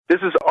This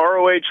is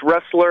ROH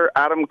wrestler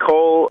Adam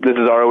Cole. This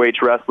is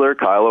ROH wrestler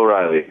Kyle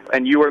O'Reilly.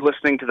 And you are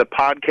listening to the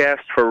podcast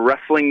for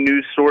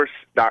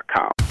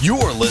WrestlingNewsSource.com.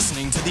 You're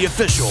listening to the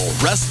official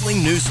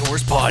Wrestling News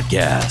Source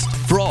podcast.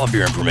 For all of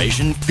your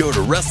information, go to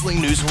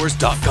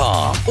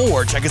WrestlingNewsSource.com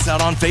or check us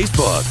out on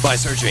Facebook by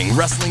searching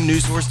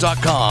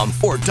WrestlingNewsSource.com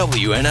or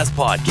WNS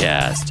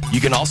Podcast.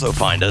 You can also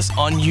find us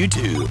on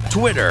YouTube,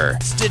 Twitter,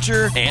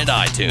 Stitcher, and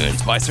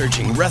iTunes by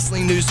searching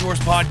Wrestling News Source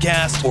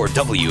Podcast or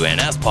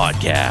WNS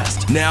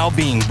Podcast. Now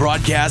being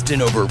broadcast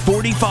in over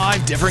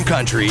 45 different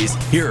countries,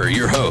 here are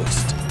your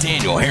hosts,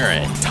 Daniel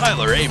Herron,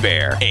 Tyler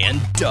Abear,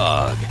 and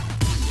Doug.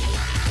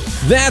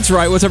 That's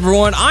right. What's up,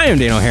 everyone? I am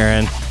Daniel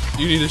Herron.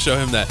 You need to show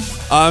him that.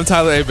 I'm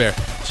Tyler Abear.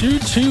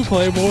 Choo-choo,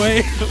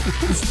 Playboy.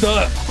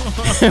 Stop.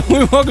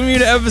 We welcome you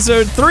to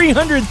episode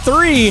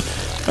 303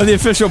 of the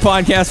official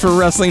podcast for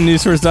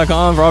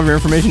WrestlingNewsSource.com. For all of your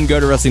information, go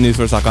to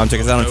WrestlingNewsSource.com.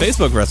 Check us out on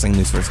Facebook,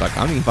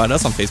 WrestlingNewsSource.com. You can find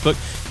us on Facebook,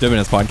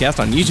 WNS Podcast,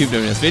 on YouTube,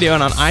 WNS Video,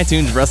 and on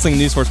iTunes, Wrestling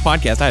News Source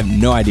Podcast. I have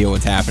no idea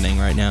what's happening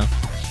right now.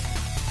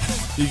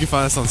 You can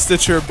find us on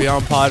Stitcher,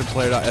 Beyond Pod, and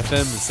Player.fm,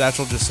 and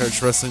Satchel. Just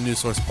search Wrestling News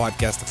Source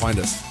Podcast to find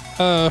us.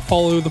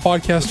 Follow the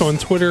podcast on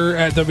Twitter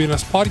at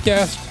WNS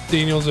Podcast.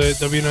 Daniel's at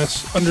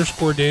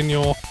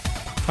WNS_Daniel.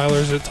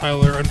 Tyler's at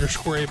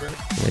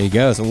Tyler_Aber. There you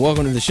go. So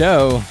welcome to the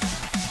show.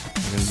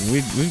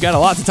 We've got a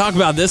lot to talk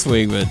about this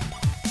week, but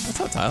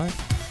what's up, Tyler?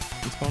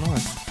 What's going on?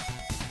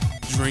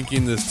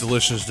 Drinking this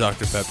delicious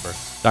Dr. Pepper.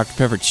 Dr.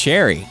 Pepper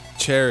Cherry.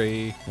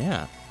 Cherry.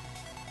 Yeah.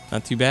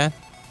 Not too bad.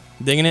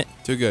 Digging it?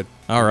 Too good.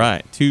 All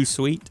right. Too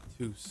sweet?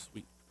 Too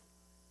sweet.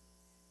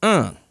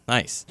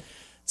 Nice.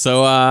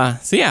 So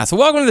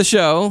welcome to the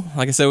show.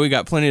 Like I said, we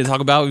got plenty to talk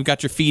about. We've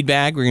got your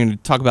feedback. We're going to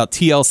talk about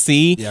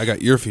TLC. Yeah, I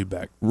got your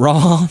feedback.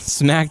 Raw,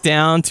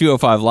 SmackDown,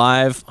 205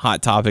 Live,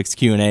 Hot Topics,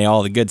 Q&A,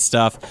 all the good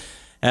stuff.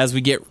 As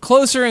we get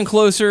closer and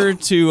closer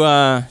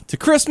to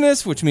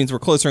Christmas, which means we're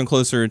closer and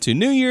closer to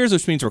New Year's,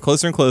 which means we're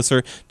closer and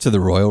closer to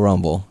the Royal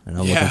Rumble, and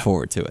I'm looking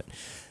forward to it.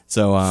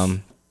 So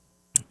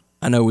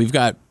I know we've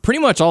got pretty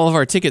much all of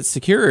our tickets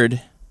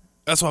secured.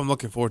 That's what I'm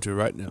looking forward to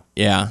right now.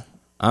 Yeah,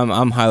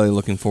 I'm highly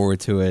looking forward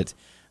to it.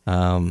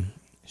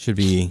 Should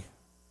be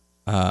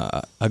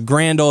a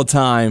grand old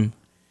time.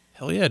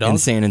 Hell yeah, dog. In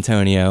San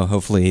Antonio.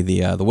 Hopefully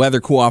the weather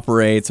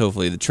cooperates.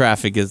 Hopefully the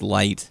traffic is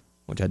light,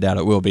 which I doubt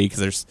it will be because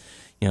there's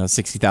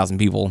 60,000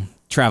 people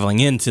traveling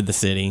into the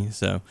city.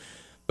 So,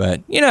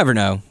 but you never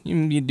know.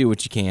 You do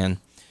what you can.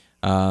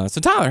 So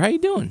Tyler, how you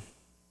doing?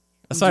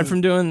 Aside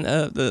from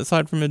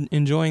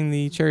enjoying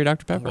the cherry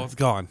Dr. Pepper. Well, it's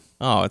gone.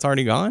 Oh, it's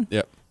already gone?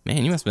 Yep.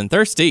 Man, you must have been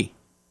thirsty.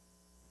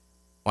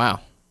 Wow.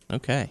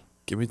 Okay.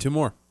 Give me 2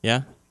 more.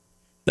 Yeah.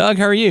 Doug,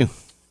 how are you?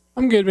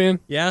 I'm good, man.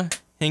 Yeah?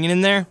 Hanging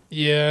in there?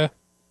 Yeah.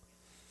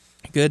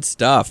 Good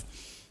stuff.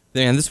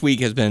 Man, this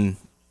week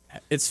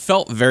it's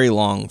felt very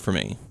long for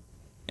me.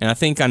 And I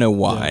think I know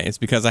why. Yeah. It's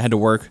because I had to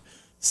work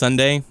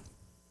Sunday.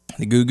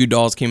 The Goo Goo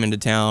Dolls came into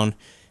town.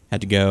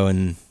 Had to go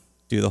and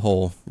do the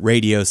whole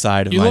radio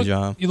side of my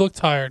job. You look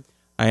tired.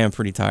 I am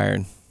pretty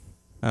tired.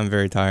 I'm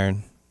very tired.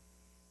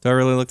 Do I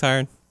really look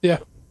tired? Yeah.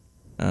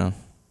 Oh.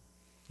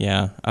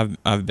 Yeah,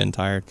 I've been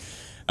tired.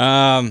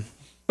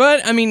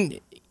 But, I mean,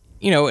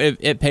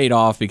 it paid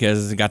off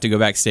because I got to go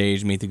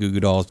backstage, meet the Goo Goo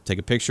Dolls, take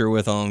a picture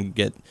with them,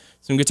 get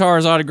some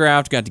guitars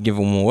autographed, got to give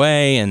them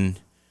away, and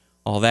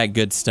all that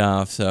good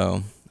stuff.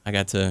 So I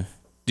got to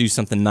do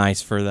something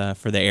nice for the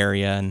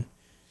area, and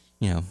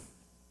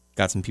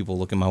got some people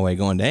looking my way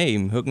going, hey,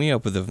 hook me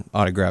up with an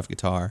autographed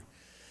guitar.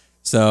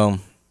 So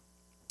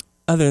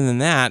other than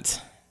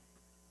that,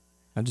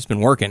 I've just been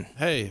working.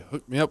 Hey,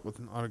 hook me up with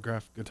an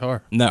autographed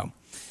guitar. No.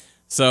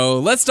 So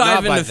let's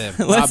dive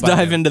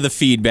into the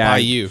feedback by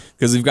you,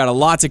 because we've got a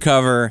lot to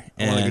cover.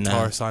 I want a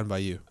guitar signed by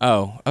you.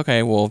 Oh,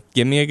 okay. Well,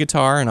 give me a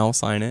guitar and I'll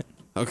sign it.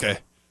 Okay.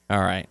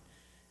 All right.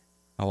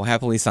 I will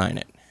happily sign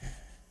it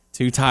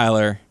to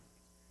Tyler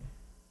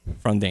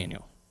from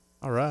Daniel.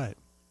 All right.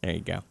 There you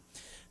go.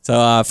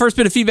 So first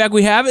bit of feedback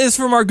we have is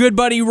from our good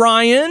buddy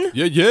Ryan.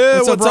 Yeah.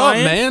 What's up,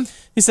 Ryan? Man?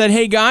 He said,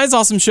 "Hey guys,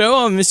 awesome show.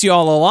 I miss you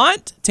all a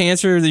lot. To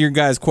answer your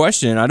guys'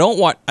 question, I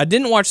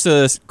didn't watch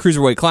the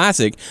Cruiserweight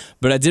Classic,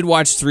 but I did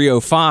watch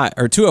 305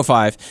 or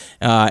 205,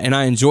 and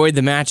I enjoyed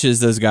the matches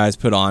those guys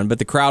put on. But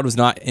the crowd was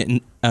not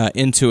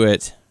into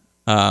it,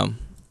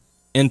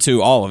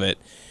 into all of it.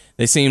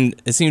 It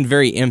seemed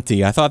very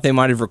empty. I thought they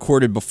might have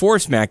recorded before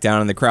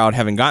SmackDown, and the crowd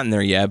haven't gotten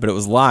there yet, but it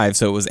was live,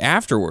 so it was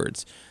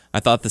afterwards.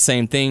 I thought the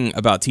same thing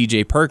about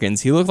T.J.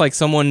 Perkins. He looked like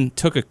someone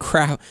took a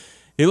crap."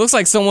 He looks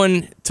like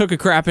someone took a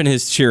crap in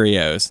his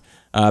Cheerios.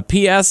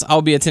 P.S.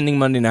 I'll be attending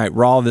Monday Night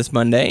Raw this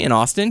Monday in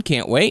Austin.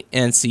 Can't wait.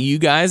 And see you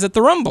guys at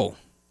the Rumble.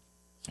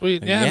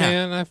 Sweet. Yeah.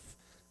 Man.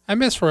 I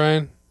miss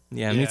Ryan.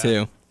 Yeah, me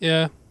too.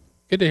 Yeah.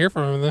 Good to hear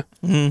from him, though.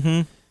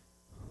 Mm-hmm.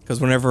 Because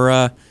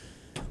whenever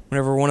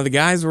one of the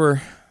guys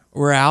were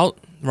out,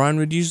 Ryan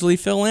would usually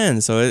fill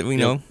in. So,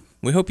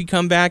 we hope you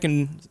come back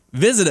and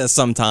visit us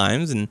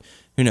sometimes. And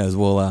who knows,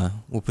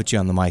 we'll put you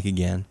on the mic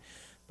again.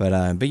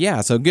 But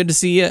yeah, so good to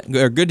see you,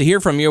 or good to hear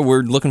from you.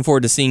 We're looking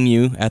forward to seeing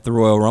you at the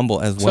Royal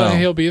Rumble as well. So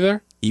he'll be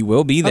there? He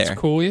will be there. That's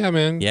cool, yeah,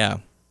 man. Yeah.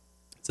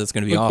 That's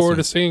going to be Look awesome. forward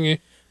to seeing you.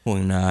 We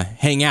can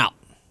hang out,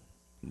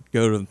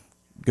 go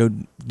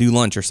do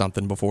lunch or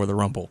something before the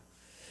Rumble.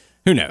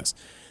 Who knows?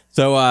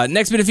 So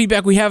next bit of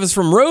feedback we have is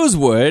from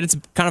Rosewood. It's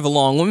kind of a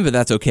long one, but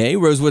that's okay.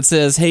 Rosewood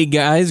says, "Hey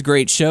guys,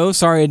 great show.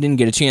 Sorry I didn't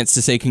get a chance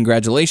to say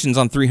congratulations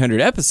on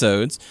 300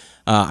 episodes.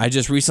 I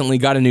just recently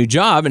got a new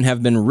job and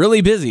have been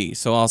really busy,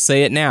 so I'll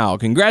say it now.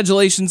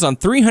 Congratulations on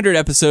 300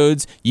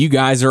 episodes. You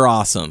guys are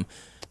awesome."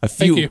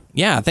 Thank you.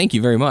 Yeah, thank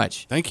you very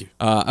much. Thank you.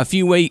 A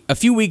few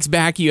weeks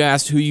back, you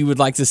asked who you would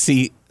like to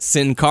see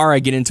Sin Cara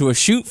get into a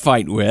shoot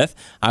fight with.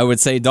 I would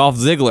say Dolph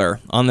Ziggler.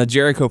 On the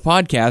Jericho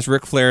podcast,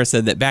 Ric Flair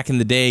said that back in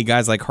the day,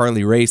 guys like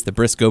Harley Race, the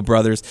Briscoe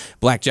brothers,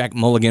 Blackjack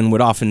Mulligan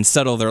would often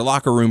settle their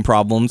locker room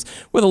problems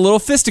with a little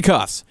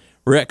fisticuffs.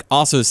 Rick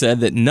also said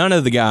that none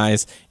of the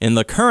guys in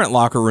the current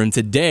locker room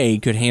today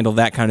could handle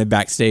that kind of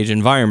backstage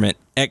environment,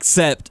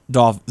 except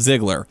Dolph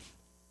Ziggler.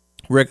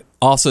 Rick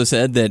also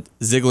said that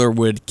Ziggler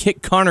would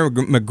kick Conor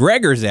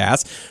McGregor's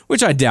ass,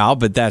 which I doubt,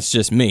 but that's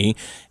just me.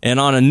 And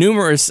on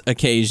numerous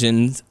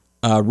occasions,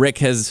 Rick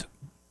has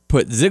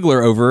put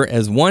Ziggler over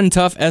as one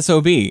tough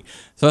SOB.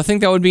 So I think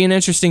that would be an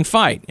interesting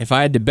fight. If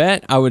I had to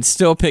bet, I would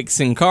still pick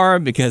Sin Cara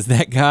because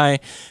that guy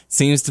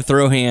seems to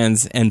throw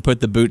hands and put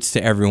the boots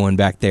to everyone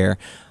back there.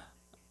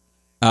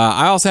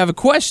 I also have a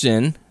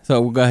question,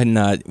 so we'll go ahead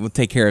and we'll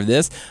take care of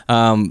this.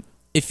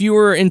 If you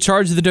were in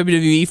charge of the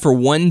WWE for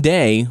one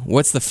day,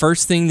 what's the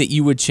first thing that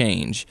you would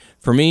change?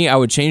 For me, I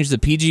would change the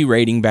PG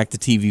rating back to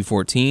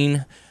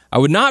TV-14. I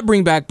would not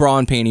bring back bra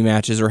and panty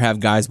matches or have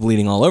guys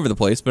bleeding all over the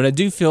place, but I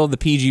do feel the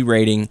PG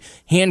rating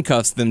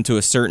handcuffs them to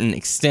a certain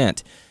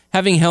extent.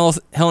 Having Hell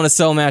in a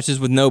Cell matches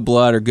with no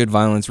blood or good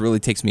violence really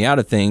takes me out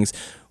of things.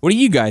 What do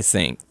you guys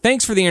think?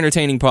 Thanks for the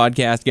entertaining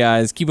podcast,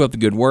 guys. Keep up the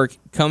good work.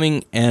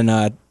 Coming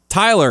and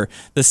Tyler,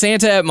 the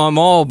Santa at my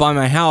mall by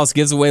my house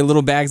gives away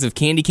little bags of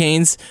candy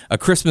canes, a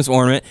Christmas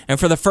ornament, and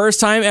for the first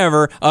time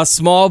ever, a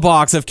small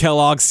box of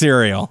Kellogg's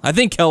cereal. I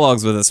think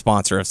Kellogg's was a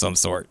sponsor of some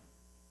sort.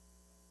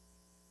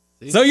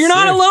 So you're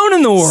not alone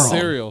in the world.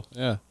 Cereal,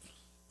 yeah.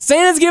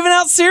 Santa's giving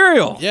out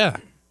cereal. Yeah.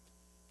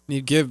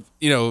 You give,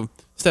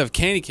 instead of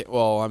candy cane,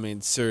 well, I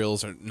mean,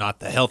 cereals are not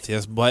the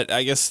healthiest, but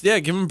I guess, yeah,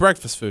 give them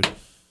breakfast food.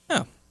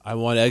 Yeah. I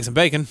want eggs and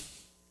bacon.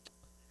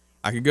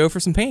 I could go for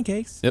some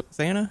pancakes. Yep.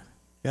 Santa,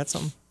 got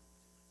something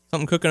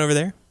cooking over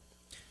there.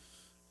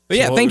 But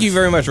yeah, thank you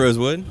very much,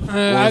 Rosewood.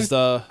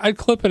 I'd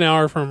clip an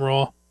hour from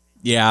Raw.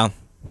 Yeah,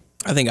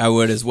 I think I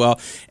would as well.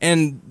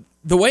 And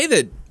the way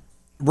that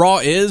Raw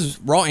and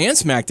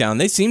SmackDown,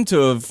 they seem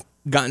to have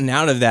gotten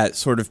out of that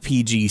sort of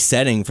PG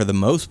setting for the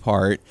most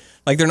part.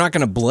 Like, they're not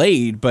going to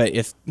blade, but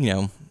if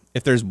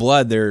there's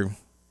blood, they're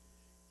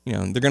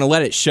going to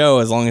let it show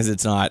as long as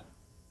it's not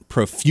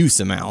profuse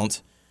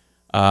amount.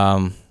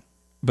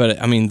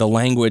 But, I mean, the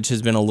language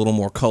has been a little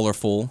more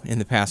colorful in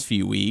the past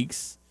few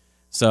weeks.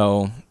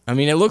 So, I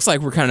mean, it looks like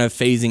we're kind of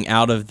phasing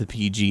out of the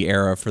PG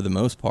era for the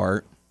most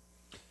part.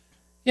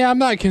 Yeah, I'm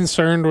not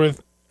concerned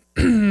with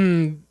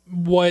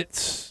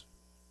what...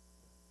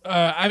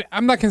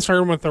 I'm not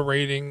concerned with the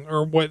rating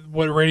or what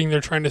rating they're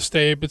trying to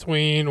stay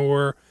between.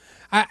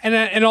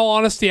 In all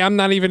honesty, I'm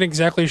not even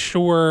exactly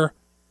sure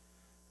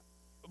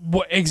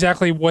what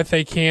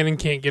they can and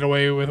can't get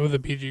away with a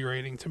PG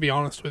rating, to be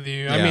honest with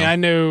you. Yeah. I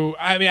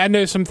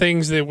know some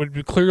things that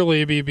would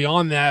clearly be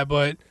beyond that,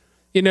 but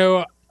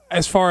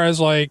as far as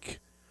like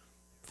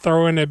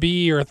throw in a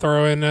B or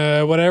throw in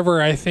a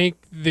whatever, I think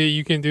that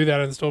you can do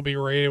that and still be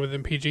rated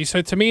within PG.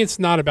 So to me, it's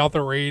not about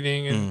the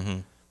rating,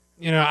 and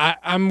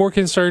I'm more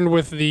concerned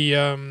with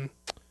the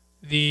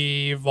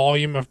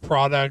volume of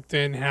product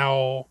and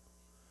how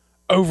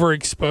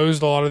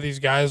overexposed a lot of these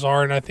guys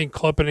are, and I think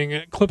clipping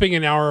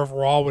an hour of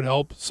Raw would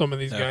help some of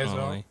these guys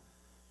out.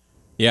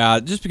 Yeah,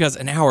 just because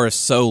an hour is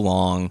so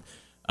long,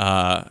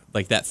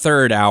 like that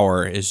third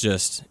hour is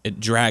just,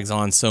 it drags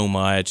on so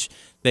much.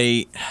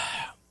 I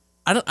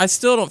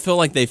still don't feel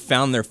like they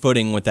found their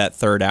footing with that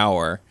third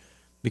hour,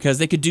 because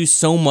they could do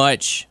so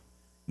much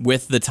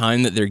with the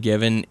time that they're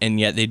given, and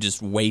yet they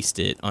just waste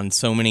it on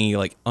so many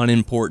like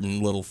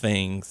unimportant little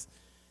things.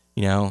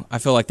 I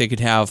feel like they could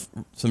have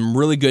some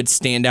really good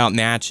standout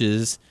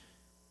matches,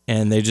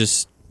 and they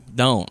just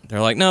don't.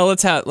 They're like, no,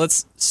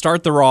 let's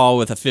start the Raw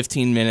with a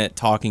 15-minute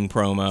talking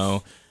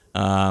promo.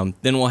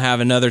 Then we'll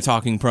have another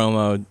talking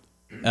promo,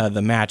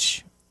 the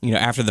match,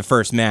 after the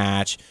first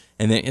match,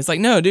 and then it's like,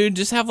 no, dude,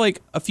 just have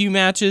like a few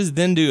matches,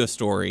 then do a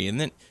story,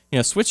 and then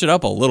switch it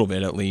up a little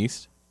bit at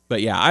least.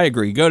 But yeah, I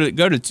agree. Go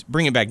to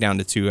bring it back down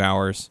to 2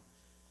 hours,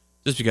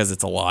 just because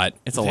it's a lot.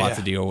 It's a lot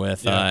to deal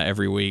with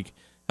every week.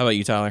 How about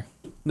you, Tyler?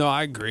 No,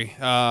 I agree.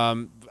 I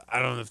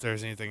don't know if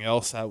there's anything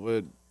else I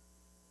would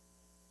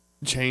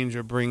change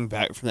or bring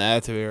back from the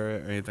Attitude Era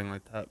or anything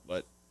like that.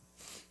 But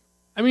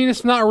I mean,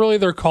 it's not really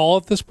their call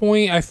at this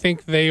point. I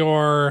think they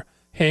are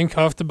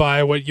handcuffed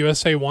by what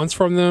USA wants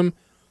from them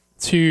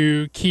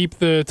to keep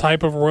the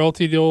type of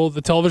royalty deal,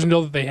 the television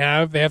deal that they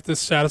have. They have to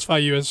satisfy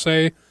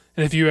USA,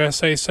 and if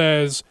USA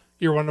says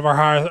you're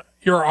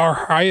our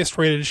highest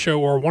rated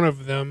show or one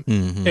of them,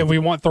 and we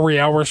want 3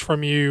 hours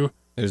from you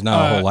There's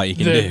not a whole lot you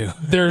can do.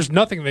 There's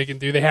nothing they can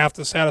do. They have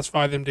to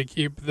satisfy them to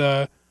keep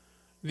the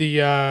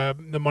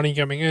money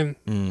coming in.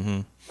 Mm-hmm.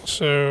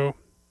 So,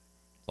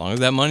 as long as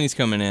that money's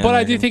coming in. but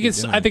I think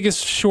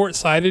it's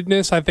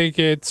short-sightedness. I think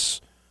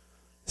it's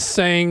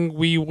saying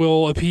we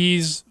will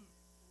appease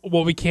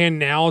what we can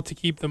now to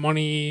keep the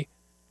money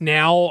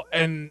now,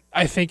 and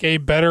I think a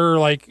better,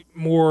 like,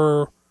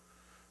 more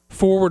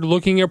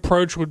forward-looking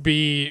approach would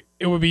be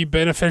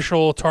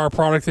beneficial to our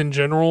product in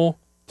general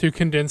to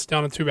condense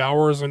down to 2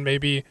 hours, and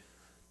maybe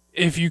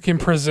if you can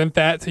present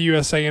that to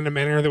USA in a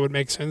manner that would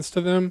make sense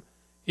to them,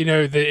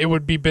 that it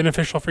would be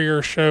beneficial for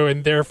your show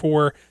and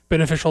therefore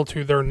beneficial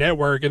to their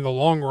network in the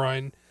long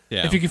run.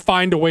 Yeah. If you could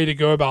find a way to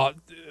go about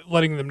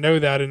letting them know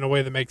that in a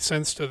way that makes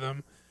sense to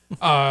them.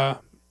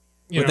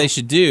 What they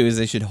should do is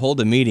they should hold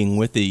a meeting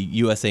with the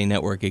USA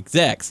Network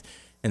execs,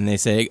 and they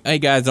say, "Hey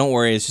guys, don't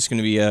worry. It's just going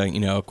to be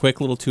a quick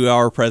little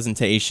 2-hour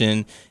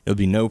presentation. It'll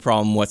be no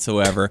problem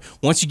whatsoever."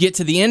 Once you get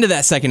to the end of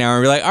that second hour,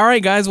 you're like, "All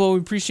right, guys, well, we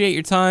appreciate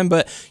your time,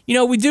 but we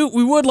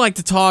would like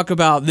to talk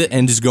about this,"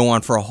 and just go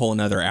on for a whole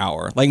another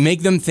hour. Like,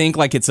 make them think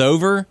like it's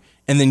over,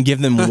 and then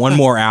give them one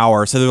more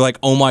hour, so they're like,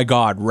 "Oh my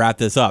God, wrap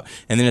this up."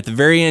 And then at the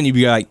very end, you'd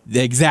be like,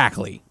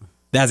 "Exactly.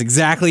 That's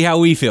exactly how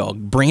we feel.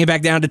 Bring it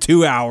back down to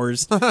 2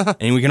 hours,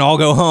 and we can all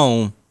go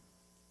home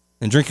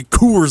and drink a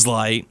Coors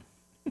Light."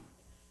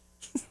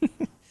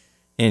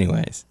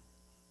 Anyways,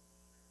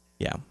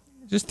 yeah,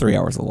 just 3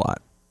 hours a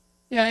lot.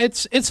 Yeah,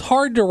 it's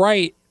hard to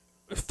write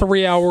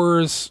 3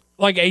 hours,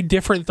 like a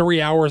different 3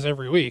 hours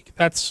every week.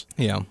 That's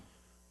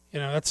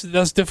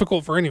that's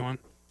difficult for anyone.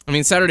 I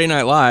mean, Saturday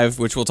Night Live,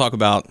 which we'll talk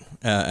about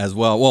as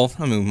well. Well,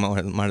 I mean,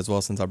 might as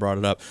well since I brought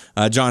it up.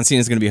 John Cena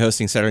is going to be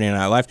hosting Saturday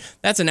Night Live.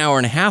 That's an hour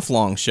and a half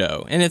long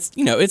show, and it's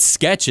it's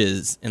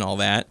sketches and all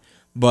that,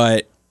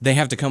 but they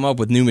have to come up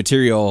with new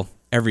material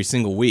every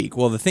single week.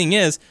 Well, the thing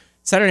is,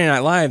 Saturday Night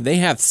Live, they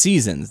have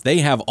seasons, they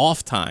have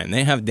off time,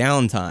 they have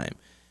downtime,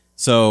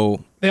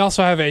 so they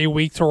also have a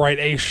week to write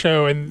a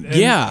show, and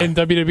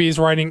WWE is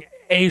writing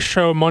a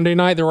show Monday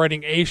night. They're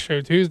writing a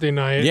show Tuesday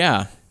night.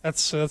 Yeah.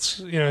 That's 2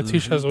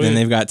 shows a week. Then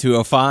they've got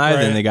 205,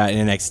 right. Then they got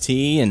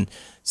NXT, and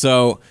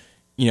so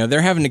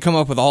they're having to come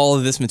up with all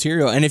of this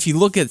material. And if you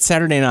look at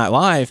Saturday Night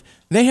Live,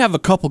 they have a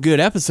couple good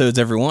episodes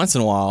every once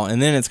in a while,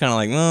 and then it's kind of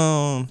like,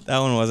 oh, that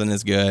one wasn't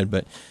as good,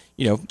 but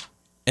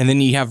and then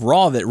you have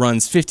Raw that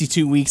runs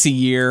 52 weeks a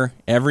year,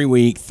 every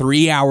week,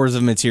 3 hours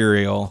of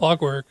material.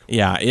 Clockwork.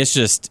 Yeah,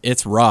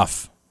 it's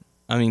rough.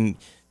 I mean,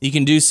 you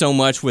can do so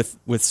much with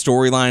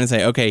storyline and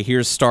say, okay,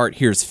 here's start,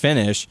 here's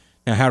finish.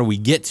 Now, how do we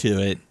get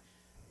to it?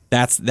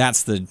 That's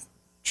the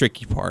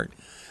tricky part.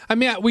 I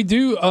mean, we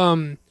do,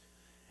 and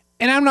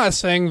I'm not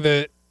saying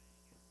that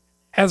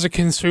as a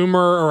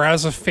consumer or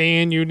as a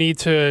fan, you need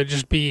to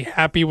just be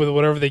happy with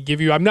whatever they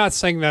give you. I'm not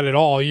saying that at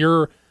all.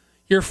 You're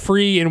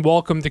free and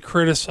welcome to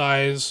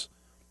criticize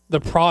the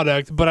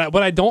product, but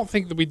what I don't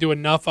think that we do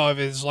enough of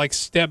is like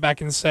step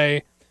back and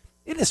say,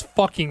 it is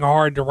fucking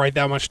hard to write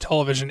that much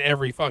television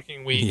every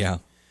fucking week. Yeah.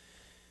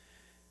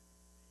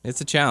 It's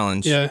a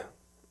challenge. Yeah.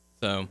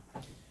 So,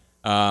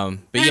 but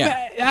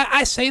yeah.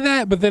 I say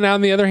that, but then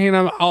on the other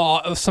hand,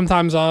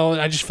 sometimes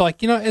I just feel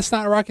like, it's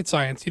not rocket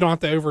science. You don't have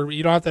to overdo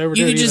it.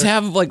 You could just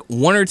have like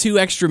 1 or 2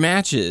 extra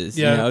matches,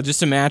 Yeah.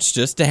 Just a match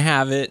just to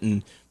have it,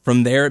 and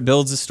from there it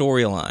builds a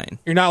storyline.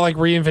 You're not like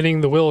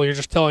reinventing the wheel. You're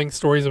just telling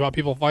stories about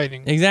people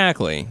fighting.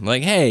 Exactly.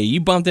 Like, hey, you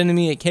bumped into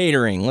me at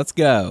catering. Let's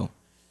go.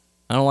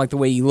 I don't like the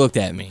way you looked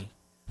at me.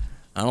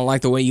 I don't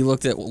like the way you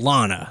looked at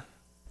Lana.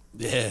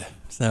 Yeah.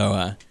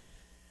 So,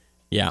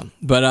 yeah.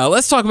 But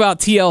let's talk about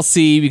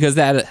TLC, because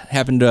that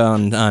happened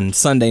on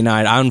Sunday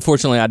night.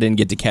 Unfortunately, I didn't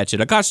get to catch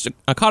it.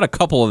 I caught a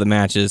couple of the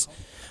matches,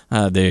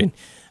 dude.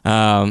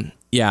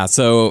 Yeah,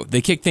 so they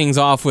kicked things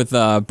off with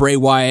Bray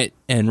Wyatt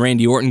and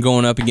Randy Orton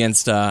going up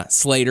against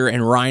Slater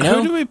and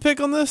Rhino. Who do we pick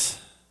on this?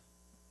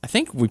 I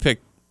think we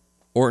picked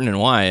Orton and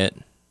Wyatt.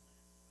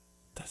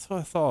 That's what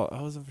I thought.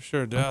 I wasn't for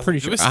sure. I'm pretty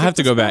sure. I have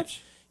to go back.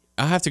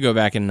 I have to go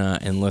back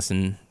and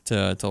listen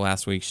to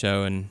last week's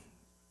show and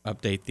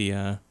update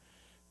the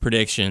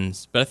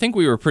predictions. But I think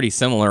we were pretty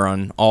similar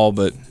on all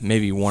but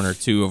maybe 1 or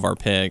 2 of our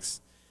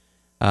picks.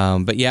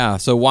 But yeah,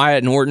 so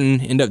Wyatt and Orton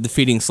end up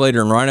defeating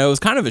Slater and Rhino. It was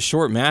kind of a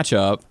short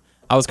matchup.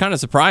 I was kind of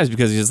surprised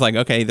because he's like,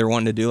 okay, they're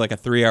wanting to do like a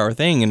 3-hour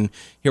thing, and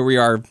here we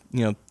are,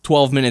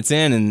 12 minutes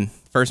in, and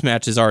first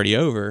match is already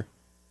over.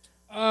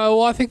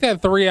 Well, I think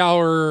that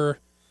 3-hour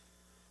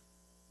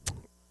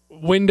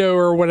window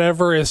or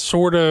whatever is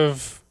sort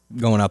of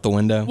going out the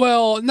window.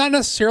 Well, not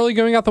necessarily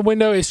going out the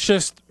window. It's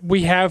just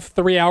we have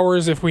 3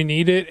 hours if we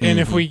need it, and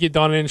if we get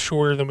done in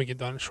shorter, then we get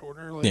done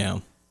shorter. Like, yeah,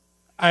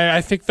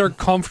 I think they're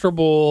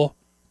comfortable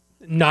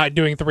not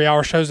doing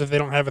 3-hour shows if they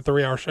don't have a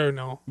 3-hour show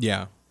now.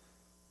 Yeah.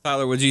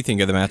 Tyler, what did you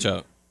think of the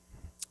matchup?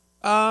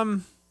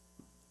 I'm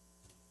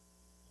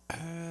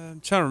trying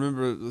to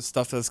remember the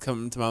stuff that's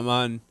coming to my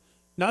mind.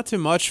 Not too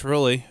much,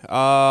 really.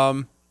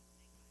 I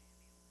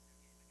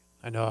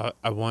know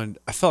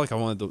I felt like I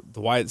wanted the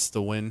Wyatts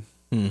to win.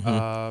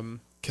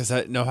 Because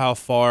I know how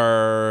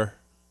far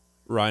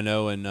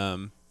Rhino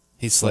and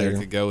Heath Slater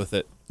could go with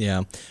it.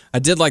 Yeah. I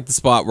did like the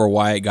spot where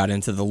Wyatt got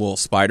into the little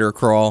spider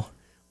crawl,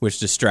 which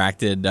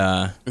distracted,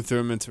 It threw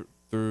him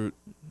through.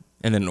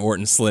 and then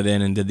Orton slid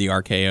in and did the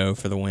RKO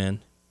for the win.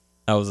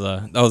 That was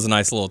a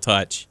nice little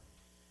touch.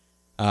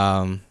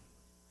 Yeah.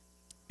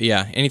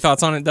 Any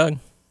thoughts on it, Doug?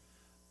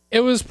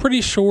 It was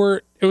pretty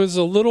short. It was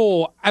a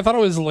little. I thought it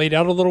was laid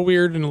out a little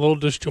weird and a little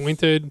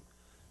disjointed.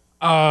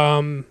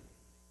 I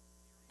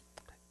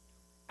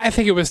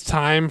think it was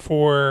time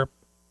for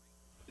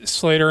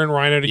Slater and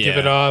Rhino to give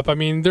it up. I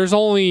mean, there's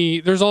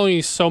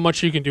only so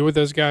much you can do with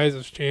those guys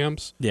as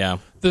champs. Yeah.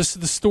 The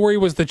story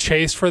was the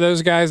chase for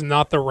those guys,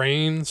 not the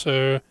reign.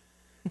 So,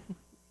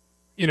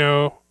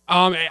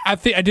 I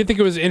did think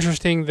it was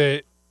interesting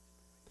that.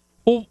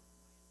 Well,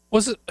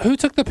 was it who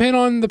took the pin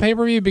on the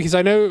pay-per-view? Because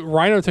I know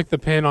Rhino took the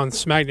pin on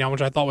SmackDown,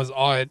 which I thought was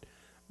odd.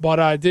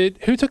 But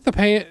who took the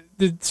pin?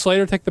 Did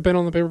Slater take the pin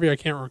on the pay-per-view? I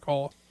can't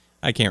recall.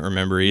 I can't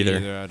remember either.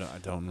 I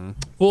don't know.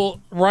 Well,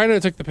 Rhino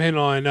took the pin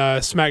on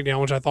SmackDown,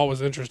 which I thought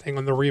was interesting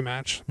on the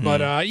rematch. But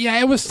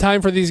it was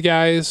time for these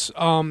guys.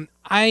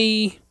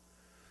 I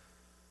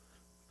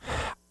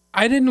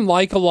didn't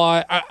like a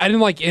lot. I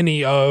didn't like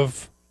any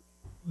of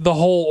the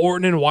whole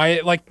Orton and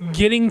Wyatt. Like,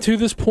 getting to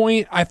this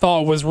point, I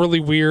thought was really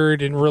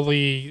weird and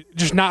really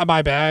just not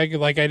my bag.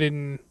 Like, I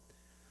didn't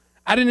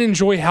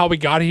enjoy how we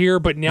got here.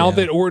 But now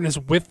that Orton is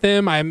with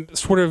them, I'm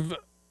sort of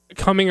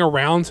coming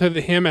around to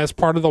him as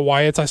part of the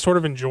Wyatts. I sort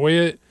of enjoy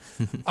it.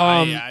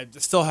 I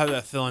still have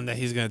that feeling that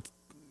he's gonna.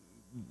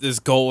 His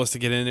goal was to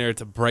get in there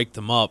to break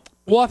them up.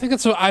 Well, I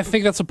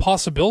think that's a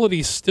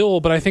possibility still,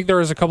 but I think there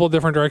is a couple of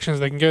different directions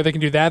they can go. They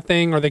can do that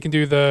thing, or they can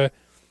do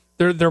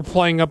they're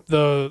playing up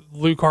the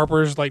Luke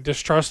Harper's like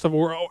distrust of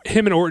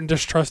him and Orton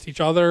distrust each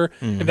other,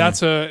 and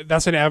that's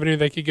an avenue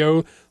they could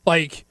go.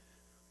 Like,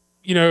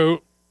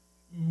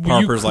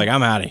 Harper's like,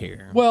 I'm out of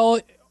here.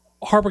 Well,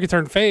 Harper could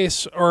turn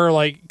face, or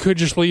like could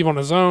just leave on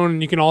his own.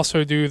 And you can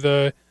also do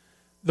the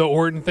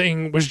Orton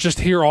thing, was just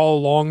here all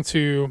along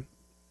to,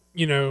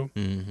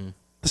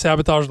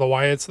 sabotage the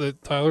Wyatts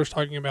that Tyler's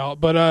talking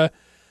about. But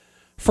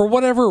for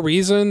whatever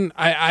reason,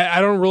 I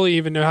don't really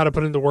even know how to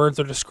put into words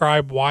or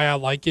describe why I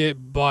like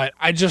it, but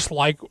I just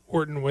like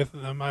Orton with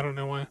them. I don't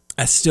know why.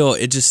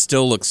 It just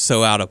still looks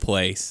so out of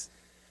place.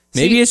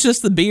 Maybe it's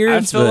just the beard. I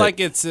feel like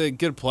it's a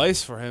good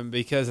place for him,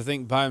 because I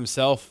think by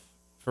himself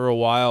for a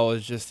while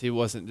he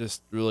wasn't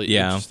just really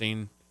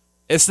interesting.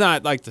 It's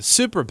not like the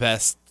super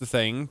best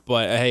thing,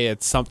 but hey,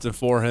 it's something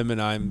for him,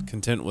 and I'm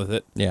content with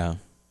it. Yeah.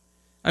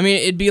 I mean,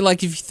 it'd be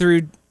like if you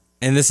threw,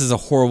 and this is a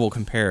horrible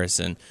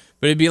comparison,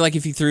 but it'd be like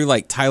if you threw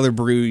like Tyler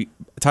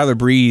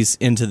Breeze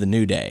into the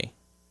New Day.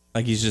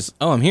 Like, he's just,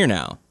 I'm here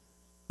now.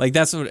 Like,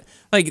 that's what,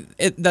 like,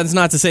 that's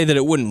not to say that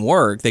it wouldn't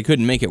work. They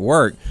couldn't make it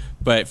work,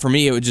 but for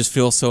me, it would just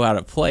feel so out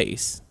of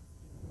place.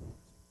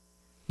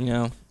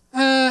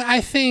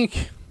 I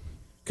think.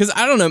 Because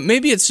I don't know,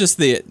 maybe it's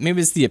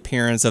the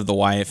appearance of the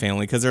Wyatt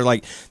family, because they're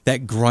like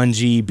that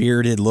grungy,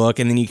 bearded look,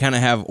 and then you kind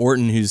of have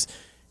Orton, he's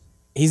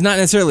not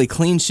necessarily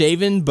clean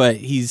shaven, but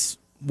he's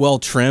well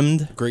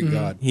trimmed. Greek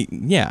god.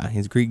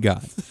 He's Greek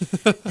god.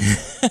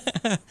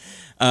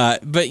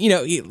 But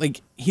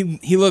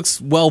he looks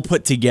well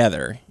put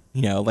together.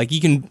 Like you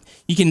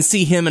can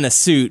see him in a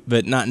suit,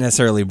 but not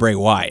necessarily Bray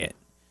Wyatt.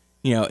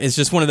 It's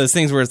just one of those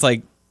things where it's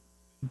like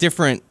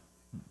different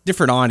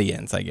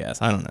audience, I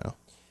guess. I don't know.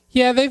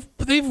 Yeah, they've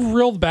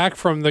reeled back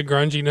from the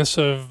grunginess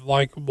of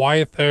like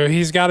Wyatt though.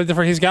 He's got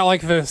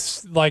like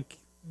this like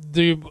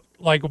dude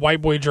like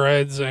white boy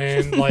dreads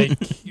and like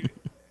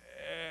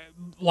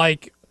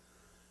like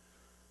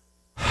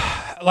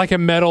a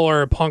metal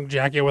or a punk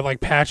jacket with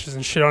like patches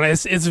and shit on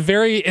it.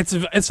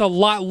 It's a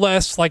lot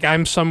less like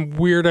I'm some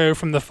weirdo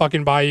from the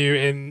fucking bayou,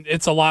 and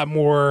it's a lot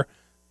more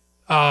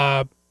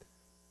I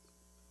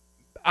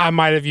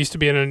might have used to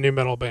be in a new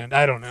metal band.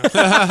 I don't know.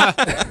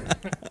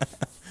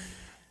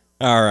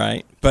 All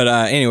right. But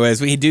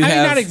anyways, we do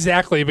have... not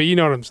exactly, but you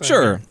know what I'm saying.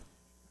 Sure.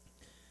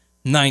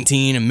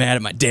 19, I'm mad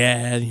at my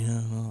dad,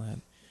 all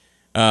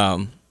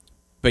that.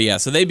 But yeah,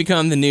 so they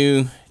become the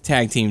new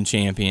tag team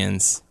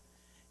champions,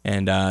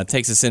 and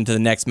takes us into the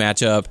next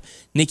matchup.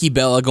 Nikki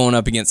Bella going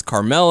up against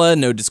Carmella,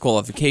 no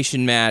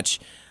disqualification match.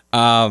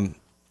 I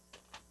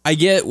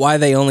get why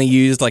they only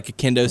used like a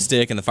kendo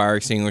stick and the fire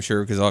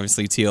extinguisher, because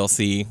obviously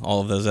TLC,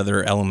 all of those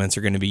other elements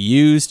are going to be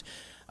used.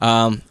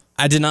 I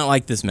did not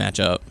like this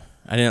matchup.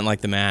 I didn't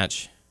like the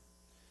match.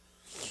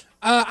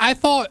 I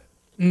thought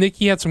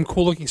Nikki had some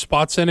cool looking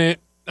spots in it.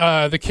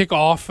 The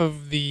kickoff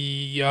of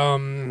the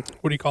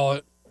what do you call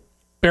it?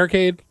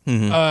 Barricade.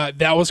 Mm-hmm.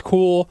 That was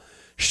cool.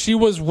 She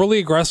was really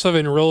aggressive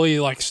and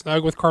really like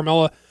snug with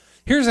Carmella.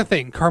 Here's the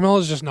thing: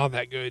 Carmella's just not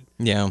that good.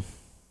 Yeah.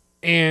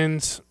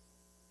 And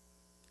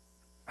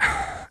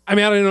I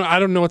mean, I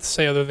don't know what to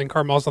say other than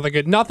Carmella's not that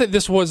good. Not that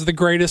this was the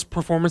greatest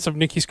performance of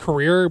Nikki's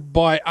career,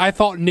 but I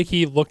thought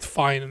Nikki looked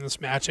fine in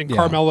this match, and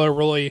Carmella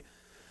really.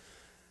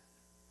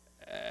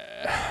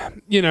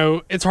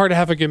 It's hard to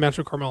have a good match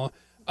with Carmella.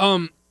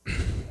 I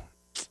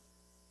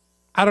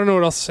don't know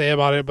what else to say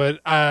about it, but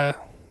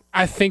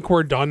I think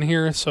we're done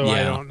here, so I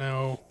Yeah. don't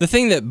know. The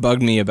thing that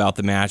bugged me about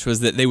the match was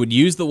that they would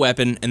use the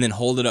weapon and then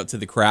hold it up to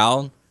the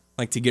crowd,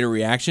 like to get a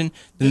reaction.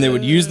 Then they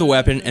would use the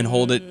weapon and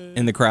hold it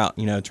in the crowd,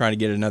 try to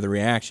get another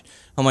reaction.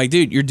 I'm like,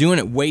 dude, you're doing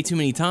it way too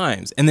many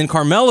times. And then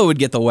Carmella would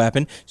get the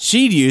weapon,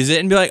 she'd use it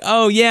and be like,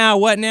 oh yeah,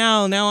 what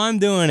now? Now I'm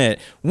doing it.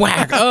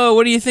 Whack. Oh,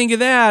 what do you think of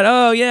that?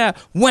 Oh yeah.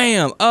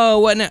 Wham. Oh,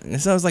 what now?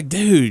 And so I was like,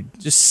 dude,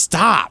 just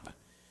stop.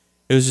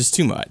 It was just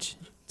too much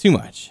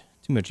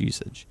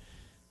usage.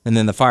 And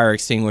then the fire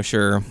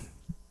extinguisher,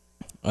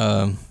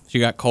 she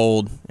got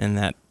cold, and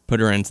that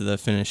put her into the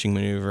finishing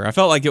maneuver. I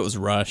felt like it was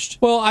rushed.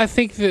 Well, I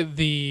think that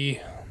the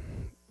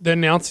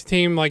announcing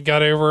team like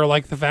got over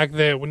like the fact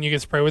that when you get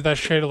sprayed with that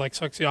shit, it like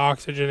sucks the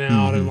oxygen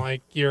out and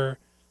like you're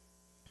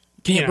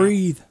Can't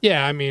breathe.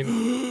 Yeah, I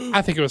mean,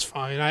 I think it was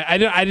fine. I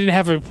didn't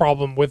have a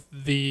problem with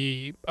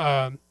the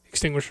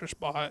extinguisher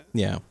spot.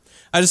 Yeah,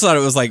 I just thought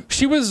it was like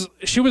she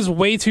was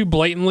way too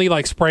blatantly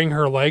like spraying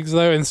her legs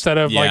though instead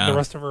of like Yeah. the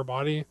rest of her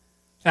body.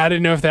 I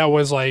didn't know if that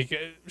was like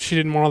she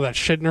didn't want all that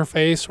shit in her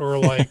face or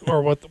like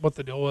or what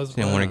the deal was.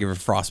 they didn't want to give her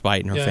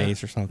frostbite in her Yeah.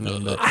 face or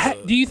something.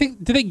 But Do you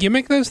think do they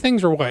gimmick those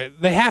things or what?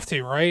 They have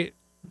to, right?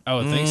 I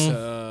would think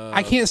so.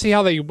 I can't see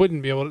how they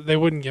wouldn't be able to. They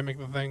wouldn't gimmick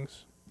the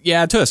things.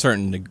 yeah, to a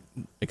certain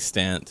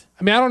extent.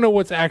 I mean, I don't know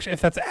what's actually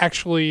if that's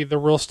actually the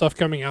real stuff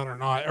coming out or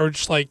not, or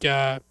just like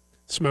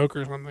smoke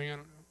or something. I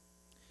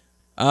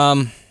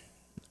don't know.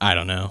 I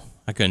don't know.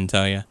 I couldn't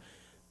tell you.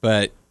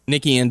 But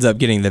Nikki ends up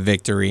getting the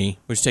victory,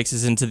 which takes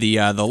us into the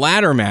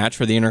ladder match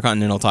for the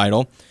Intercontinental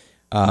title.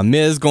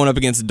 Miz going up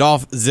against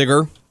Dolph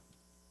Ziggler,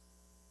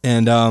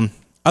 and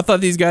I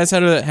thought these guys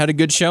had a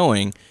good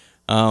showing.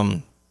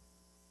 I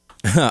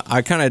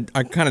kind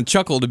of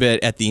chuckled a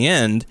bit at the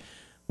end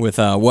with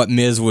what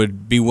Miz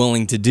would be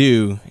willing to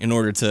do in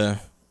order to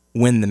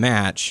win the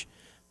match.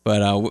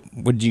 But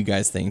what did you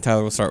guys think?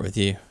 Tyler, we'll start with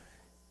you.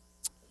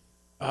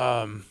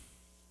 I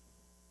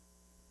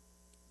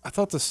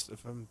thought this.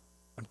 If I'm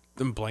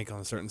blank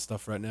on certain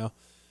stuff right now.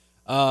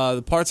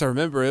 The parts I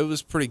remember, it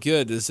was pretty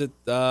good. Is it?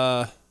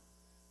 They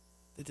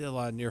did a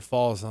lot of near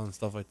falls on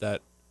stuff like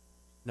that.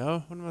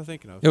 No, what am I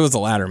thinking of? It was a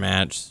ladder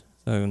match,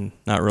 so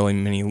not really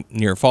many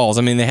near falls.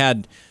 I mean, they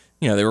had,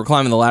 they were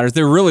climbing the ladders.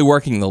 They were really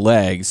working the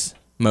legs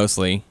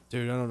mostly.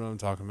 Dude, I don't know what I'm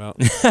talking about.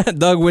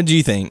 Doug, what do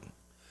you think?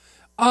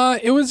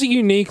 It was a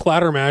unique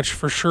ladder match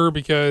for sure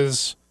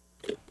because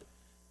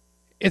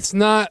it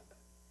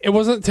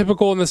wasn't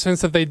typical in the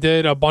sense that they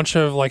did a bunch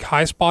of like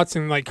high spots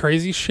and like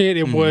crazy shit.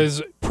 It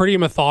was pretty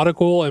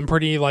methodical and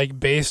pretty like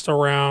based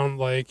around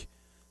like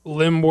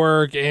limb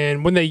work.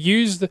 And when they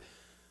used the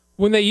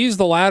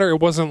ladder, it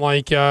wasn't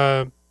like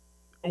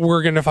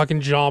we're gonna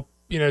fucking jump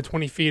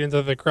 20 feet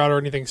into the crowd or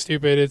anything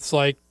stupid. It's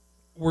like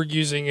we're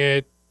using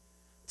it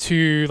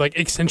to like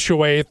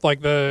accentuate like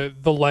the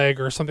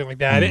leg or something like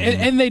that.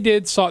 And they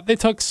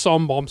took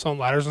some bumps on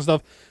ladders and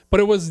stuff,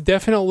 but it was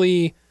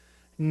definitely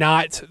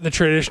not the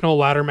traditional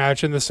ladder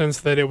match in the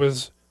sense that it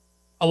was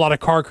a lot of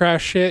car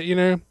crash shit,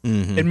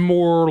 and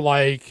more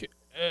like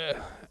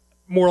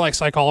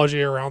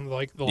psychology around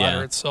like the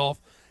ladder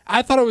itself.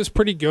 I thought it was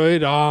pretty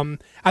good. I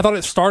thought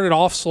it started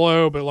off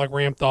slow but like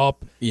ramped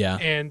up. Yeah.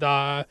 And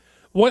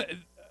what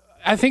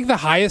I think the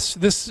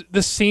highest this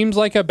seems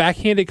like a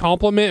backhanded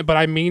compliment, but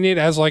I mean it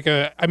as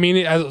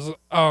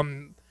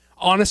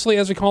honestly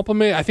as a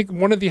compliment. I think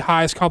one of the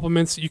highest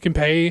compliments you can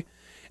pay.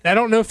 And I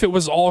don't know if it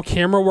was all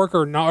camera work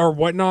or not or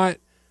whatnot,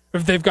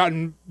 if they've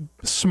gotten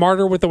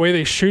smarter with the way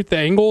they shoot the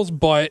angles,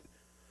 but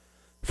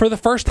for the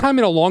first time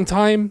in a long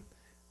time,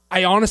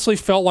 I honestly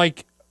felt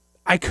like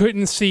I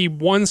couldn't see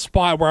one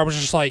spot where I was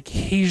just like,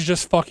 he's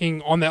just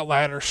fucking on that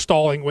ladder,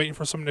 stalling, waiting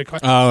for someone to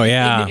cut. Oh,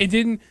 yeah. It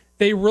didn't.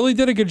 They really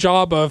did a good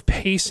job of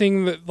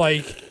pacing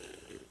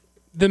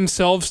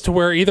themselves to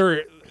where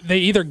they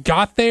either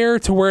got there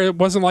to where it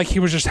wasn't like he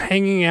was just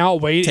hanging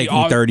out waiting,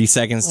 Taking 30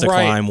 seconds to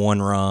climb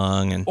one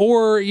rung,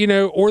 or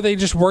they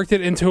just worked it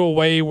into a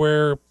way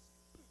where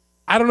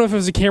I don't know if it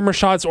was the camera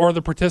shots or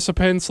the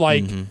participants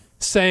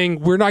saying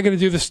we're not going to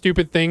do the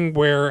stupid thing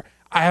where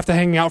I have to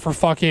hang out for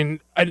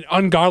fucking an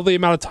ungodly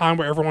amount of time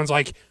where everyone's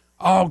like,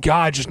 oh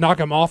God, just knock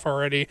him off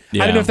already.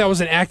 Yeah. I don't know if that was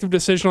an active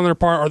decision on their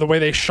part or the way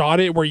they shot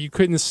it where you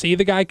couldn't see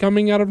the guy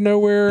coming out of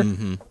nowhere.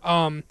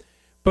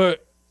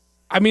 But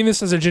I mean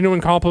this as a genuine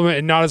compliment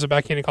and not as a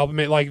backhanded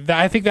compliment. Like that,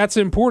 I think that's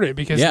important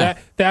because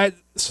that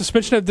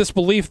suspension of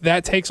disbelief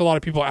that takes a lot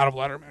of people out of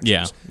ladder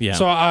matches. Yeah.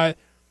 So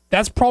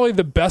that's probably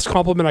the best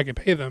compliment I could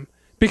pay them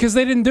because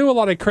they didn't do a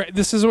lot of.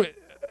 This is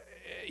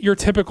your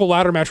typical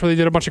ladder match where they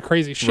did a bunch of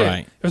crazy shit.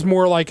 Right. It was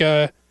more like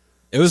a.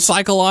 It was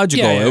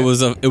psychological. Yeah. It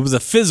was a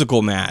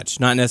physical match,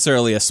 not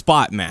necessarily a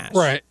spot match.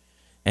 Right.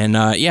 And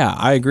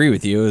I agree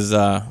with you.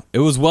 It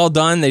was well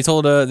done. They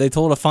told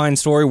a fine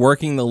story,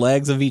 working the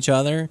legs of each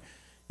other,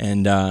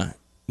 and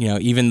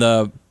even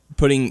the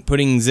putting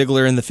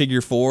Ziggler in the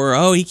figure four.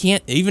 Oh, he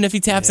can't. Even if he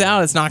taps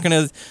out, it's not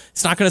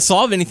gonna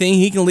solve anything.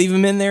 He can leave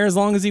him in there as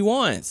long as he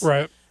wants.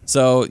 Right.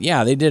 So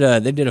yeah, they did a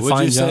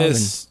fine job.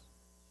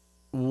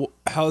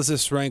 How does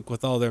this rank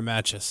with all their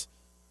matches?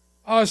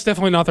 Oh, it's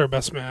definitely not their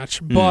best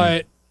match,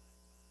 but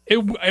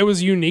it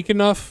was unique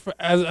enough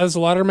as a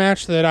ladder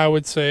match that I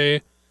would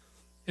say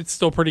it's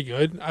still pretty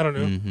good. I don't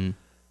know. Mm-hmm.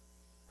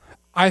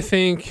 I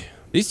think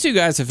these two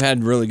guys have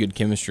had really good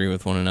chemistry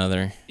with one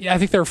another. Yeah, I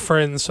think they're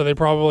friends, so they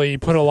probably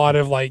put a lot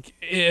of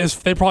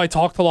they probably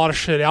talked a lot of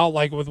shit out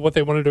like with what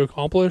they wanted to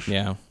accomplish.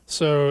 Yeah.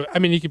 So I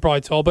mean, you could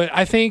probably tell, but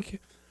I think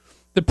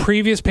the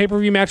previous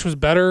pay-per-view match was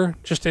better,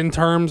 just in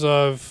terms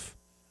of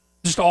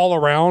just all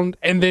around.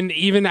 And then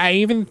I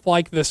even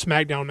like the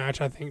SmackDown match,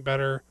 I think,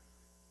 better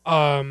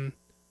than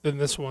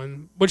this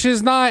one, which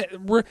is not.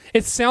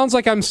 It sounds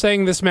like I'm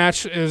saying this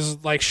match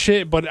is like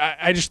shit, but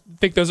I just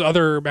think those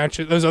other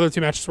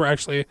two matches were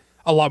actually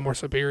a lot more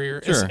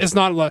superior. Sure. It's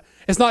not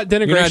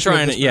denigration. You're not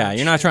trying to,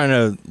 you're not trying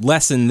to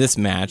lessen this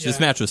match. Yeah. This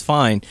match was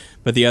fine,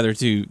 but the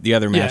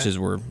other matches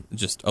were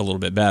just a little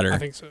bit better. I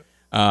think so.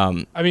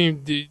 I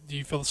mean, do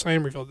you feel the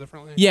same or you feel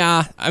differently?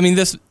 Yeah, I mean,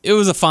 it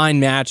was a fine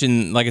match,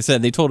 and like I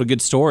said, they told a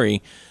good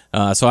story,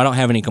 so I don't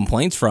have any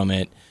complaints from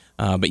it.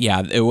 But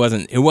yeah, it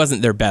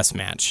wasn't their best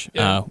match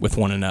with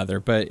one another,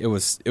 but it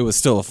was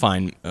still a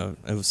fine,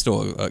 it was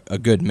still a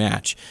good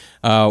match.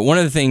 One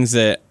of the things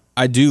that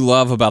I do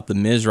love about the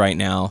Miz right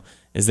now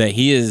is that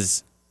he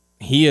is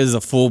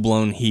a full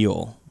blown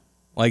heel.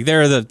 Like,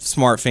 there are the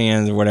smart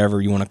fans or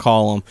whatever you want to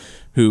call them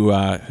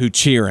who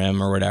cheer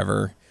him or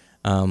whatever.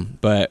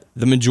 But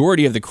the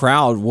majority of the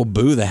crowd will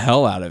boo the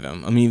hell out of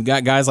him. I mean, you've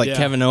got guys like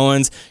Kevin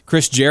Owens,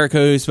 Chris Jericho,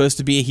 who's supposed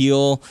to be a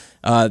heel.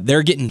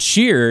 They're getting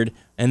cheered,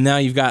 and now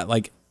you've got,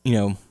 like, you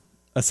know,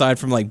 aside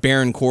from like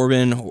Baron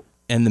Corbin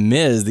and the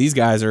Miz, these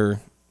guys are,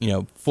 you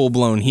know, full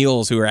blown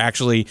heels who are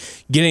actually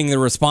getting the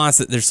response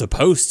that they're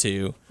supposed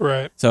to.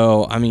 Right.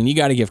 So I mean, you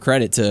got to give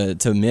credit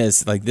to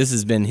Miz. Like, this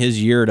has been his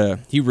year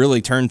he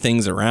really turned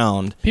things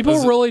around.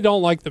 People really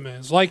don't like the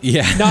Miz. Like,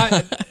 he's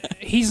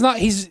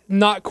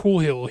not cool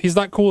heel. He's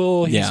not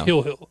cool. He's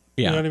heel.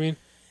 You know what I mean?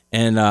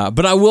 And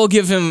but I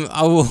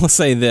will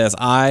say this: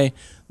 I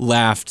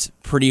laughed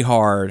pretty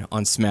hard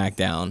on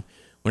SmackDown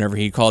whenever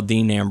he called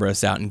Dean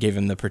Ambrose out and gave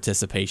him the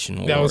participation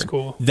award. That was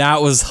cool.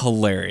 That was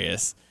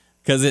hilarious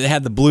because it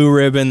had the blue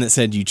ribbon that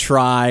said "You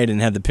tried" and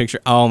had the picture.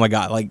 Oh my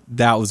god! Like,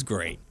 that was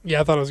great.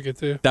 Yeah, I thought it was good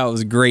too. That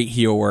was great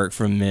heel work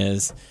from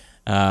Miz,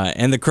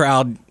 and the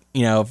crowd,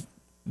 you know,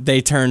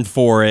 they turned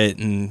for it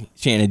and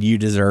chanted "You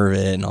deserve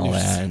it" and all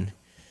that. And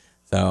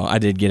so I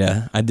did get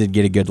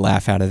a good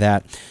laugh out of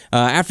that.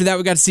 After that,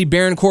 we got to see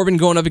Baron Corbin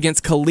going up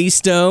against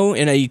Kalisto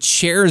in a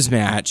chairs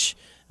match,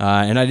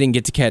 and I didn't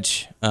get to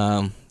catch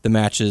the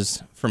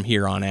matches from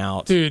here on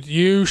out. Dude,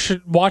 you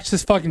should watch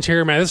this fucking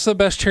chair match. This is the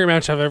best chair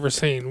match I've ever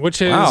seen.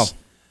 Which is,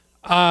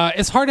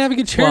 it's hard to have a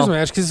good chairs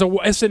match because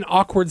it's an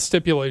awkward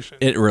stipulation.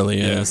 It really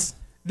is.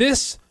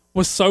 This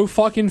was so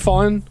fucking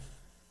fun.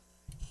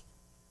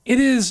 It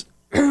is.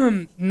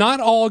 Not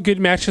all good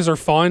matches are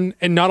fun,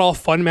 and not all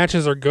fun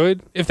matches are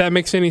good, if that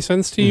makes any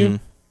sense to you.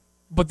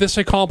 But this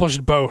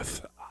accomplished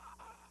both.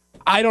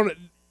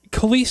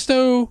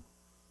 Kalisto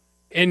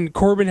and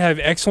Corbin have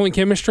excellent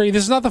chemistry.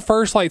 This is not the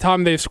first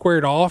time they've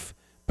squared off,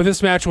 but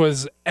this match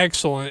was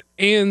excellent.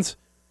 And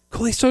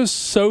Kalisto's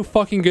so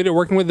fucking good at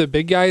working with the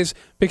big guys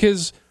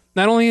because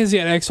not only has he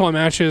had excellent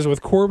matches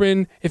with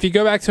Corbin, if you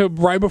go back to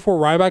right before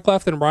Ryback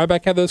left and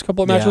Ryback had those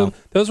couple of matches,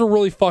 those were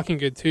really fucking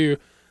good too.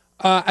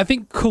 I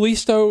think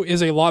Kalisto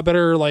is a lot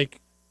better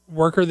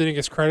worker than he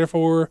gets credit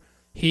for.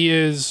 He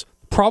is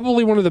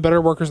probably one of the better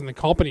workers in the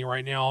company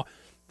right now.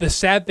 The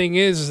sad thing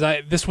is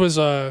that this was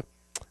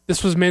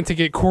meant to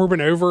get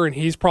Corbin over, and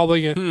he's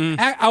probably gonna.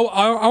 I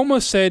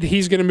almost said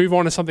he's gonna move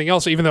on to something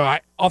else, even though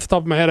off the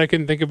top of my head I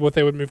couldn't think of what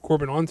they would move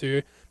Corbin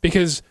onto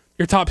because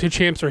your top two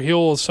champs are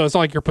heels, so it's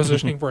not like you're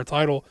positioning for a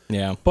title.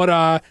 Yeah,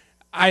 but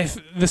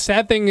the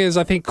sad thing is,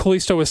 I think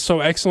Kalisto is so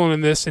excellent in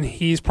this, and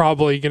he's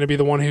probably going to be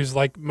the one who's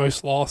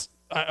most lost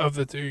of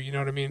the two. You know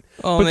what I mean?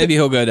 Oh, but maybe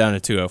he'll go down to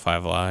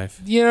 205 Live.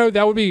 You know,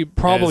 that would be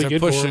probably good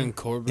pushing for him.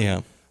 Corbin.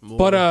 Yeah, more.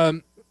 But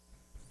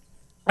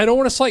I don't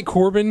want to slight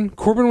Corbin.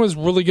 Corbin was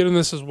really good in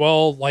this as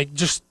well.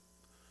 Just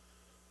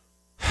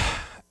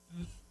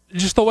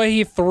the way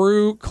he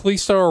threw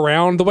Kalisto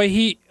around, the way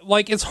he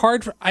it's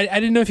hard. I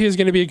didn't know if he was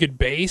going to be a good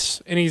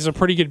base, and he's a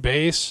pretty good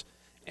base,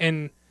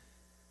 and.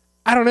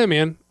 I don't know,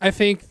 man. I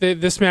think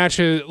that this match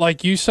is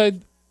you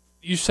said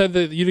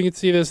that you didn't get to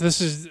see this. This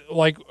is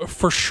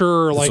for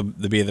sure. This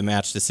will be the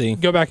match to see.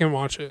 Go back and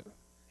watch it.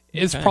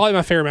 It's probably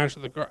my favorite match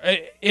of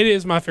the. It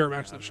is my favorite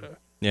match of the show.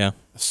 Yeah.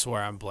 I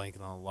swear I'm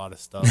blanking on a lot of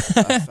stuff.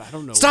 I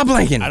don't know. Stop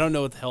blanking. I don't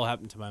know what the hell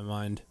happened to my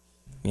mind.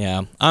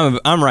 Yeah,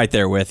 I'm right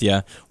there with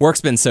you. Work's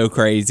been so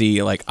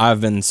crazy.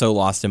 I've been so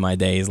lost in my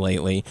days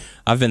lately.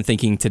 I've been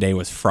thinking today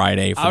was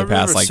Friday for the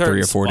past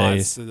 3 or 4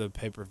 days. To the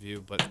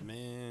pay-per-view, but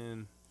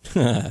man.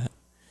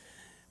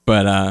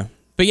 But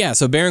yeah,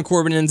 so Baron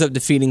Corbin ends up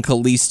defeating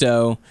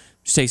Kalisto,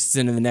 which takes us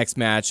into the next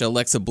match,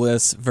 Alexa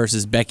Bliss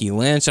versus Becky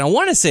Lynch. And I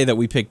want to say that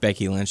we picked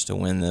Becky Lynch to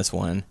win this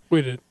one.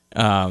 We did.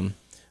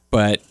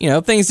 But,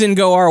 things didn't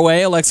go our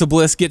way. Alexa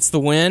Bliss gets the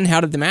win. How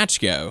did the match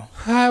go?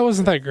 It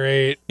wasn't that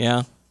great.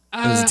 Yeah.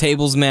 It was a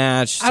tables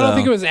match. I don't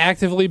think it was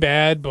actively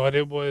bad, but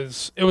it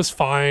was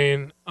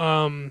fine.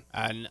 And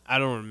I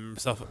don't remember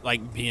myself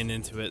like being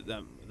into it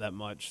that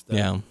much.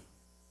 Yeah.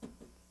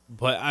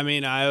 But I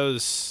mean, I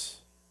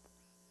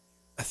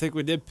think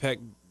we did pick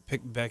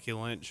Becky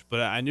Lynch,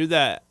 but I knew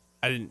that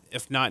I didn't.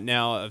 If not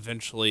now,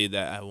 eventually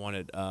that I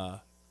wanted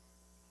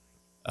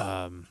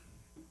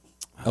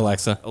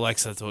Alexa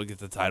to get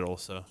the title.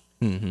 So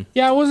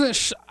Yeah, I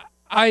wasn't.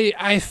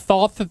 I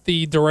thought that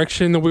the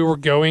direction that we were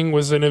going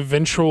was an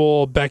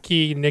eventual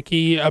Becky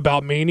Nikki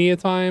about Mania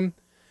time.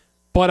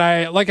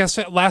 But like I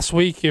said last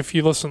week, if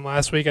you listened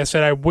last week, I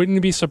said I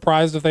wouldn't be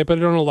surprised if they put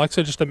it on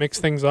Alexa just to mix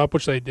things up,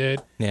 which they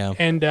did. Yeah.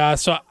 And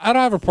so I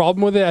don't have a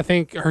problem with it. I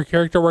think her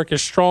character work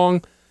is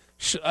strong.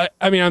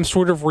 I mean, I'm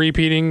sort of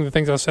repeating the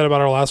things I said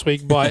about her last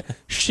week, but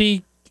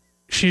she's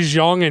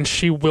young and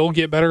she will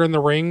get better in the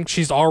ring.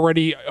 She's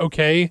already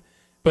okay,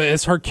 but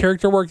it's her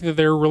character work that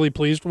they're really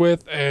pleased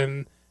with,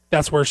 and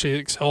that's where she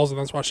excels, and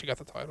that's why she got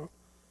the title.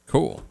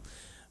 Cool.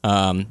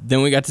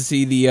 Then we got to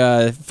see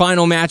the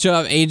final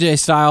matchup, AJ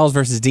Styles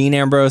versus Dean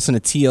Ambrose in a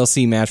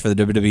TLC match for the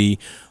WWE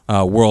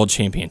World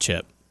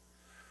Championship.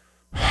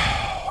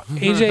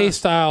 AJ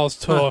Styles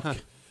took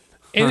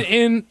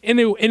in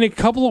a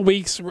couple of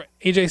weeks.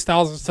 AJ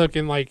Styles has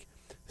taken like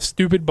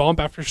stupid bump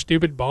after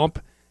stupid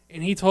bump,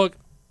 and he took.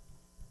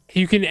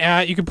 You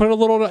can put a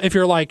little if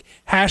you're like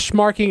hash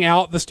marking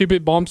out the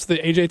stupid bumps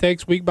that AJ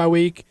takes week by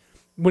week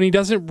when he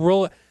doesn't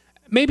really.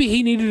 Maybe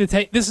he needed to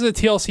take. This is a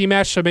TLC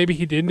match, so maybe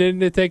he did need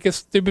to take a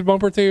stupid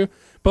bump or two.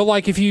 But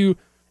like if you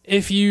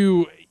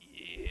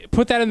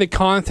put that in the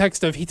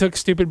context of he took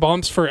stupid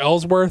bumps for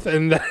Ellsworth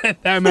and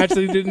that match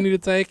that he didn't need to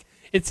take,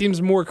 it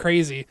seems more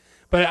crazy.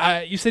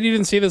 But you said you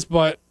didn't see this,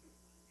 but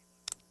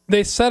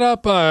they set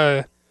up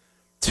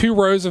 2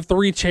 rows of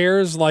 3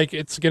 chairs, like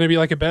it's gonna be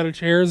like a bed of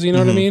chairs. You know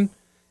what I mean?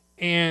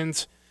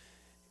 And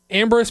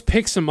Ambrose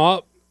picks him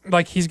up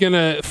like he's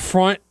gonna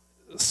front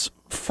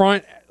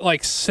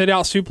like sit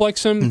out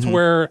suplex him to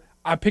where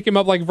I pick him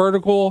up like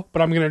vertical,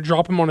 but I'm gonna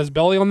drop him on his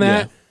belly on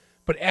that.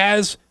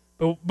 Yeah.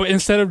 But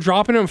instead of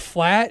dropping him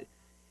flat,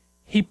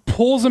 he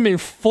pulls him and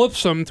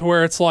flips him to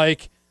where it's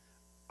like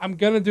I'm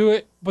gonna do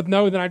it, but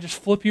no, then I just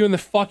flip you in the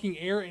fucking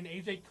air, and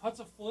AJ cuts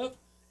a flip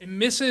and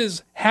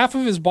misses. Half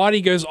of his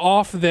body goes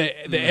off the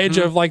edge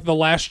of like the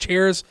last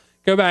chairs.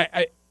 Go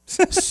back.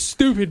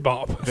 Stupid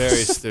bump.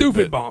 Very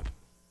stupid bump.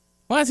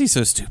 Why is he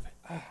so stupid?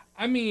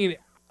 I mean,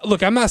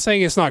 look, I'm not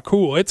saying it's not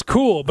cool. It's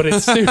cool, but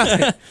it's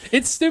stupid.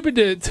 It's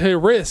stupid to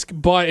risk,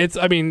 but it's.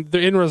 I mean,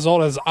 the end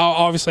result is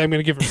obviously I'm going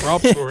to give him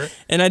props for it.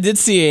 And I did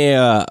see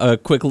a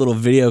quick little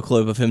video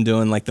clip of him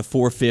doing like the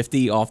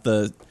 450 off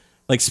the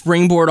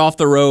springboard off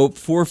the rope,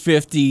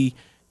 450,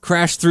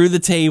 crash through the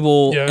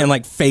table, and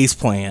like face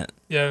plant.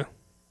 Yeah.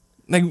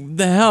 Like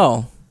the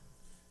hell.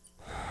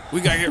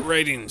 We gotta get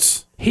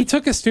ratings. He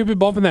took a stupid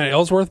bump in that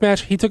Ellsworth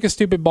match. He took a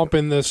stupid bump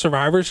in the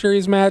Survivor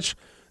Series match.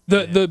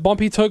 The bump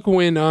he took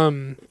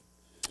when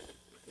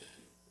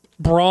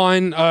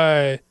Braun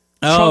that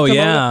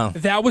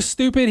was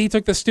stupid. He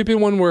took the stupid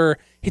one where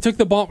he took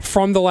the bump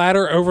from the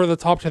ladder over the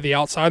top to the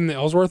outside in the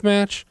Ellsworth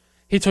match.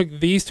 He took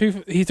these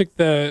two. He took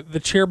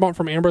the chair bump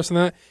from Ambrose and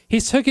that.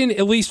 He's taken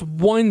at least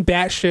one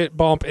batshit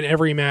bump in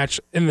every match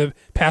in the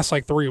past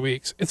like 3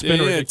 weeks. It's been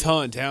ridiculous.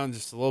 Tone it down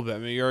just a little bit. I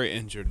mean, you're already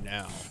injured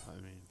now.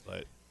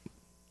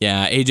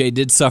 Yeah, AJ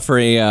did suffer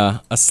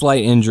a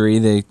slight injury.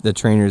 The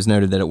trainers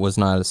noted that it was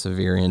not a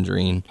severe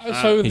injury.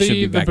 So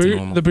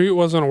the boot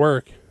wasn't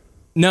work.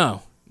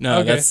 No,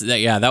 okay.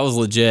 that was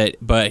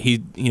legit. But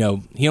he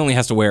only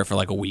has to wear it for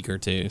like a week or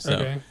two. So,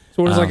 okay.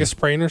 So what is like a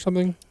sprain or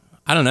something?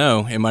 I don't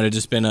know. It might have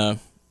just been a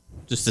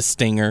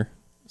stinger,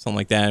 something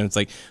like that. And it's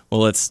like,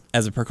 well, let's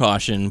as a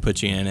precaution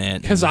put you in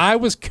it. Because I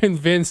was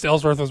convinced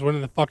Ellsworth was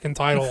winning the fucking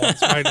title on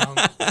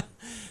SmackDown.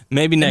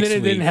 Maybe next week.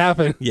 And then it didn't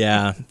happen.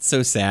 Yeah, it's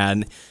so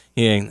sad.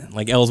 Yeah,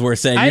 like Ellsworth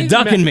said, you're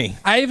ducking me.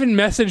 I even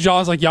messaged y'all. I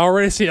was like, y'all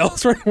ready to see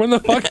Ellsworth win the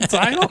fucking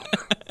title?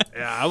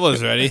 Yeah, I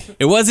was ready.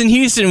 It was in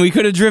Houston. We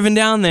could have driven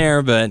down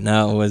there, but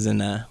no, it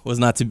wasn't. Was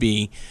not to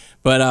be.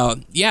 But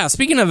yeah,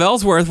 speaking of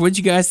Ellsworth, what did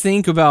you guys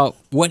think about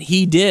what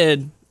he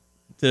did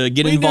to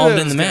get involved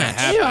in the match?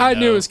 I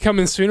knew it was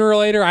coming sooner or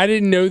later. I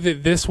didn't know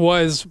that this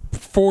was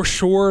for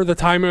sure the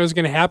time it was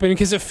going to happen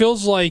because it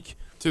feels like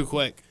too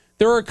quick.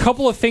 There are a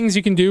couple of things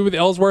you can do with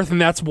Ellsworth,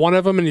 and that's one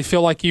of them, and you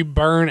feel like you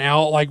burn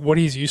out like what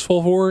he's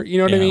useful for. You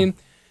know what I mean?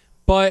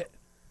 But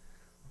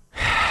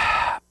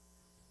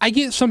I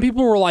get some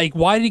people were like,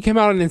 why did he come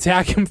out and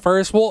attack him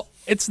first? Well,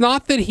 it's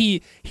not that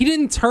he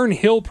didn't turn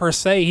heel per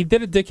se. He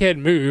did a dickhead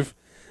move.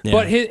 Yeah.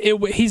 But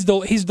he's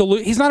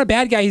not a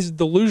bad guy. He's a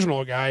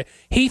delusional guy.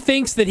 He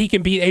thinks that he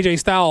can beat AJ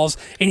Styles,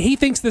 and he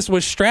thinks this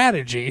was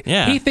strategy.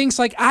 Yeah. He thinks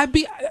like I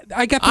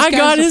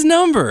got his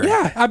number.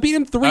 Yeah, I beat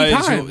him 3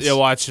 times. Yeah,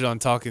 watch it on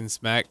Talking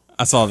Smack.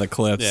 I saw the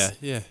clips.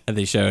 Yeah. And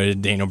they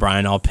showed Daniel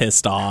Bryan all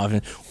pissed off.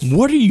 And,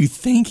 what are you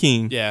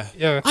thinking? Yeah.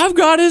 I've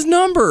got his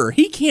number.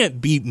 He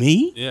can't beat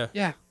me.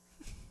 Yeah.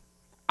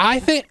 I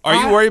think. Are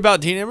you worried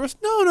about Dean Ambrose?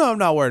 No, I'm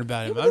not worried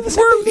about him.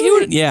 He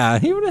would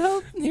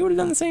have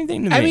done the same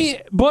thing to me. I mean,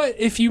 but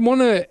if you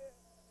want to,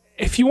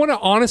 if you want to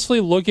honestly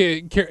look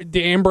at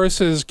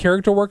Ambrose's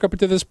character work up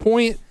to this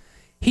point,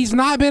 he's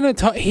not been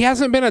he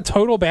hasn't been a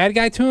total bad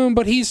guy to him,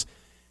 but he's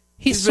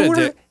kind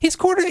of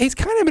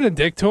been a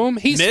dick to him.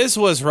 Miz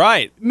was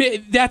right.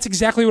 That's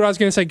exactly what I was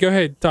going to say. Go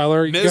ahead,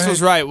 Tyler. Miz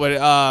was right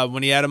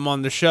when he had him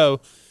on the show.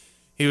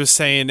 He was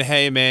saying,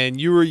 "Hey, man,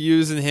 you were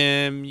using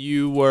him.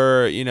 You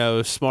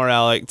were, smart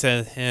aleck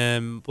to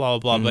him. Blah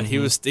blah blah."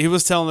 Mm-hmm. But he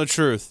was telling the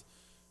truth.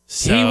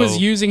 So, he was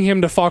using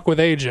him to fuck with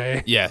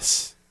AJ.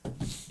 Yes.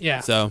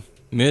 Yeah. So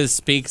Miz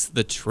speaks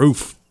the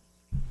truth.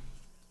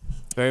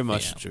 very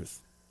much the truth.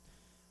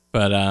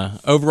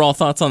 But overall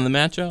thoughts on the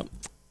matchup?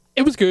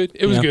 It was good.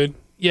 It was good.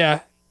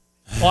 Yeah.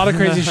 A lot of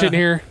crazy shit in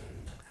here.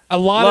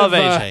 Love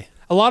AJ.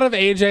 A lot of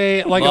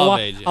AJ, like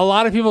AJ. a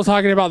lot of people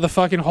talking about the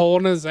fucking hole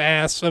in his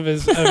ass of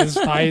his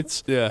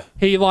tights. Yeah.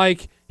 He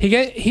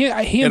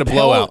had a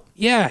blowout.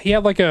 Yeah, he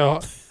had like a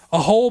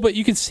hole, but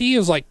you could see he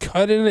was like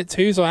cut in it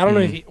too. So I don't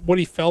know what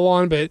he fell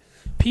on, but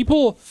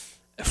people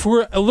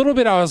for a little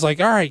bit I was like,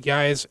 all right,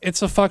 guys,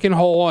 it's a fucking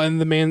hole in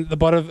the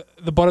butt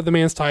of the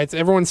man's tights.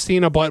 Everyone's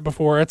seen a butt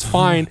before. It's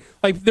fine.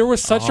 Like there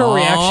was such a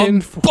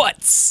reaction.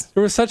 Butts.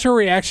 There was such a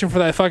reaction for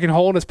that fucking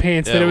hole in his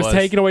pants that it was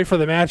taken away from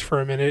the match for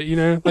a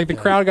minute. Like the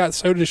crowd got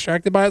so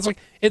distracted by it. It's like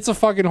it's a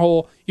fucking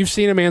hole. You've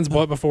seen a man's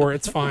butt before.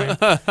 It's fine.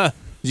 Did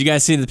you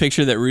guys see the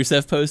picture that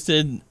Rusev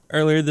posted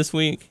earlier this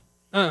week?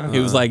 It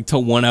was like to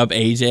one up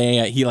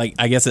AJ.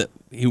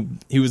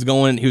 He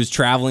was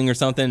traveling or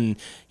something. And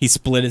he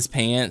split his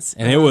pants,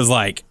 and it was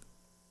like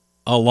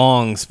a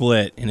long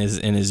split in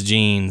his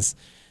jeans.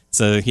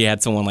 So he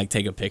had someone like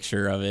take a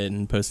picture of it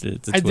and posted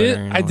it to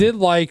Twitter. I did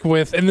like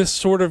and this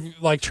sort of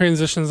like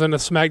transitions into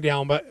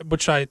SmackDown, but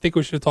which I think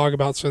we should talk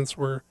about since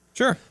we're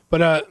sure.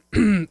 But I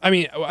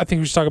mean, I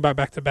think we should talk about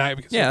back to back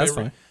because that's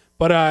fine.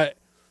 But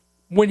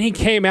when he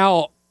came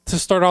out to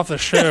start off the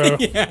show,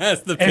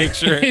 yes, the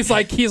picture. He's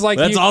like,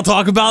 let's all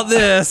talk about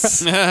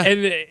this.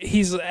 And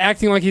he's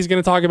acting like he's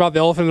going to talk about the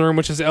elephant in the room,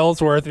 which is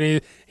Ellsworth,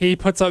 and he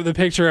puts up the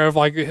picture of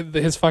like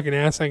his fucking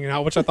ass hanging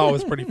out, which I thought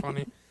was pretty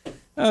funny.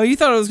 Oh, you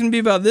thought it was going to be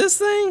about this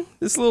thing?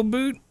 This little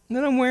boot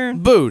that I'm wearing?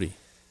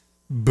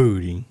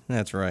 Booty.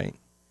 That's right.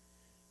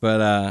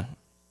 But,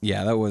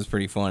 yeah, that was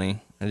pretty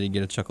funny. I did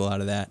get a chuckle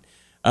out of that.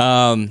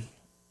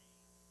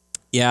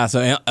 Yeah,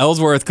 so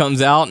Ellsworth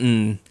comes out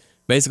and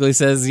basically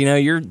says,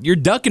 you're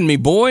ducking me,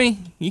 boy.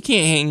 You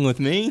can't hang with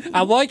me.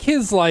 I like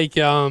his,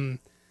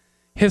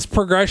 his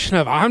progression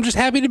of, I'm just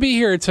happy to be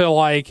here, to,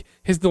 like,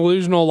 his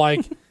delusional,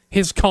 like...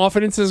 His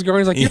confidence is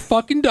growing. He's like, you're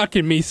fucking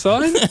ducking me,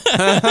 son.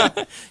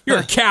 You're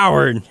a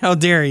coward. How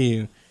dare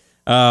you?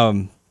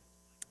 I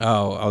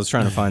was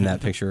trying to find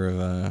that picture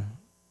of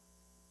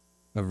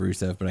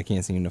Rusev, but I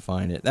can't seem to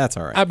find it. That's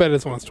all right. I bet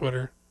it's on his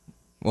Twitter.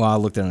 Well, I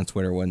looked on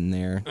Twitter, wasn't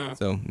there.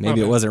 So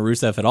maybe it wasn't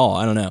Rusev at all.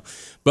 I don't know.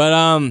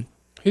 But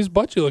whose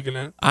butt you looking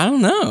at? I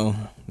don't know.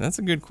 That's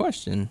a good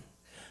question.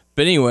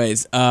 But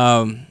anyways,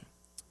 so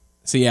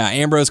yeah,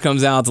 Ambrose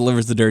comes out,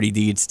 delivers the dirty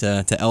deeds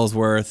to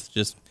Ellsworth.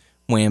 Just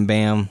wham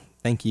bam.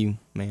 Thank you,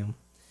 ma'am.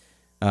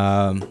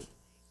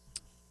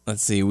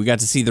 Let's see. We got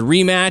to see the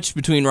rematch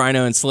between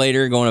Rhino and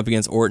Slater going up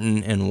against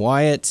Orton and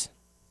Wyatt.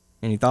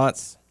 Any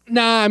thoughts?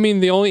 Nah, I mean,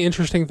 the only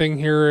interesting thing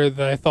here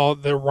that I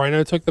thought that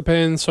Rhino took the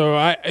pin, so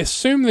I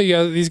assume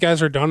these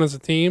guys are done as a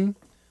team.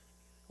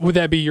 Would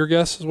that be your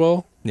guess as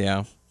well?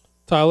 Yeah.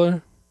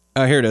 Tyler?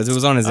 Oh, here it is. It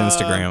was on his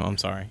Instagram. I'm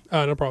sorry.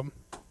 Oh, no problem.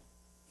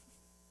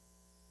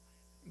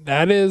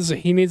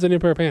 He needs a new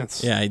pair of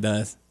pants. Yeah, he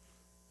does.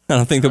 I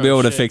don't think they'll be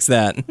able to fix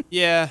that.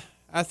 Yeah,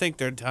 I think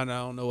they're done. I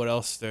don't know what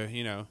else they're,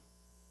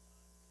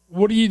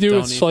 What do you do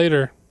with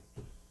Slater?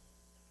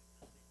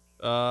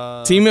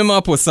 Team him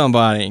up with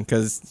somebody,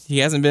 because he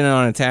hasn't been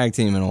on a tag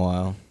team in a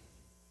while.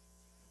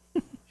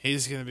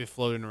 He's going to be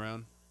floating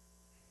around.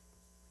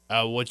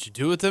 What you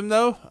do with him,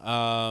 though?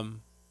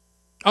 I'm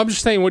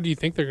just saying, what do you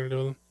think they're going to do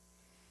with him?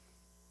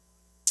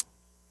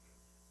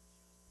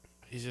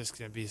 He's just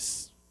going to be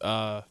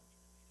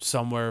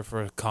somewhere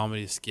for a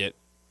comedy skit.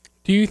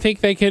 Do you think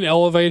they can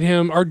elevate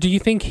him, or do you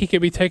think he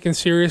could be taken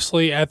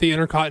seriously at the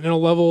Intercontinental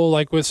level,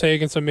 like with, say,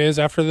 against The Miz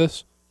after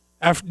this?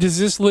 Does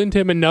this lend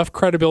him enough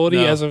credibility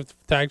as a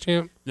tag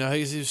champ? No,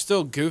 he's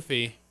still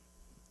goofy.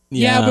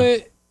 Yeah,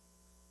 but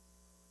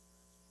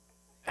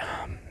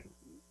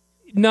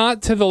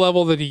not to the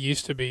level that he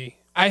used to be.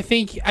 I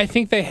think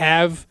they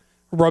have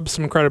rubbed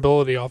some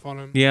credibility off on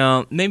him.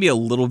 Yeah, maybe a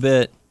little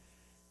bit.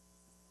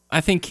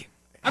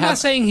 I'm not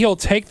saying he'll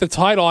take the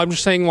title. I'm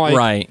just saying, like,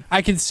 right.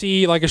 I could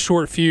see like a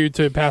short feud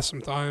to pass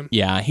some time.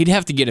 Yeah, he'd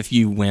have to get a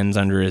few wins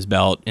under his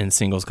belt in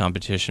singles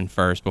competition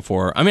first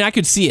before. I mean, I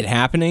could see it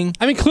happening.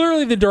 I mean,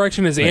 clearly the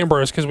direction is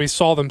Ambrose because we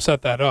saw them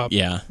set that up.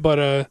 Yeah,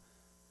 but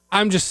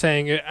I'm just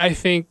saying.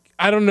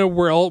 I don't know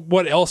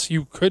what else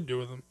you could do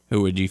with him.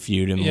 Who would you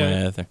feud him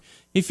with?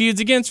 He feuds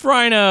against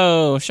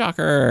Rhino.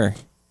 Shocker.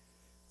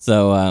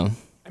 So, I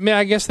mean,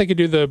 I guess they could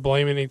do the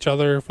blaming each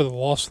other for the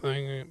loss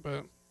thing,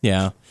 but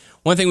yeah.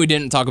 One thing we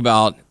didn't talk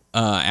about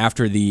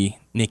after the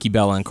Nikki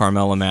Bella and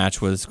Carmella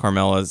match was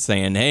Carmella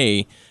saying,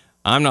 "Hey,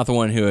 I'm not the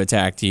one who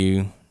attacked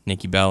you,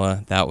 Nikki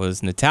Bella. That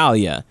was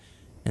Natalya."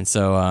 And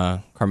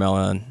so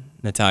Carmella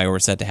Natalya were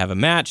set to have a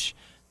match.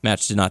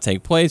 Match did not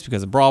take place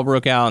because a brawl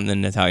broke out, and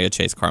then Natalya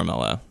chased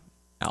Carmella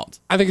out.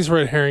 I think it's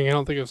red herring. I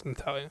don't think it was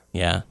Natalya.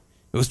 Yeah.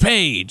 It was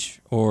Paige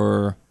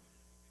or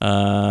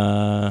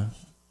Tamina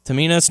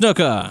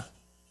Snuka.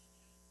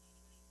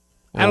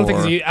 I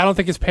don't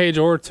think it's Paige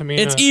or Tamina.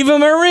 It's Eva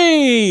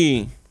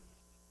Marie.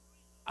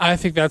 I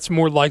think that's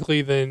more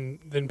likely than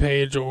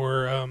Paige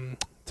or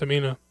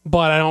Tamina,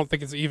 but I don't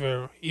think it's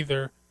Eva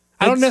either.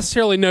 I don't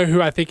necessarily know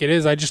who I think it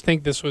is. I just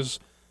think this was.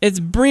 It's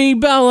Brie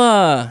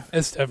Bella.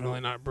 It's definitely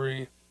not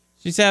Brie.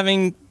 She's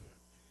having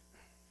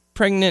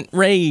pregnant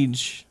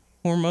rage,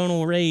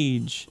 hormonal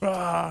rage.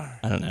 I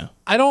don't know.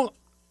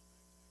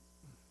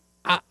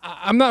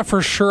 I'm not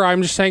for sure.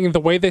 I'm just saying the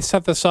way they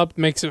set this up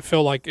makes it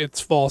feel like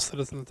it's false that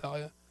it's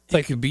Natalya.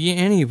 It could be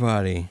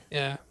anybody.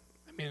 Yeah.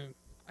 I mean,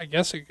 I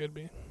guess it could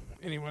be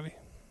anybody.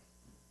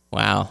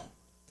 Wow.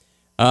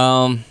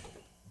 Let's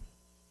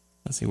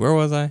see, where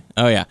was I?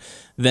 Oh, yeah.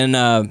 Then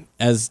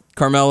as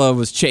Carmella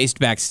was chased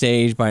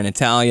backstage by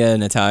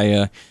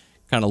Natalya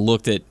kind of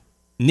looked at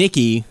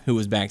Nikki, who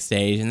was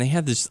backstage, and they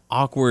had this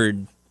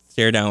awkward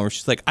stare down where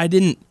she's like, I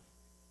think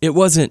they're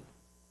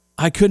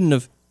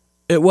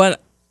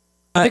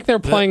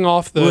playing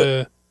off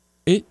the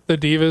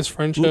Divas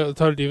friendship,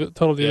 Total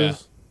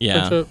Divas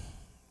friendship.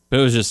 But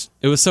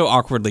it was so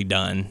awkwardly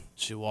done.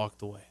 She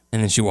walked away.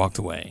 And then she walked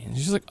away. And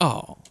she's like,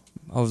 oh,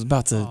 I was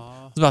about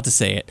to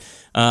say it.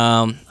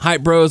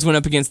 Hype Bros went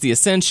up against the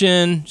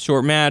Ascension.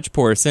 Short match,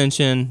 poor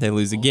Ascension. They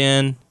lose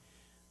again.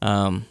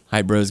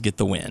 Hype Bros get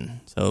the win.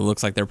 So it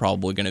looks like they're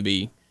probably going to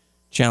be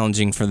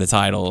challenging for the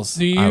titles.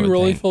 Do you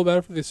really feel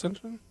bad for the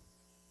Ascension?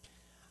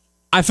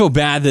 I feel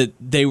bad that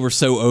they were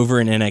so over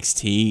in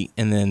NXT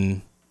and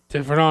then...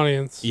 Different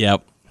audience.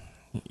 Yep.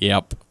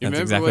 That's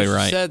exactly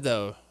right. You said,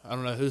 though. I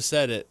don't know who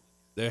said it.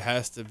 There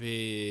has to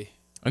be...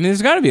 I mean,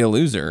 there's got to be a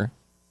loser.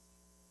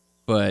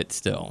 But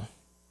still...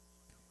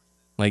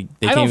 Like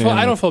I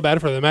don't feel bad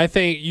for them. I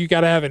think you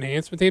got to have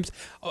enhancement teams.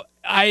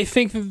 I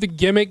think that the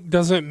gimmick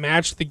doesn't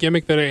match the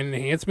gimmick that an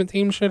enhancement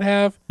team should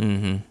have.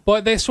 Mm-hmm.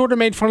 But they sort of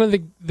made fun of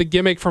the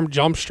gimmick from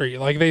Jump Street.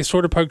 Like they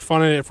sort of poked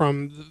fun at it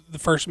from the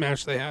first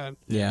match they had.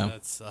 Yeah,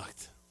 that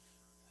sucked.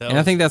 And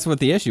I think that's what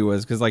the issue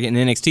was because like in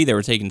NXT they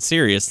were taken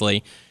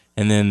seriously,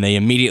 and then they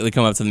immediately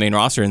come up to the main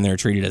roster and they're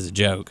treated as a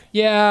joke.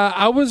 Yeah,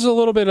 I was a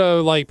little bit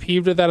like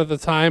peeved at that at the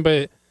time,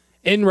 but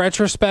in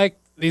retrospect,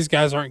 these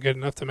guys aren't good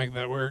enough to make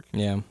that work.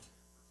 Yeah.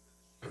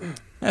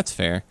 That's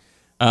fair.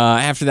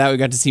 After that, we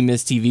got to see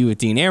Miss TV with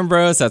Dean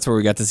Ambrose. That's where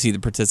we got to see the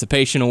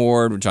participation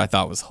award, which I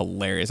thought was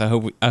hilarious. I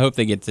hope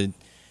they get to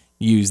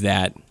use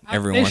that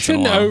every once in a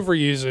while. They shouldn't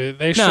overuse it.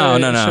 They should. No.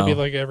 It should be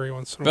like every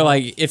once in a while. But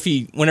like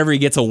whenever he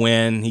gets a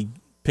win, he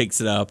picks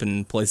it up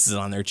and places it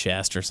on their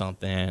chest or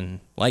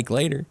something. Like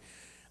later,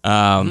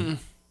 got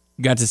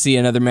to see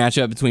another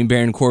matchup between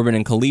Baron Corbin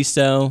and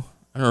Kalisto.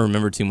 I don't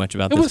remember too much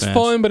about this match. It was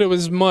fun, but it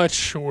was much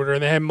shorter.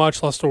 They had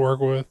much less to work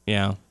with.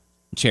 Yeah.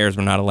 Chairs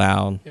were not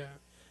allowed.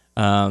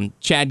 Yeah.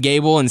 Chad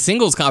Gable in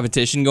singles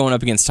competition going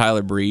up against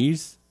Tyler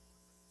Breeze.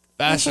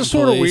 This is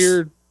sort of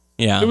weird.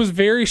 Yeah. It was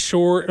very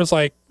short. It was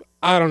like,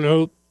 I don't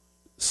know,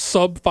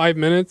 sub 5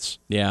 minutes.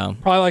 Yeah.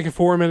 Probably like a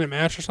 4-minute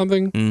match or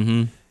something.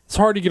 Mm-hmm. It's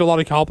hard to get a lot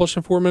accomplished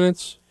in 4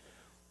 minutes.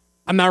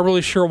 I'm not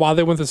really sure why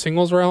they went the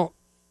singles route.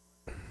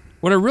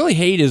 What I really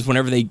hate is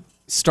whenever they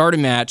start a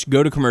match,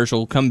 go to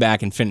commercial, come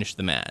back, and finish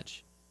the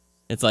match.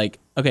 It's like,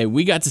 okay,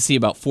 we got to see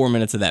about 4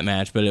 minutes of that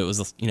match, but it was,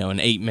 an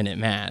 8-minute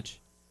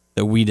match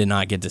that we did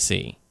not get to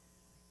see.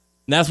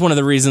 And that's one of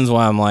the reasons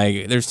why I'm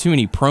like, there's too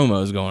many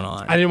promos going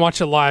on. I didn't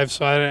watch it live,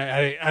 so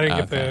I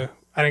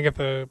didn't get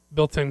the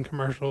built-in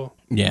commercial.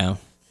 Yeah.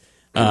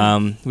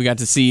 We got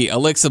to see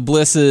Alexa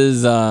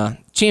Bliss's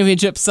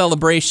championship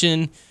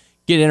celebration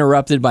get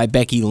interrupted by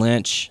Becky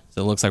Lynch.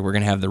 So it looks like we're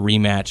going to have the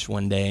rematch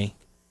one day.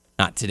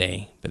 Not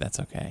today, but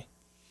that's okay.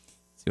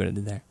 See what I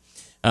did there?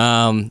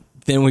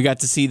 Then we got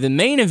to see the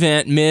main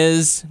event,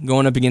 Miz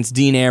going up against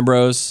Dean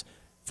Ambrose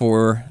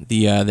for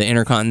the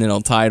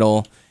Intercontinental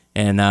title.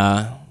 And,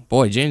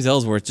 boy, James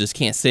Ellsworth just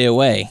can't stay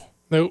away.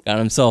 Nope. Got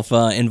himself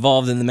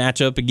involved in the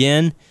matchup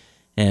again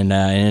and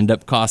ended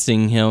up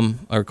costing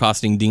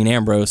Dean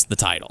Ambrose the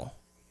title.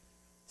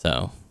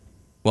 So,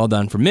 well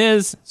done for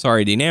Miz.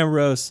 Sorry, Dean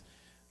Ambrose.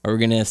 Are we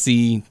going to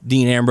see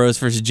Dean Ambrose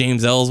versus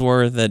James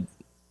Ellsworth at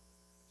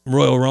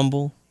Royal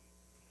Rumble?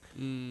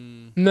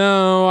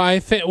 No,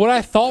 what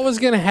I thought was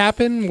going to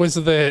happen was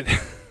that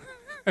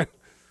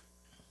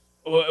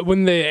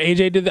when the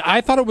AJ did that,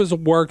 I thought it was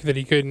work that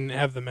he couldn't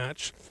have the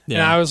match. Yeah.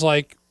 And I was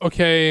like,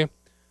 okay.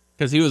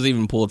 Because he was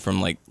even pulled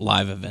from like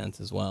live events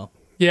as well.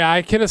 Yeah,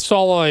 I kind of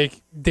saw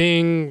like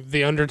Ding,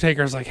 the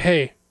Undertaker's like,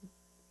 hey,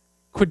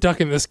 quit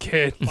ducking this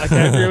kid. Like, I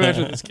have your match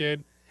with this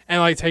kid. And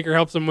like Taker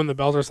helps him win the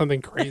belt or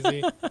something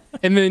crazy.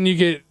 And then you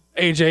get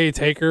AJ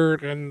Taker,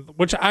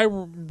 which I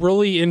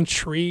really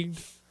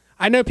intrigued.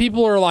 I know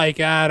people are like,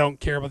 I don't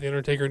care about the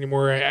Undertaker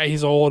anymore.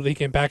 He's old. He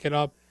can back it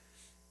up.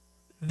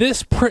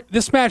 This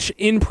match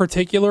in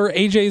particular,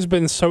 AJ's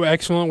been so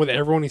excellent with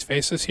everyone he's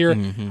faced this year.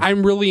 Mm-hmm.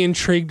 I'm really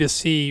intrigued to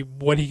see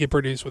what he could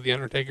produce with the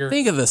Undertaker.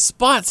 Think of the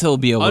spots he'll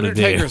be able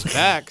Undertaker's to do.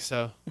 back,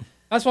 so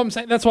That's what I'm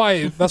saying. That's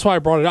why I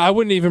brought it up. I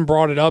wouldn't even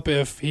brought it up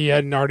if he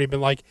hadn't already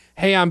been like,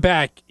 "Hey, I'm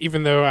back,"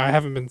 even though I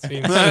haven't been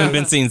seen. I haven't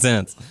been seen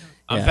since.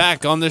 I'm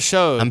back on the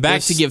show. I'm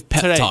back to give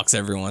pep today. talks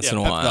every once in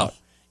a pep while. talk.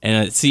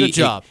 And see, Good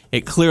job.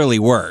 It clearly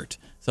worked.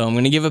 So I'm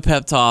going to give a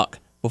pep talk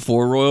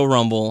before Royal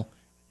Rumble.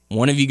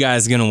 One of you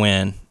guys is going to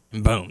win.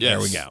 And boom, there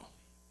we go.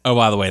 Oh,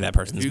 by the way, that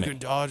person's You me. can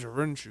dodge a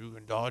wrench, you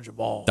can dodge a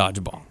ball. Dodge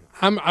a ball.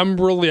 I'm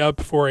really up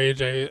for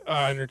AJ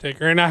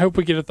Undertaker, and I hope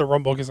we get at the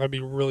Rumble because I'd be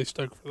really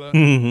stoked for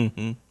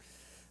that.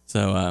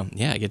 So,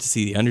 I get to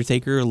see The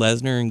Undertaker,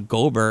 Lesnar, and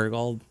Goldberg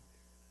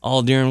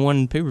all during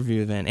one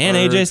pay-per-view event. And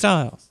AJ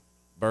Styles.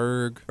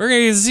 Berg. We're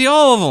going to get to see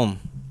all of them.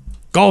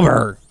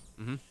 Goldberg.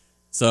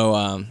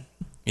 So,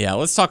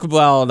 let's talk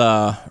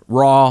about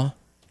Raw.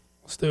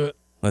 Let's do it.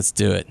 Let's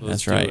do it.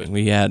 That's do right. it.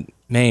 We had,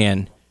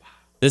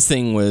 this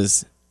thing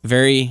was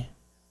very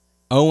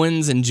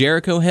Owens and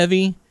Jericho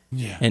heavy,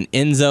 and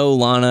Enzo,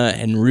 Lana,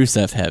 and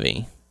Rusev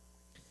heavy.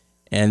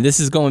 And this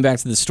is going back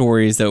to the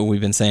stories that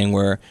we've been saying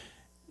where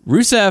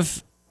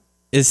Rusev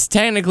is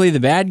technically the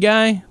bad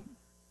guy,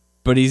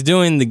 but he's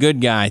doing the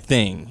good guy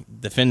thing,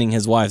 defending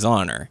his wife's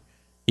honor,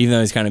 even though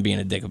he's kind of being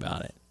a dick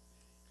about it.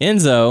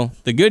 Enzo,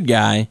 the good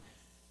guy,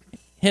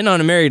 hitting on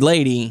a married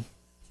lady,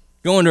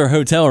 going to her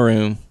hotel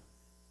room,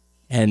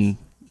 and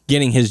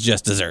getting his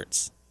just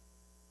desserts.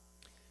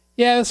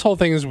 Yeah, this whole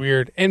thing is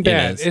weird and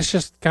bad. is. It's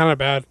just kind of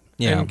bad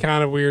and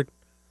kind of weird.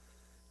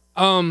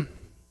 I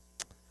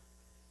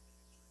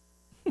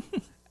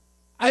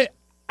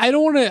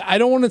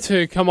don't want it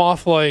to come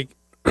off like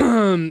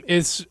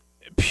it's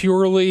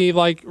purely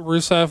like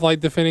Rusev like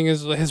defending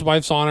his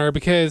wife's honor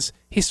because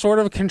he's sort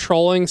of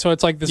controlling. So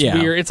it's like this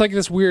weird. It's like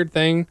this weird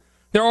thing.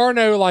 There are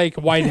no like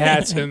white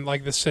hats in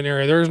like this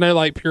scenario. There's no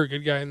like pure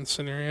good guy in this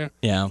scenario.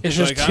 Yeah, It's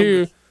just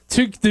Like,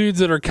 two dudes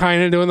that are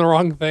kind of doing the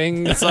wrong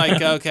thing. It's like,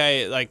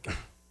 okay, like,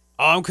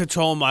 I'm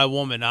controlling my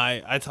woman.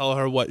 I tell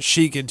her what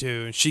she can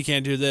do, and she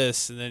can't do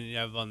this. And then you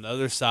have on the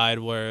other side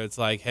where it's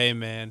like, hey,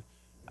 man,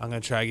 I'm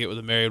going to try to get with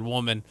a married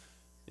woman,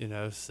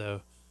 so.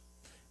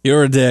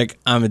 you're a dick.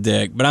 I'm a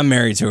dick, but I'm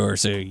married to her,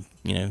 so you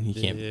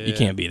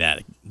can't be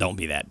that. Don't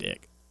be that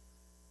dick.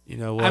 You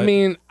know what? I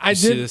mean, You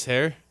see this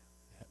hair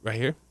right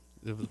here?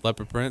 The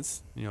leopard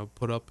prints,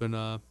 put up in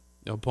a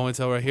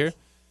ponytail right here?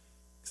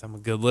 Because I'm a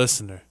good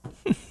listener.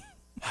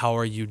 How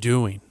are you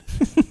doing?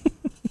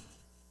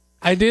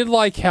 I did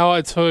like how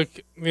it took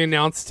the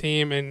announce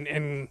team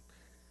and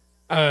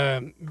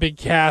Big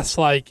Cass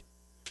like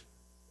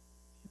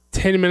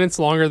 10 minutes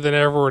longer than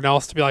everyone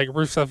else to be like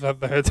Rusev at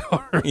the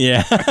hotel room.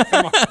 Yeah,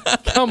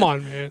 Come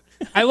on, man.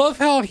 I love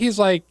how he's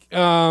like,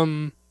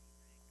 does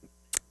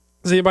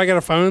anybody got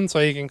a phone so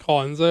he can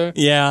call Enzo?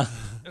 yeah.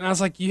 And I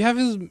was like, you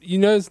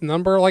know his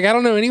number? Like, I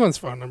don't know anyone's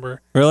phone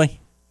number. Really?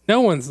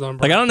 No one's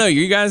number. Like I don't know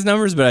you guys'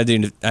 numbers, but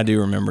I do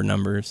remember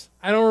numbers.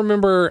 I don't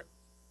remember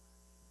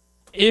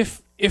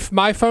if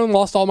my phone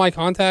lost all my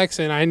contacts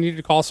and I needed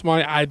to call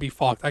somebody, I'd be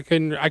fucked. I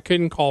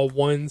couldn't call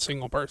one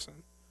single person.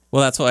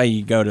 Well, that's why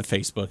you go to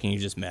Facebook and you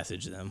just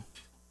message them.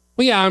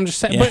 Well, yeah, I'm just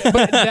saying,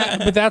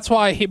 but that's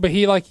why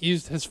he like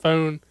used his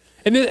phone.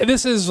 And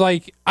this is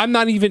like,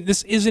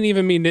 this isn't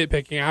even me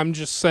nitpicking. I'm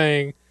just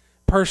saying,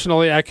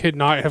 personally, I could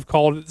not have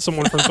called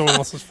someone from someone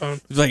else's phone.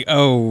 It's like,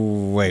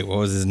 oh wait, what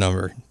was his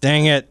number?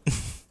 Dang it!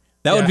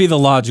 That would Yeah. be the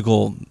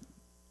logical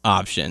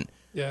option,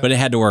 Yeah. but it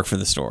had to work for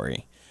the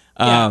story.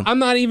 Yeah, I'm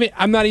not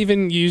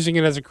even using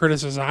it as a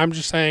criticism. I'm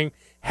just saying,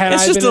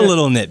 It's just a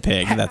little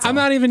nitpick. That's I'm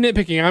all. not even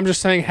nitpicking. I'm just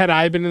saying, had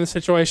I been in the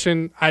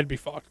situation, I'd be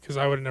fucked because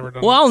I would have never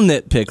done Well, I'll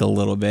nitpick a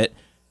little bit.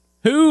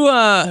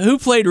 Who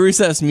played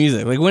Rusev's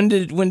music? Like when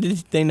did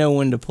they know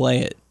when to play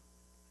it?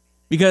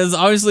 Because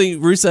obviously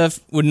Rusev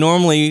would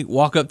normally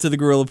walk up to the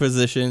gorilla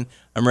position.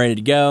 I'm ready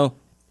to go.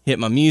 Hit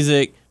my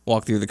music.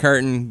 Walk through the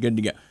curtain. Good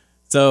to go.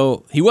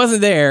 So he wasn't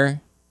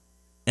there,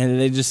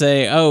 and they just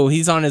say, "Oh,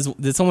 he's on his."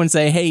 Did someone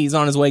say, "Hey, he's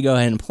on his way. Go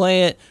ahead and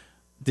play it"?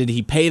 Did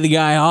he pay the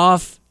guy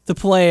off to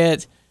play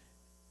it?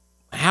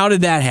 How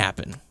did that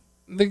happen?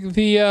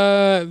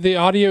 The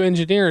audio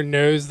engineer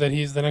knows that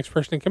he's the next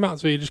person to come out,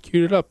 so he just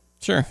queued it up.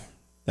 Sure,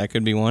 that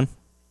could be one.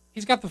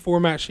 He's got the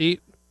format sheet.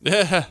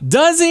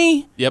 Does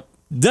he? Yep.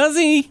 Does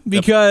he?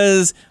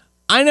 Because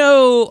I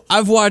know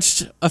I've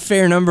watched a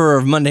fair number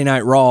of Monday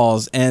Night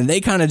Raws, and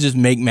they kind of just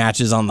make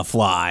matches on the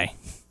fly.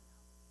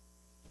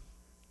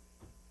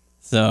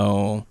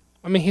 So,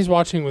 I mean, he's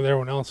watching with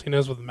everyone else. He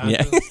knows what the match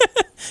yeah. is.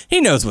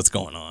 He knows what's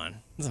going on.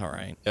 It's all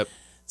right. Yep.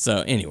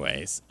 So,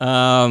 anyways,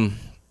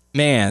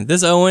 man,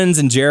 this Owens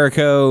and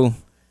Jericho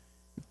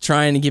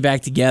trying to get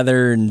back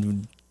together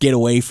and get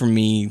away from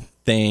me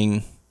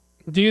thing.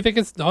 Do you think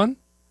it's done?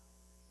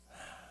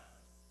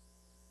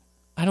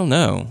 I don't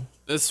know.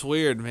 That's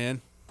weird,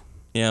 man.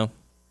 Yeah.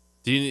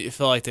 Do you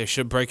feel like they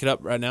should break it up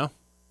right now?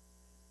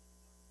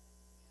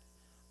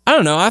 I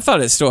don't know. I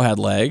thought it still had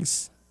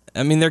legs.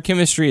 I mean, their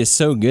chemistry is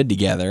so good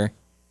together.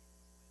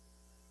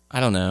 I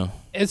don't know.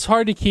 It's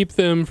hard to keep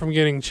them from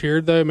getting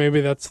cheered, though.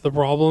 Maybe that's the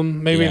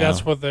problem. Maybe Yeah.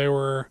 that's what they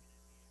were.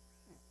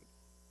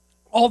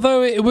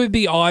 Although it would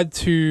be odd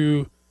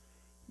to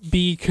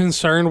be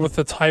concerned with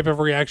the type of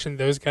reaction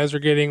those guys are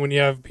getting when you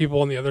have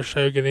people on the other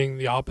show getting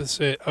the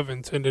opposite of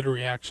intended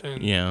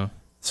reaction. Yeah.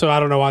 So I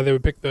don't know why they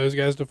would pick those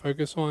guys to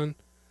focus on.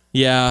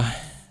 Yeah.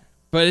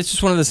 But it's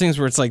just one of those things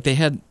where it's like they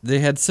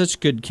had such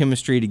good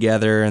chemistry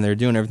together and they're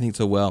doing everything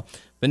so well.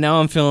 But now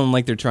I'm feeling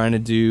like they're trying to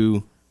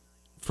do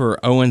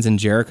for Owens and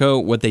Jericho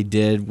what they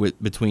did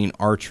between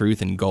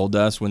R-Truth and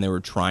Goldust when they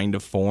were trying to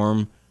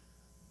form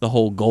the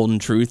whole Golden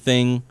Truth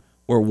thing,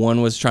 where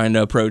one was trying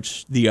to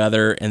approach the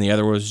other and the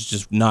other was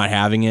just not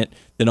having it.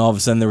 Then all of a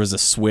sudden there was a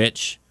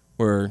switch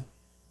where,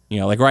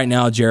 like right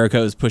now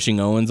Jericho is pushing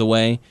Owens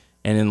away,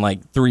 and in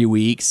like 3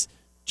 weeks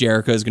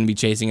Jericho is going to be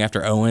chasing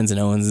after Owens and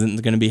Owens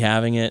isn't going to be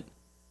having it.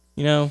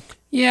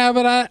 Yeah,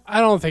 but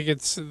I don't think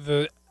it's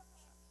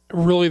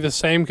really the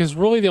same, because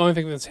really the only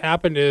thing that's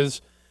happened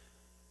is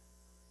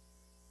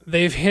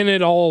they've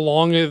hinted all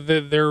along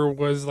that there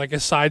was like a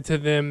side to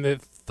them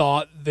that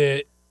thought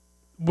that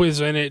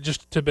was in it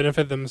just to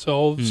benefit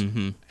themselves.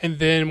 Mm-hmm. And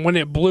then when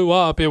it blew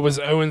up, it was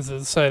Owens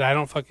that said, I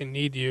don't fucking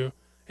need you.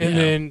 And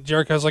then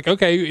Jericho's like,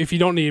 okay, if you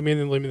don't need me,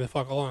 then leave me the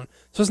fuck alone.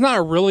 So it's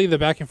not really the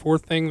back and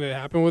forth thing that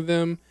happened with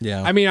them.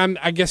 Yeah. I mean,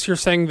 I guess you're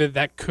saying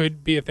that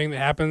could be a thing that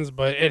happens,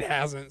 but it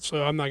hasn't.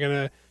 So I'm not going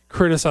to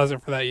criticize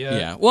it for that yet.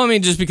 Yeah. Well, I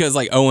mean, just because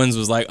like Owens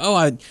was like, oh,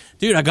 I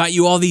got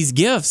you all these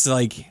gifts.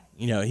 Like,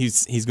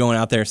 he's going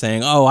out there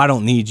saying, oh, I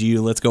don't need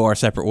you. Let's go our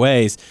separate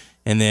ways.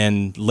 And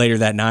then later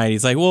that night,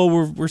 he's like, well,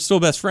 we're still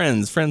best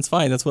friends. Friends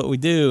fight. That's what we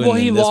do. Well,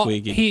 and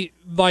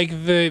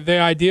then the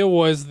idea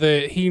was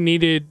that he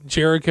needed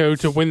Jericho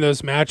to win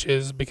those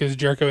matches because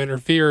Jericho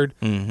interfered.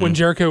 Mm-hmm. When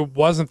Jericho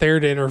wasn't there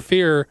to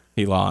interfere,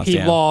 he lost.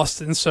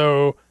 Lost, and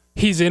so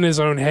he's in his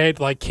own head.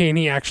 Like, can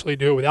he actually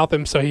do it without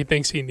them? So he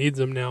thinks he needs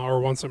them now, or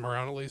wants them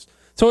around at least.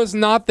 So it's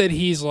not that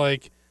he's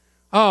like,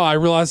 oh, I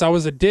realized I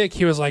was a dick.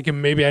 He was like,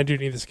 maybe I do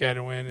need this guy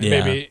to win. And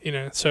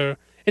maybe, so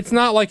it's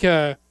not like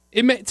to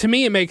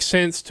me, it makes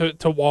sense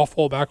to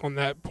waffle back on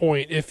that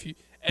point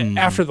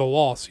after the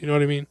loss. You know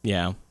what I mean?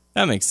 Yeah,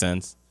 that makes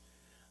sense.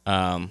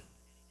 And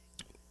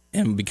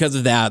because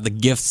of that, the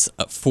gifts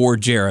for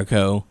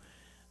Jericho,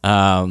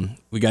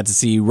 we got to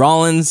see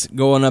Rollins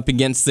going up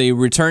against the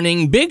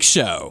returning Big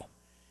Show.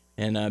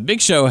 And Big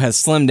Show has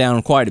slimmed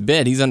down quite a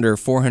bit. He's under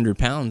 400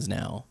 pounds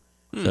now.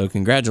 So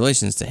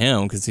congratulations to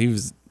him, because he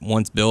was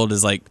once billed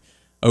as like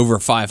over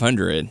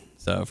 500.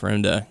 So for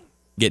him to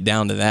get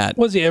down to that.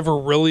 Was he ever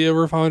really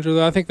over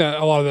 500? I think that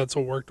a lot of that's a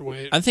worked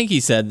weight. I think he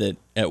said that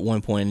at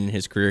one point in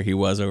his career he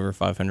was over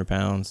 500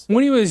 pounds.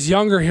 When he was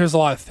younger, he was a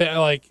lot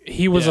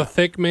he was a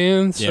thick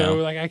man, so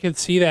like I could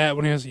see that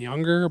when he was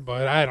younger,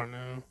 but I don't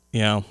know.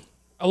 Yeah.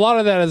 A lot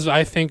of that is,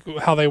 I think,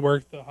 how they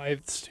work the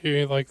heights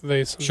too. Like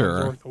they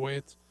sometimes work the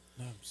weights.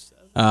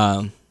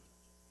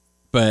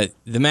 But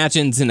the match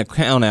ends in a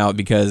count out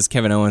because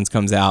Kevin Owens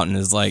comes out and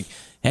is like,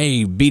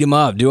 hey, beat him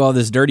up, do all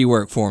this dirty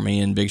work for me.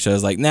 And Big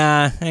Show's like,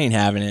 nah, I ain't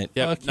having it.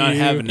 Yep, not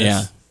having this.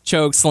 Yeah.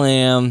 Choke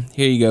slam.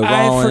 Here you go,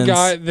 Rollins. I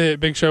forgot that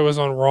Big Show was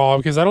on Raw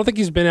because I don't think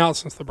he's been out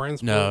since the brand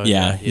split. No,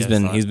 yeah, he's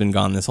been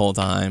gone this whole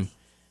time.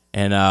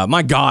 And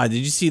my God, did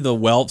you see the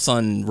whelps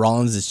on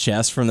Rollins'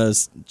 chest from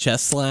those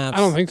chest slaps? I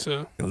don't think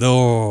so.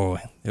 Oh,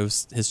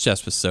 his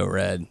chest was so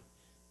red. It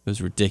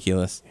was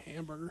ridiculous.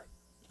 Hamburger.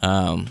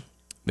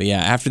 But yeah,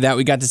 after that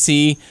we got to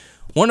see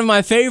one of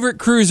my favorite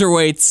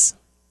cruiserweights,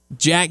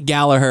 Jack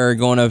Gallagher,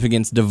 going up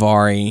against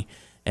Daivari.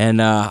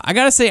 And I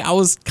got to say, I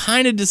was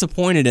kind of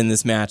disappointed in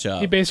this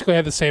matchup. He basically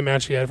had the same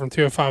match he had from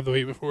 205 the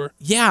week before.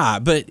 Yeah,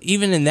 but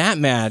even in that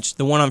match,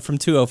 the one from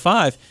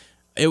 205,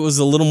 it was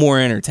a little more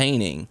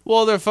entertaining.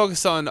 Well, they're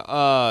focused on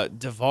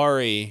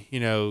Daivari,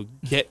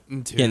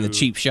 getting the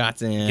cheap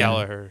shots in.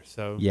 Gallagher,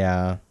 so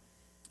yeah.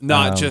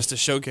 Not just to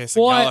showcase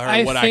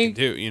Gallagher what I can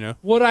do,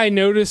 What I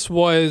noticed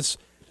was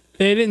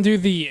they didn't do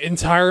the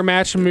entire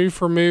match move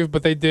for move,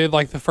 but they did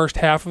like the first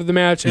half of the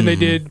match, and they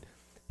did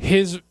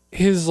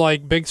his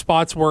like big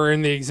spots were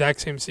in the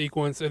exact same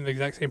sequence in the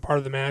exact same part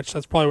of the match.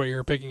 That's probably what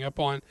you're picking up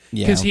on,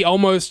 because he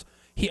almost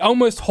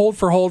hold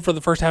for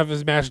the first half of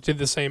his match did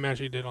the same match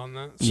he did on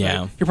that. So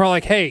you're probably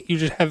like, hey, you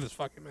just had this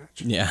fucking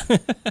match. Yeah.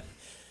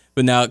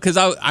 But no, because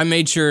I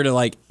made sure to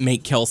like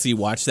make Kelsey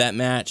watch that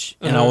match,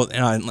 and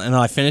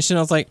I finished it. And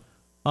I was like,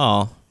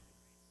 oh.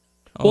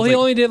 Well, he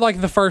only did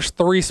like the first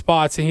 3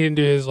 spots, and he didn't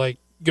do his like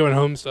going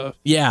home stuff.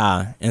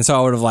 Yeah, and so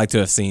I would have liked to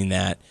have seen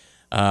that.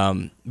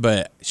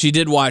 But she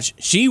did watch.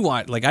 She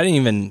watched. Like, I didn't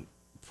even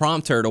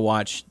prompt her to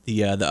watch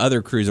the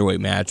other cruiserweight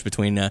match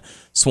between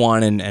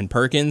Swan and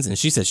Perkins, and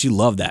she said she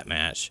loved that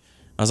match.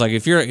 I was like,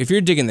 if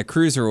you're digging the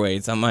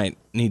cruiserweights, I might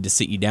need to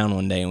sit you down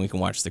one day and we can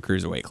watch the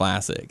Cruiserweight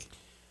Classic.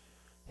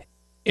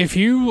 If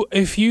you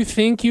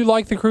think you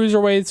like the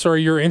cruiserweights or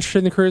you're interested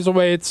in the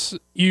cruiserweights,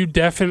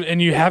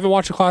 and you haven't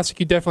watched a classic,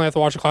 you definitely have to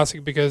watch a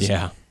classic, because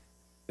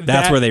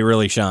that's where they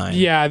really shine.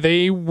 Yeah,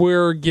 they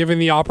were given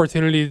the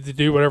opportunity to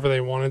do whatever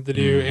they wanted to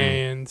do,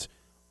 and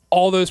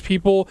all those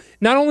people,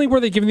 not only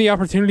were they given the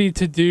opportunity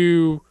to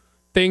do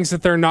things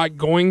that they're not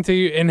going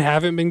to and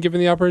haven't been given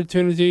the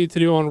opportunity to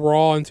do on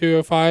Raw and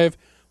 205,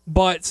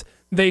 but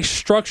they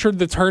structured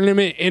the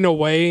tournament in a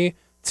way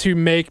to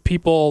make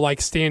people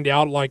like stand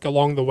out like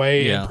along the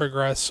way Yeah. and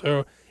progress.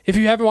 So if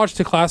you haven't watched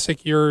the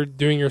classic, you're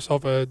doing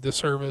yourself a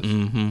disservice.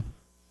 Mm-hmm.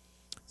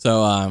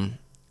 So,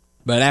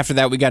 but after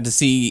that, we got to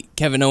see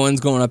Kevin Owens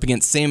going up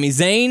against Sami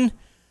Zayn.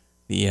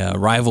 The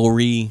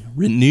rivalry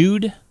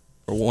renewed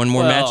for one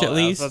more match at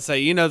least. Let's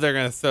say they're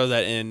going to throw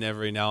that in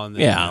every now and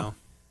then. Yeah.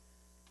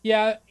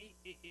 Yeah,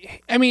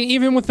 I mean,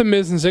 even with the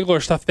Miz and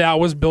Ziggler stuff, that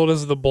was built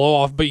as the blow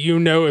off. But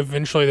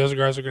eventually those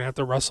guys are going to have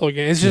to wrestle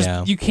again. It's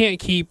just you can't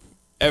keep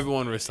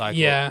everyone recycled.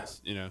 Yeah.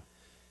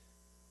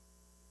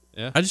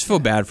 Yeah. I just feel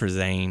bad for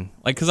Zayn,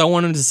 like because I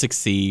want him to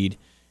succeed,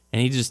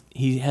 and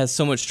he has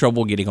so much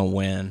trouble getting a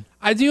win.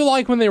 I do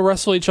like when they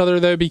wrestle each other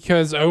though,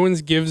 because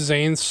Owens gives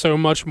Zayn so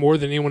much more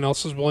than anyone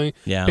else is willing.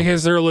 Yeah.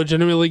 Because they're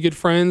legitimately good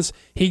friends.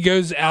 He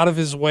goes out of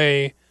his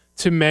way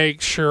to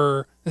make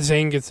sure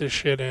Zayn gets his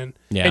shit in.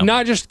 Yeah. And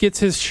not just gets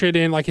his shit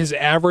in, like his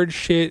average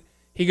shit.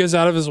 He goes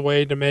out of his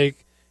way to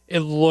make it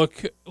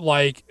look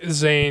like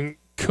Zayn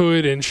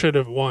could and should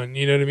have won.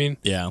 You know what I mean?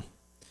 Yeah.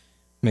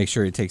 Make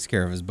sure he takes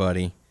care of his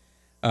buddy.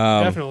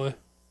 Definitely.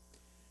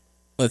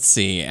 Let's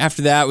see.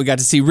 After that, we got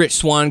to see Rich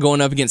Swann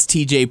going up against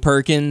T.J.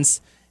 Perkins,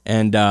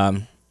 and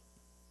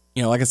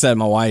like I said,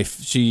 my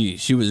wife she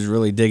was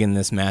really digging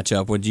this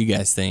matchup. What did you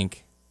guys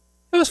think?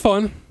 It was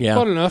fun. Yeah.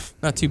 Fun enough.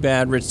 Not too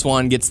bad. Rich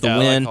Swann gets the I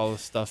win. like all the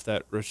stuff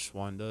that Rich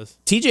Swann does.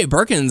 T.J.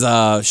 Perkins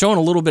showing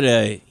a little bit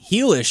of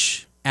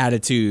heelish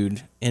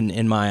attitude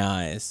in my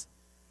eyes.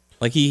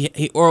 Like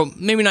he or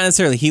maybe not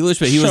necessarily heelish,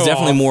 but he was Show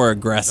definitely off. more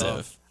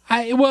aggressive.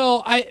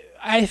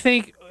 I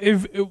think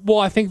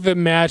I think the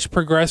match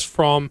progressed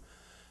from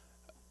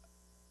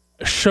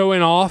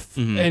showing off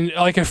and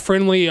like a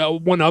friendly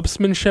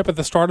one-upsmanship at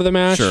the start of the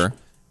match. Sure.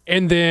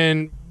 And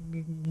then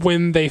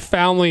when they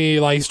finally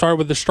like started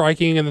with the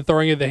striking and the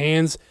throwing of the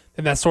hands,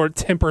 then that sort of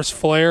tempers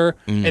flair.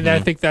 And I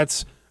think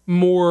that's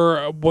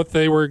more what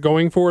they were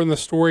going for in the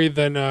story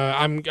than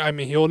I'm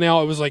a heel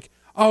now. It was like,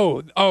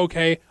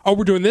 okay. Oh,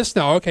 we're doing this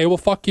now. Okay, well,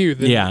 fuck you.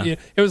 Then, Yeah.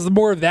 It was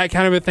more of that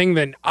kind of a thing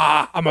than,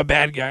 I'm a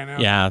bad guy now.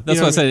 Yeah, that's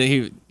You know what I said.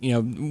 He,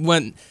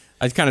 when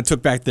I kind of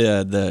took back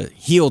the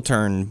heel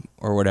turn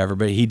or whatever,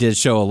 but he did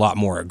show a lot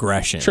more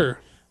aggression. Sure.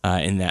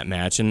 In that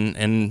match,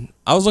 and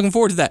I was looking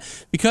forward to that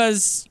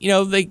because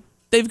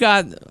they've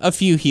got a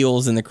few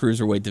heels in the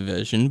cruiserweight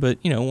division, but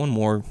one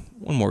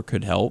more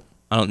could help.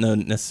 I don't know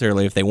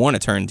necessarily if they want to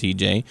turn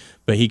TJ,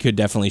 but he could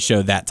definitely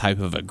show that type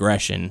of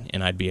aggression,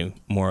 and I'd be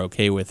more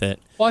okay with it.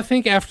 Well, I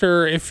think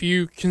if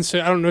you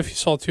consider, I don't know if you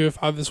saw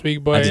 205 this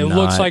week, but it did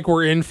looks not. like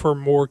we're in for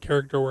more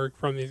character work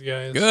from these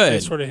guys. Good. They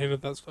sort of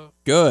hinted that stuff.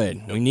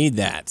 Good, we need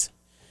that.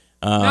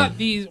 Not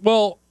these.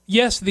 Well,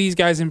 yes, these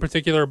guys in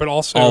particular, but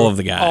also All of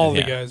the guys. All of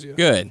yeah. the guys. Yeah.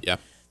 Good. Yeah.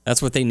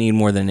 That's what they need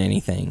more than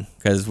anything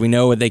because we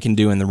know what they can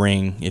do in the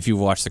ring if you've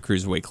watched the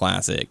Cruiserweight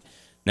Classic.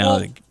 Now,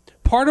 Well,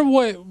 part of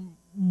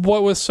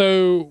what was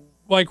so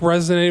like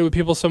resonated with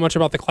people so much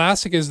about the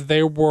Classic is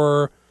the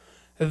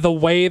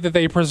way that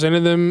they presented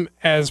them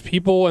as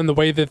people and the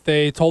way that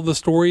they told the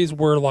stories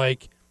were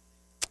like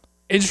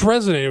it just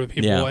resonated with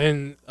people. Yeah.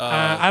 And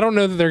I don't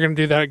know that they're going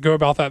to go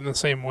about that in the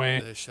same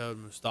way. They showed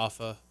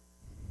Mustafa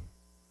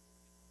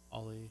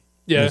Ali.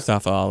 Yeah.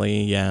 Mustafa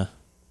Ali, yeah.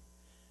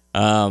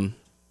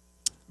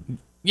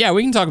 Yeah,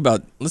 let's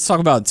talk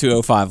about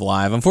 205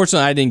 Live.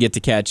 Unfortunately, I didn't get to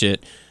catch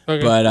it,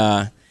 Okay.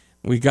 but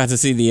we got to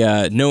see the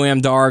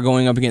Noam Dar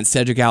going up against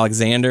Cedric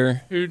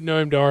Alexander. Who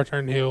Noam Dar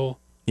turned heel.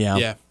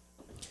 Yeah.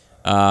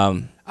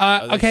 Yeah.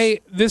 Okay,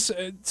 this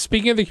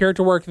speaking of the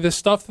character work, the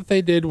stuff that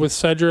they did with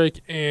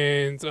Cedric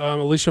and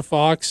Alicia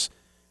Fox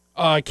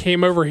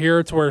came over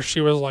here to where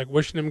she was like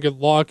wishing him good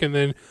luck, and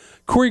then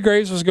Corey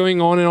Graves was going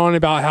on and on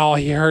about how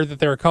he heard that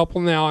they're a couple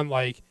now, and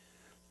like,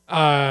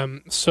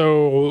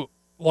 so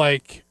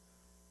like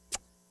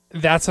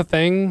that's a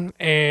thing,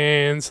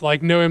 and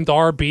like Noam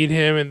Dar beat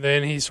him, and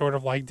then he sort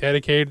of like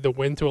dedicated the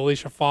win to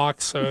Alicia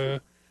Fox, so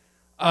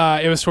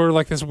it was sort of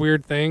like this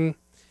weird thing.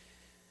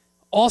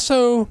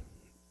 Also,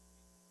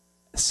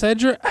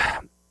 Cedric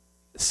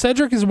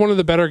is one of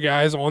the better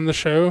guys on the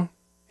show.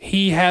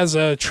 He has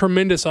a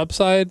tremendous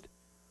upside,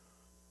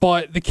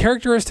 but the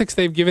characteristics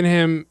they've given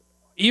him,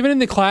 even in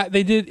the class,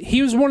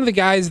 he was one of the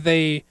guys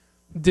they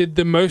did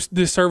the most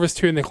disservice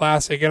to in the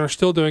Classic and are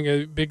still doing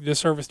a big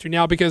disservice to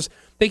now because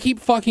they keep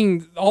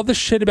fucking all the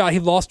shit about he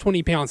lost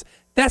 20 pounds.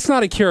 That's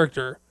not a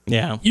character.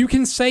 Yeah. You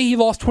can say he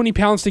lost 20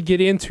 pounds to get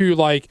into,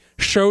 like,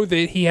 show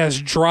that he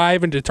has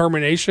drive and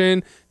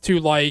determination to,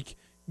 like,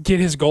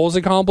 get his goals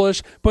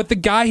accomplished. But the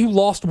guy who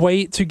lost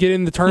weight to get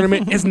in the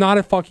tournament is not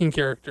a fucking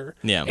character.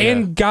 Yeah.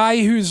 And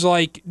guy who's,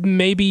 like,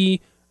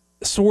 maybe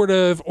sort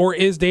of or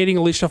is dating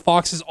Alicia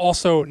Fox is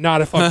also not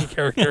a fucking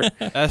character.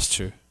 That's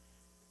true.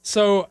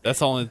 So That's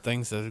the only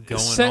things that are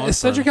going on.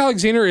 Cedric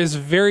Alexander is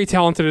very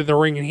talented in the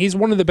ring, and he's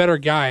one of the better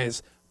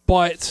guys.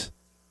 But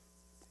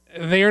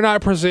they are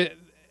not present.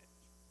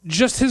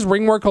 Just his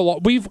ring work a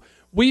lot.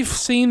 We've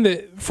seen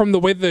that from the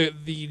way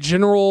the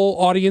general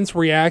audience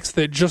reacts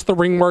that just the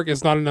ring work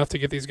is not enough to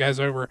get these guys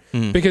over.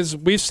 Because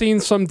we've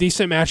seen some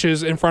decent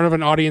matches in front of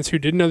an audience who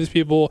didn't know these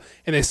people,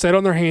 and they sat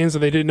on their hands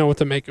and they didn't know what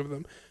to make of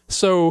them.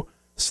 So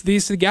So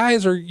these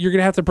guys you're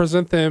gonna have to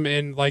present them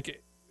in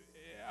like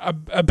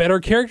a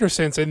better character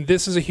sense, and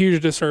this is a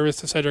huge disservice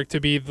to Cedric to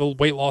be the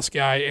weight loss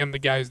guy and the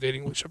guy who's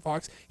dating Alicia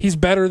Fox. He's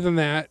better than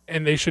that,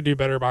 and they should do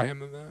better by him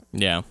than that.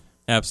 Yeah,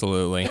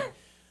 absolutely.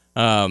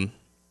 And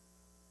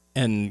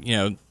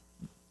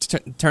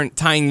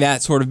tying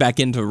that sort of back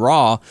into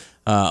Raw,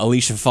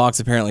 Alicia Fox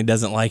apparently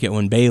doesn't like it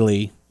when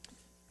Bayley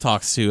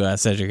talks to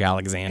Cedric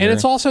Alexander. And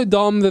it's also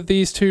dumb that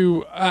these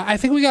two, I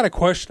think we got a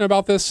question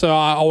about this, so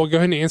I will go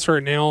ahead and answer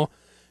it now.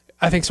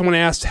 I think someone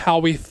asked how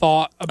we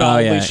thought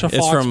about Alicia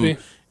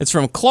Fox. It's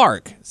from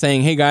Clark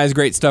saying, "Hey guys,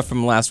 great stuff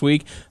from last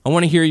week. I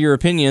want to hear your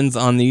opinions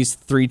on these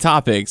 3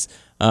 topics.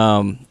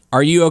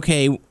 Are you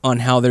okay on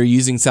how they're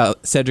using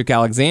Cedric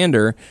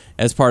Alexander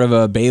as part of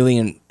a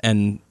Bayley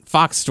and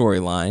Fox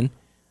storyline?"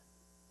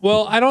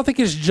 Well, I don't think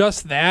it's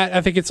just that. I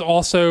think it's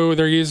also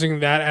they're using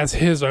that as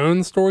his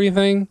own story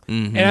thing.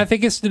 Mm-hmm. And I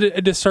think it's a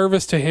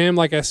disservice to him,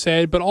 like I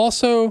said, but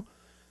also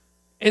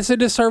it's a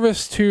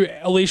disservice to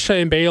Alicia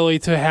and Bayley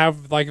to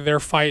have like their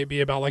fight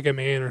be about like a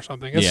man or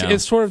something.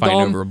 It's sort of fighting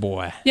dumb. over a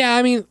boy. Yeah,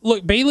 I mean,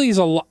 look,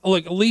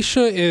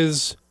 Alicia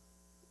is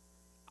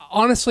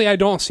honestly, I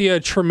don't see a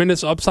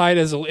tremendous upside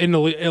in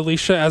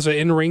Alicia as an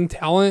in-ring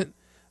talent,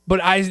 but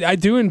I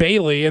do in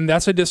Bayley, and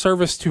that's a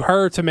disservice to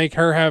her to make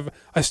her have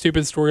a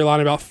stupid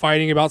storyline about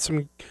fighting about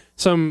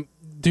some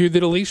dude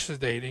that Alicia's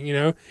dating. You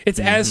know, it's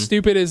as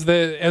stupid as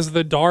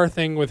the Dar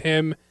thing with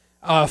him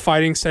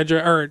fighting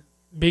Cedric or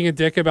being a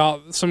dick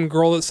about some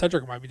girl that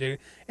Cedric might be dating.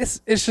 It's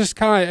just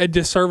kind of a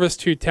disservice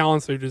to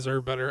talents who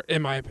deserve better,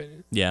 in my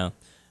opinion. Yeah.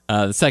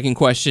 The second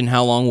question: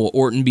 how long will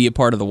Orton be a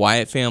part of the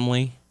Wyatt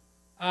family?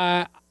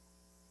 I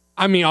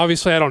mean,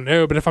 obviously, I don't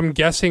know, but if I'm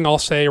guessing, I'll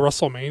say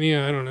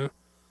WrestleMania. I don't know.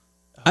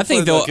 I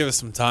think they'll give us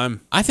some time.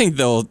 I think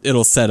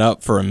it'll set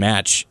up for a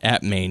match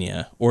at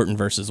Mania, Orton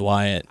versus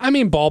Wyatt. I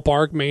mean,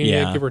 ballpark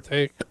Mania, give or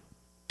take.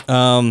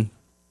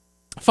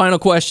 Final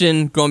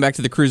question, going back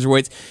to the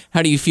Cruiserweights.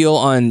 How do you feel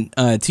on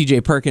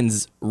TJ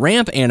Perkins'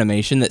 ramp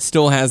animation that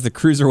still has the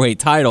Cruiserweight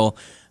title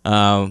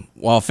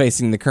while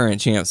facing the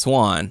current champ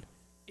Swan?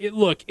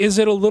 Look, is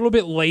it a little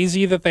bit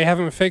lazy that they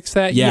haven't fixed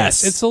that?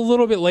 Yes. It's a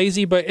little bit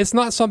lazy, but it's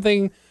not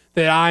something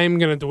that I'm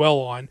going to dwell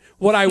on.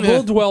 What I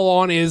will dwell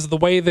on is the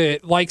way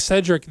that, like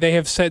Cedric, they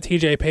have set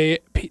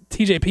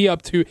TJP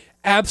up to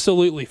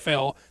absolutely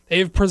fail.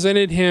 They've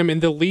presented him in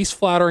the least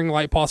flattering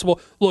light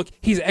possible. Look,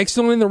 he's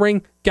excellent in the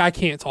ring. Guy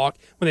can't talk.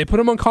 When they put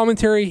him on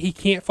commentary, he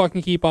can't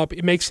fucking keep up.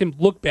 It makes him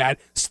look bad.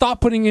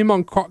 Stop putting him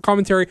on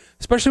commentary,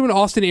 especially when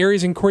Austin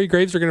Aries and Corey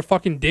Graves are going to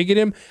fucking dig at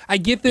him. I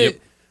get that.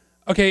 Yep.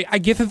 Okay, I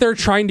get that they're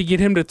trying to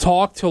get him to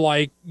talk to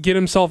like get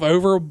himself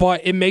over,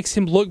 but it makes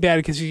him look bad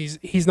because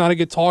he's not a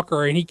good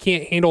talker and he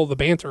can't handle the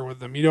banter with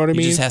them. You know what I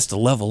mean? He just has to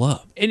level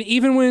up. And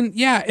even when,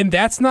 and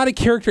that's not a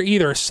character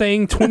either.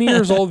 Saying 20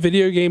 years old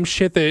video game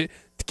shit that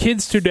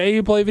kids today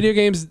who play video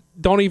games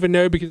don't even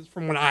know, because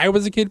from when I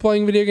was a kid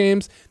playing video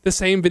games, the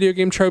same video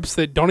game tropes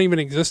that don't even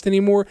exist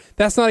anymore,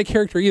 that's not a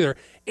character either.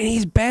 And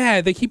he's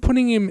bad. They keep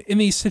putting him in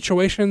these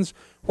situations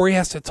where he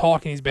has to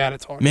talk and he's bad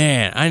at talking.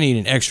 Man, I need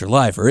an extra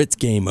life or it's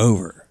game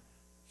over.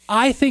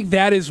 I think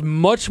that is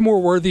much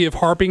more worthy of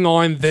harping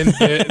on than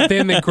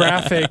the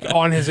graphic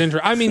on his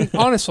injury. I mean,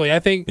 honestly, I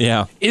think,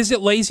 is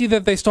it lazy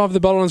that they still have the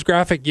belt on his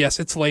graphic?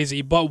 Yes, it's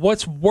lazy. But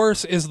what's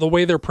worse is the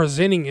way they're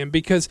presenting him,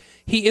 because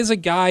he is a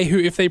guy who,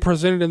 if they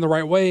present it in the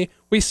right way,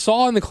 we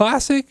saw in the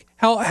Classic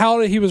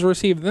how he was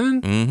received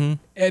then.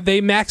 Mm-hmm.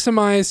 They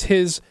maximize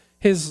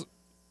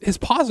his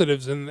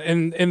positives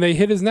and they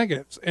hit his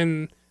negatives.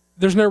 And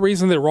there's no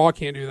reason that Raw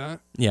can't do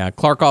that. Yeah,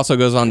 Clark also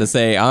goes on to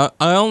say, I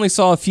only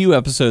saw a few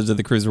episodes of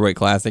the Cruiserweight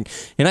Classic,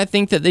 and I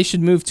think that they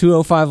should move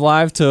 205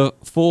 Live to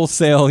Full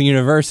Sail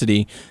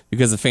University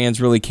because the fans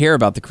really care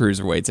about the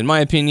Cruiserweights. In my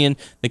opinion,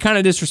 they kind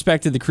of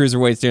disrespected the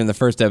Cruiserweights during the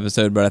first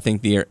episode, but I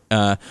think the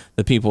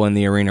people in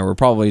the arena were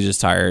probably just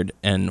tired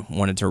and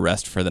wanted to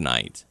rest for the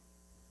night.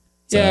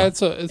 So, yeah,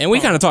 it's we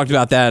kind of talked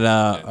about that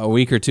a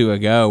week or two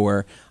ago,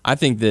 where I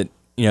think that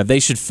they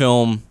should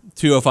film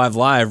 205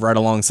 Live right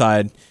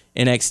alongside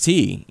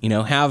NXT.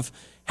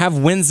 Have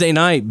Wednesday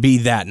night be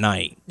that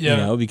night.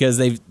 Because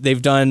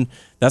they've done.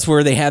 That's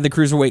where they had the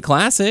Cruiserweight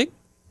Classic.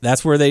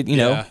 That's where they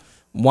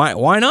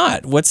why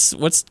not?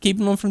 What's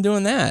keeping them from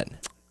doing that?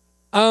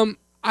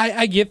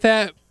 I get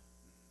that,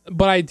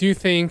 but I do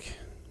think,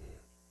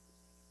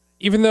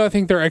 even though I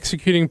think they're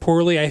executing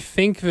poorly, I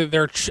think that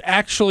they're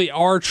actually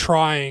are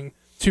trying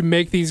to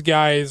make these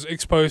guys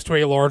exposed to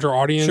a larger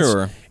audience.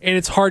 Sure. And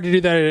it's hard to do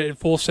that at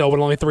Full Sail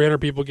when only 300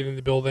 people get in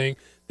the building.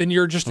 Then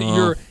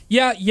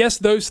yes,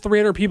 those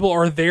 300 people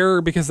are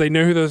there because they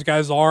know who those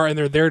guys are and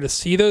they're there to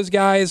see those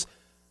guys.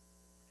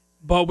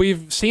 But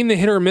we've seen the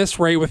hit or miss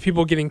rate with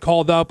people getting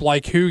called up,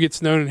 like who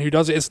gets known and who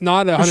doesn't. It's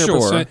not 100%.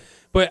 Sure.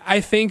 But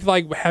I think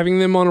like having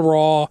them on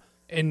Raw,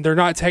 and they're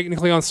not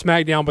technically on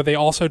SmackDown, but they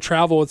also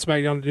travel with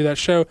SmackDown to do that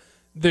show.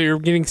 They're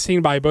getting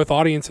seen by both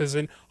audiences,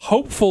 and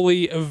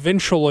hopefully,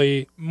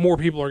 eventually, more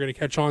people are going to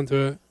catch on to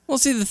it. Well,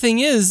 see, the thing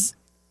is,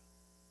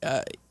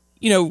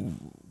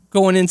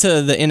 going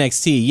into the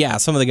NXT,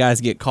 some of the guys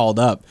get called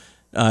up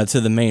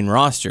to the main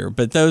roster.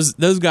 But those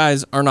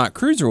guys are not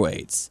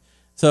cruiserweights.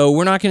 So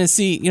we're not going to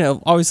see,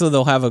 obviously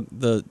they'll have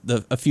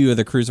a few of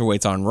the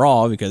cruiserweights on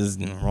Raw because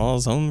Raw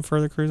is home for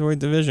the cruiserweight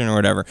division or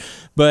whatever.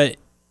 But,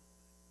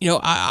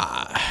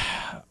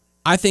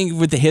 I think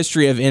with the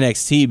history of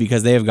NXT,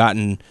 because they have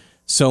gotten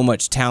so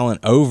much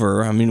talent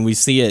over, I mean, we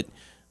see it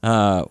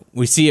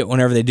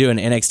whenever they do an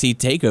NXT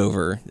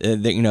takeover.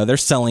 They're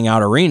selling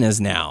out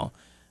arenas now.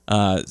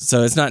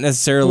 So it's not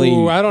necessarily...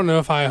 Ooh, I don't know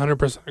if I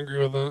 100% agree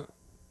with that.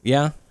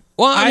 Yeah?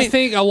 Well, I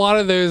think a lot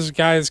of those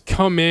guys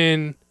come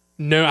in...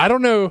 No, I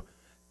don't know.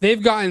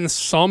 They've gotten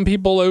some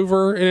people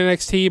over in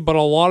NXT, but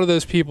a lot of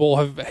those people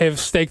have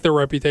staked their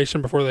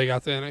reputation before they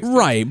got to NXT.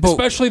 Right. But,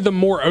 especially the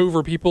more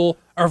over people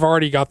have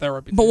already got that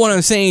reputation. But what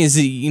I'm saying is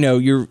that,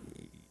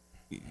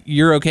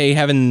 you're okay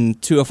having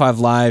 205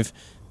 Live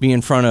be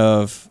in front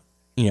of,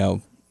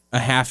 a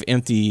half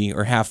empty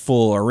or half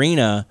full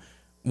arena.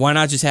 Why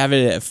not just have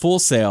it at Full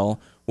Sail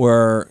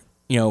where,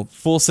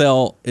 Full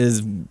Sail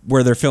is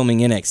where they're filming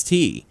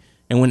NXT?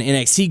 And when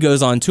NXT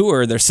goes on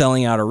tour, they're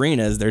selling out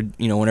arenas. They're,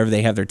 whenever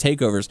they have their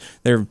takeovers,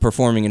 they're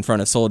performing in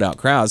front of sold out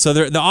crowds. So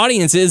the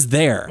audience is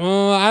there.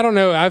 I don't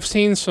know. I've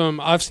seen some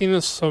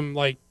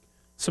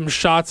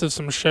shots of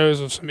some shows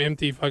of some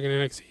empty fucking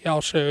NXT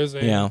house shows.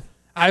 And yeah.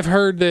 I've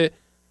heard that.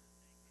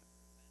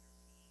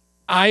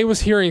 I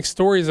was hearing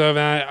stories of,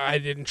 and I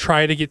didn't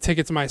try to get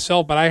tickets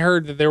myself, but I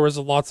heard that there was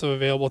lots of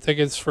available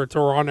tickets for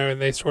Toronto,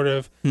 and they sort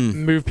of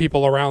moved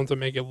people around to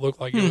make it look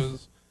like it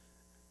was.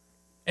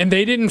 And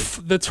they did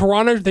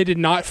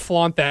not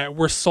flaunt that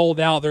we're sold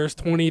out. There's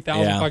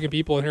 20,000 fucking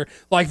people in here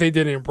like they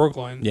did in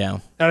Brooklyn. Yeah.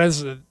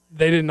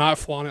 They did not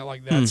flaunt it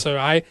like that. So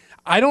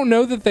I don't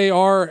know that they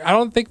are. I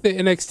don't think the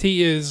NXT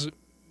is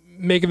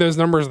making those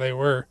numbers they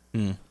were.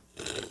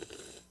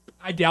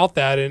 I doubt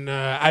that, and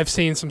I've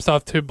seen some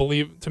stuff to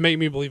make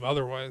me believe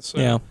otherwise. So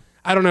yeah.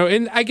 I don't know.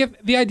 And I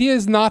get the idea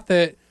is not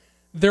that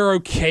they're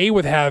okay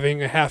with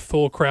having a half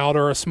full crowd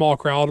or a small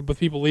crowd with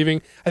people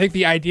leaving. I think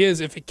the idea is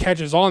if it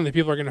catches on, that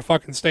people are going to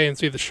fucking stay and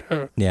see the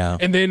show. Yeah.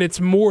 And then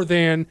it's more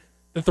than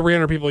the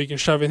 300 people you can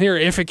shove in here.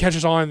 If it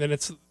catches on, then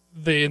it's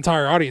the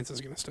entire audience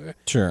is going to stay.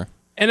 Sure.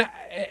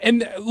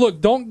 And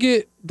look, don't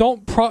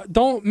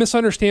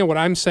misunderstand what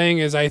I'm saying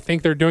is I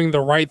think they're doing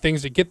the right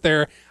things to get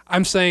there.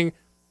 I'm saying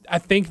I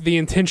think the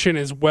intention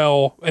is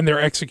well and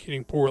they're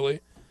executing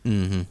poorly.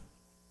 Mm-hmm.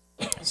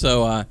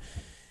 So,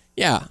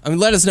 yeah, I mean,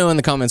 let us know in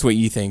the comments what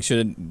you think.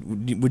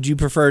 Would you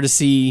prefer to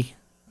see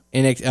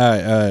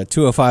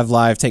 205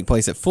 Live take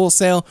place at Full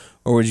Sail,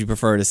 or would you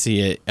prefer to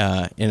see it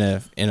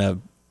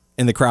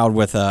in the crowd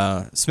with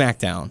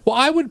SmackDown? Well,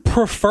 I would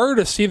prefer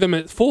to see them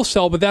at Full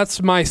Sail, but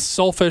that's my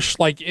selfish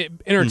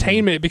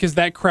entertainment because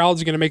that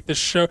crowd's going to make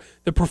the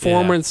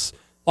performance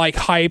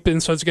hype,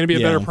 and so it's going to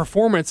be a better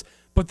performance.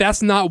 But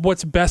that's not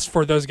what's best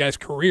for those guys'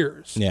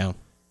 careers. Yeah,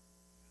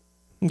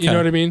 okay. You know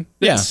what I mean?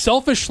 Yeah.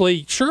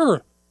 Selfishly,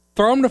 sure.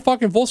 Throw them to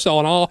fucking Full Sail,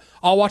 and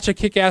I'll watch a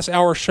kick-ass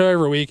hour show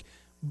every week.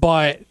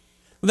 But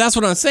that's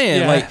what I'm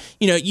saying.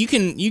 Yeah. You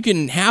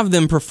can have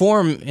them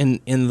perform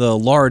in the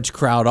large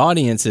crowd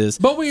audiences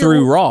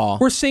through Raw.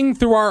 We're seeing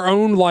through our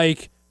own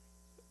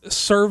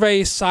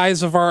survey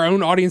size of our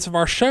own audience of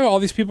our show. All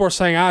these people are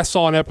saying, I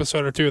saw an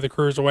episode or two of the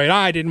Cruiserweight.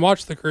 I didn't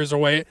watch the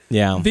Cruiserweight.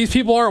 Yeah. These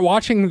people aren't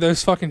watching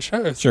those fucking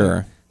shows.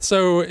 Sure.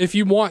 So if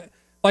you want,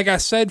 like I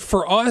said,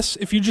 for us,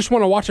 if you just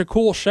want to watch a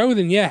cool show,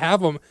 then yeah,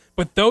 have them.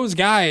 But those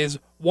guys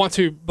want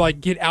to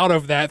get out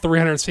of that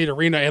 300-seat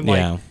arena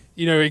and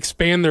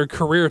expand their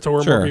career to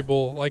where more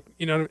people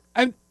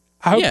I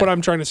hope what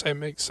I'm trying to say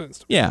makes sense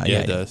to me. Yeah,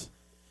 it does.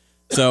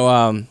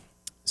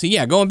 So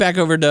yeah, going back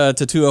over to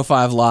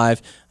 205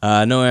 Live,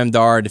 Noam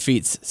Dar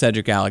defeats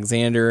Cedric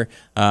Alexander.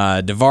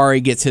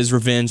 Daivari gets his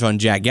revenge on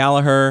Jack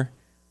Gallagher.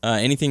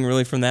 Anything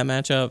really from that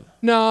matchup?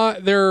 No,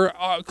 they're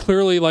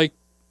clearly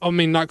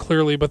not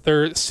clearly, but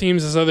there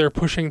seems as though they're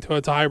pushing to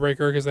a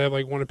tiebreaker because they have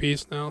one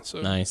apiece now.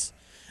 So nice.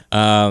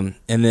 And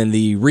then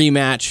the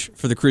rematch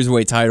for the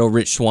Cruiserweight title,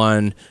 Rich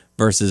Swann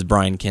versus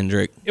Brian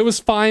Kendrick. It was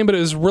fine, but it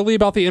was really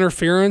about the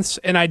interference,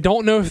 and I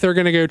don't know if they're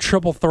going to go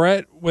triple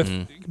threat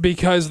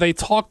because they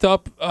talked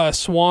up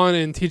Swann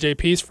and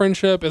TJP's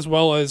friendship as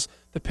well as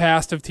the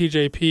past of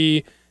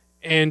TJP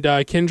and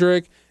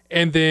Kendrick,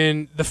 and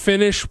then the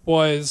finish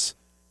was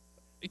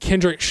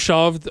Kendrick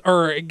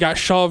got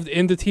shoved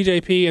into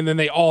TJP, and then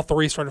they all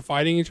three started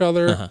fighting each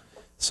other. Uh-huh.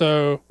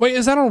 So, wait,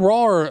 is that on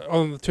Raw or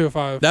on the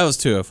 205? That was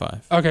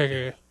 205.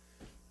 Okay.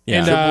 Yeah.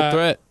 And, triple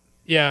threat.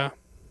 Yeah.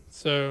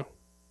 So,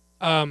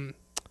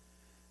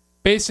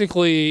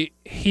 basically,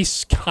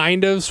 he's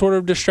kind of sort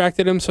of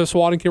distracted him so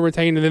Swann can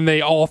retain, and then they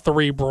all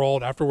three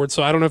brawled afterwards.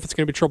 So I don't know if it's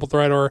going to be triple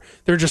threat or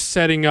they're just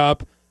setting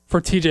up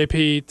for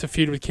TJP to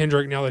feud with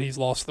Kendrick now that he's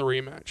lost the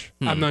rematch.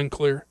 I'm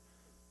unclear.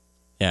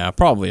 Yeah,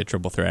 probably a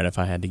triple threat if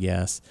I had to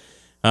guess.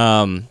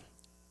 But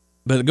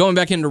going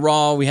back into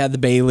Raw, we had the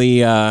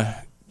Bayley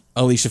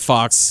Alicia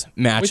Fox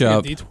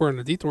matchup. We did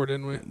a detour,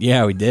 didn't we?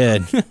 Yeah, we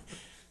did.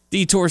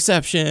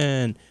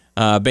 Detourception.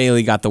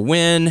 Bayley got the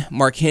win.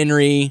 Mark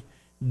Henry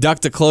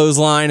ducked a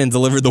clothesline and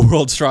delivered the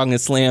world's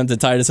strongest slam to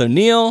Titus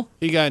O'Neil.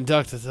 He got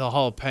inducted to the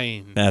Hall of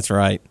Pain. That's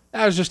right.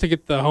 That was just to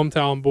get the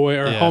hometown boy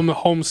or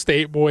home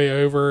state boy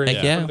over in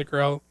front of the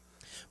crowd.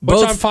 Which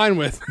I'm fine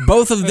with.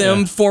 Both of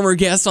them former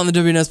guests on the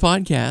WNS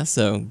podcast.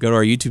 So go to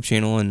our YouTube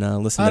channel and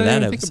listen to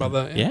that episode. Think about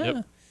that. Yeah.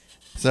 Yep.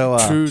 So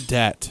True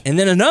dat. And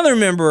then another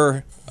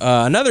member,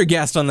 another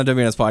guest on the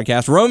WNS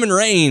podcast, Roman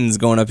Reigns,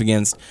 going up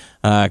against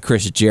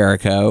Chris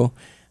Jericho.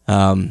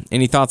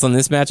 Any thoughts on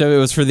this matchup? It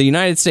was for the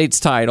United States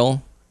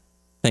title,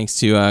 thanks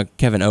to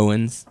Kevin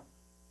Owens.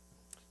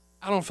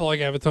 I don't feel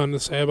like I have a ton to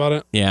say about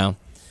it. Yeah.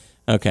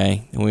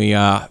 Okay. We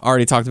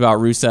already talked about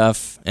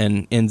Rusev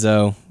and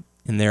Enzo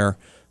in their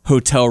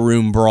hotel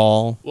room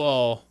brawl.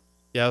 Well,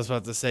 yeah, I was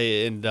about to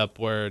say it ended up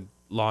where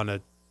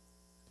Lana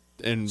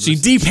and she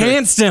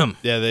de-pantsed him.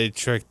 Yeah, they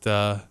tricked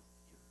Enzo.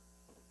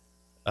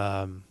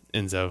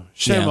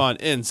 Shame on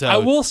Enzo. I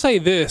will say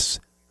this.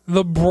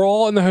 The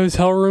brawl in the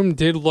hotel room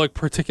did look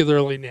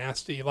particularly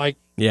nasty. Like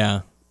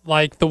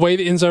the way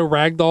that Enzo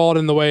ragdolled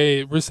and the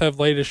way Rusev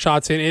laid his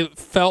shots in, it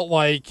felt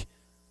like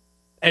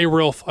a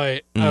real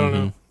fight. I don't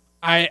know.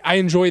 I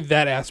enjoyed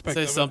that aspect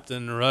of it. Say something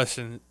in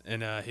Russian,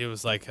 and he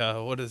was like,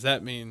 what does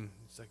that mean?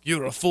 He's like,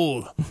 you're a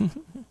fool.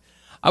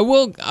 I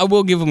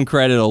will give him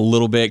credit a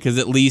little bit, because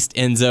at least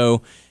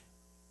Enzo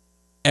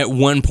at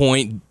one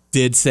point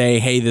did say,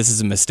 hey, this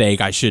is a mistake.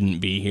 I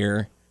shouldn't be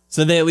here.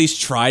 So they at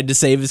least tried to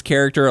save his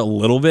character a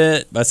little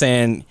bit by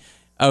saying,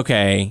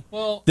 okay,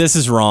 this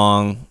is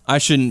wrong. I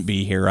shouldn't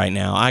be here right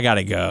now. I got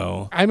to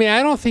go. I mean,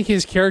 I don't think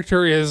his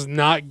character is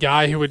not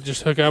guy who would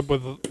just hook up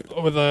with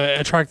an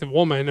attractive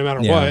woman no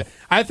matter what.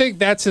 I think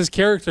that's his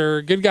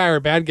character. Good guy or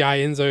bad guy,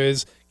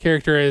 Enzo's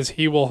character is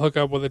he will hook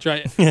up with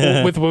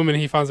with women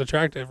he finds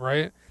attractive,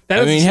 right?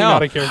 That is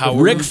not a character.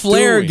 Ric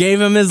Flair gave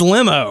him his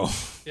limo.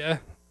 Yeah.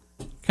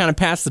 Kind of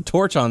passed the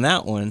torch on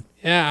that one.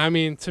 Yeah, I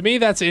mean, to me,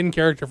 that's in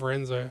character for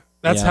Enzo.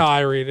 That's how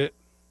I read it.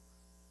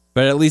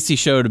 But at least he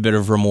showed a bit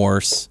of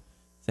remorse,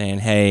 saying,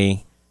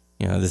 hey,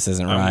 this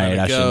isn't right.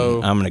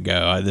 I'm going to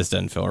go. This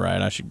doesn't feel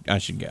right. I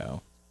should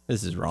go.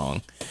 This is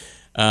wrong.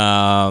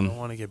 I don't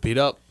want to get beat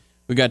up.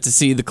 We got to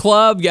see the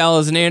club,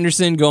 Gallows and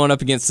Anderson, going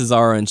up against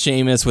Cesaro and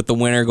Sheamus, with the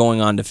winner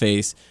going on to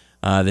face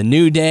the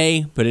New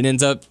Day, but it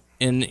ends up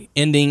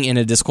ending in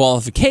a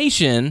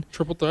disqualification.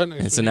 Triple threat.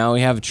 And so now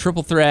we have a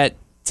triple threat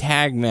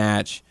tag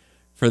match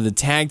for the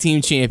tag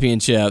team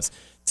championships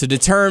to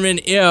determine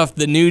if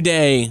the New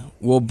Day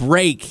will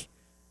break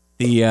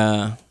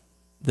the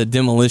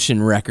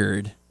demolition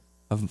record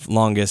of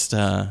longest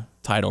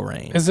title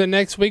reign. Is it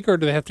next week, or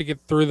do they have to get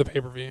through the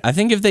pay-per-view? I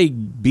think if they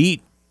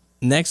beat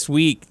next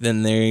week,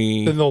 then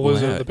they'll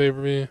lose it at the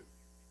pay-per-view.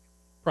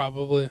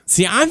 Probably.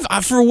 See,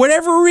 I for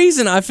whatever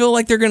reason, I feel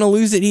like they're going to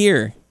lose it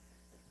here.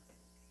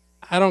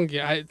 I don't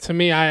get. To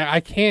me, I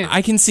can't.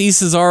 I can see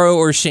Cesaro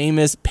or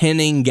Sheamus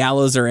pinning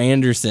Gallows or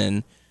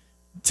Anderson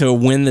to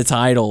win the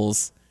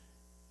titles,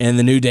 and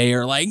the New Day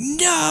are like,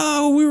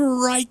 "No, we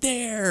were right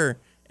there,"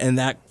 and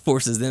that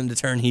forces them to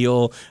turn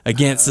heel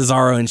against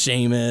Cesaro and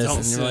Sheamus.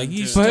 And you're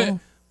like,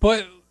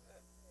 but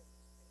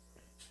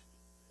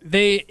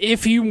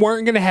if you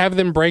weren't going to have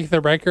them break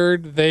the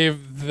record,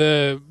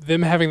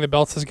 them having the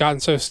belts has gotten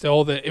so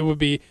still that it would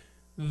be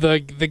the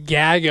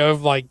gag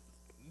of like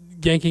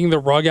yanking the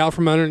rug out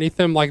from underneath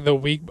them like the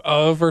week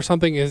of or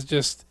something is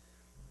just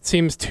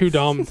seems too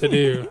dumb to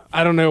do.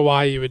 I don't know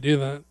why you would do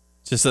that.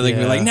 Just so they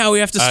can be like, now we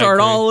have to start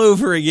all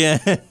over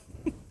again.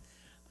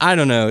 I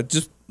don't know.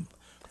 Just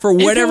for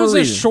whatever reason. If it was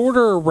a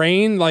shorter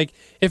reign, like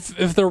if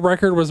the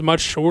record was much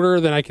shorter,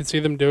 then I could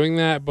see them doing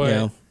that.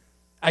 But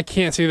I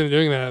can't see them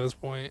doing that at this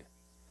point.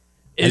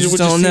 I just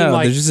don't know.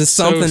 Like there's just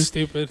something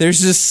stupid.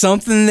 There's just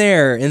something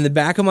there in the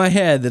back of my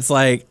head that's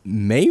like,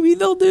 maybe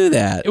they'll do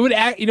that. It would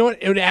you know what?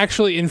 It would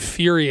actually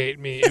infuriate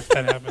me if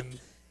that happened.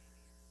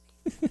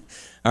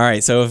 All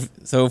right, so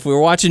if we were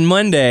watching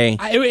Monday,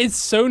 it's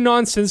so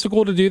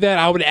nonsensical to do that.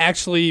 I would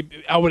actually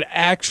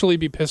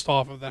be pissed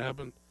off if that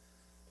happened.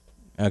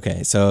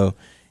 Okay, so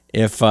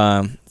if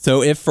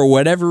for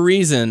whatever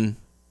reason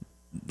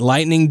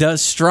lightning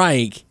does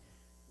strike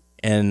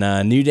and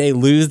New Day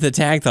lose the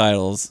tag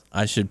titles,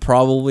 I should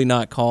probably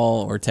not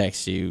call or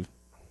text you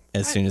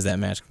as soon as that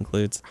match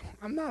concludes.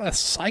 I'm not a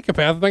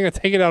psychopath. I'm not going to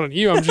take it out on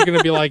you. I'm just going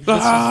to be like,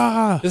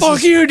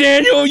 fuck you,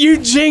 Daniel. You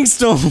jinxed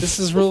them. This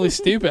is really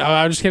stupid.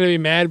 I'm just going to be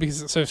mad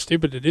because it's so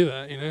stupid to do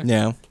that,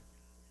 Yeah.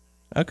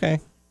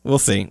 Okay. We'll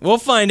see. We'll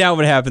find out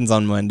what happens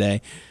on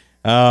Monday.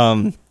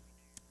 And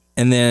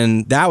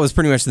then that was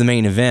pretty much the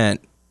main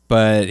event,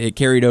 but it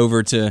carried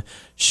over to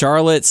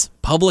Charlotte's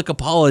public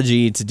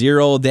apology to dear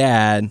old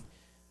dad,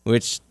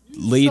 which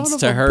leads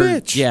to her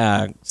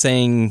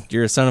saying,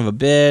 you're a son of a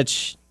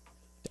bitch.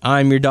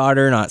 I'm your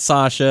daughter, not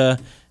Sasha.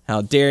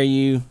 How dare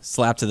you?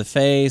 Slap to the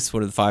face.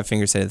 What do the 5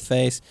 fingers say to the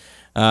face?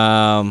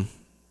 Slap.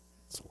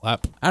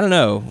 I don't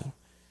know.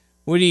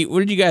 What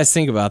did you guys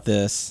think about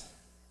this?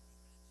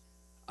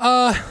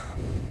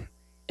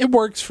 It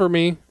works for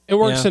me. It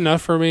works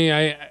enough for me.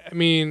 I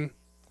mean,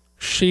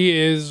 she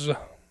is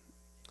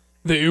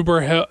the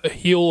uber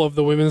heel of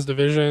the women's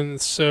division,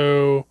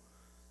 so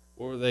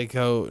Or they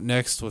go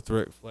next with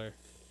Ric Flair.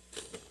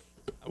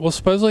 Well,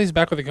 supposedly he's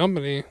back with the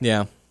company.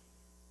 Yeah.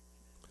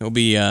 He'll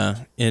be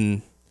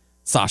in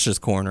Sasha's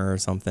corner or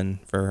something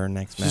for her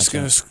next match.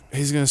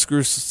 He's gonna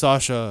screw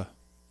Sasha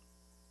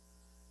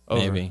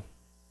over. Maybe.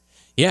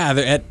 Yeah,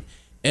 they're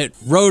at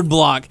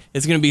Roadblock,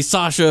 it's going to be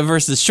Sasha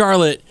versus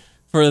Charlotte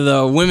for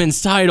the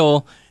women's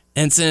title.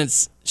 And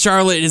since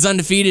Charlotte is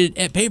undefeated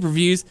at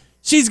pay-per-views,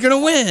 she's going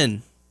to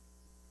win.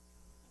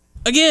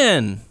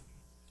 Again.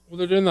 Well,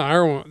 they're doing the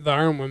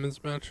Iron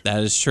Women's match.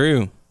 That is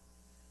true.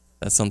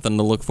 That's something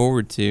to look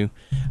forward to.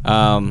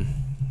 What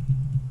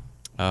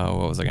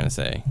was I going to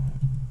say?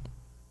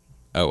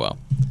 Oh, well.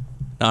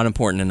 Not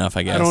important enough,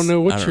 I guess. I don't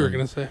know what you were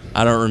going to say.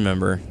 I don't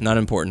remember. Not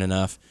important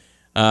enough.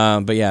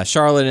 But yeah,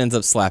 Charlotte ends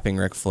up slapping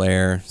Ric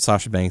Flair.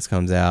 Sasha Banks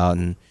comes out,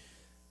 and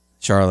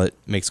Charlotte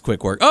makes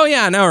quick work. Oh,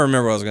 yeah, now I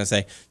remember what I was going to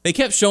say. They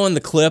kept showing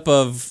the clip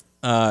of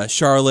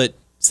Charlotte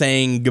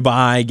saying,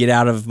 goodbye, get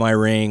out of my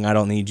ring, I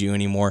don't need you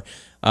anymore.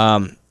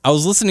 I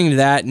was listening to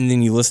that, and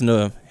then you listen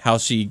to how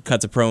she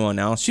cuts a promo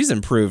now. She's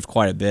improved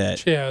quite a bit.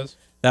 She has.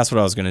 That's what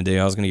I was going to do.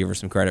 I was going to give her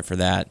some credit for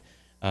that.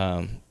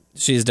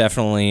 She's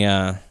definitely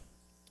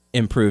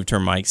improved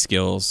her mic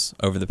skills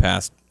over the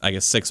past, I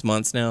guess, 6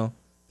 months now.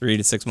 3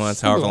 to 6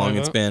 months, however long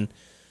it's been.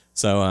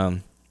 So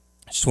I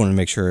just wanted to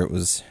make sure it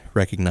was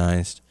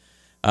recognized.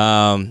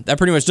 That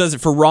pretty much does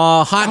it for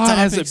Raw. Hot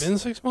Topics. Has it been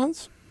 6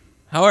 months?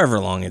 However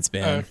long it's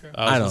been. Okay.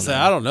 I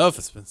don't know if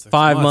it's been 6 months.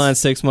 5 months,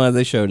 6 months.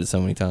 They showed it so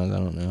many times. I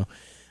don't know.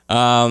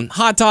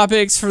 Hot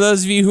Topics for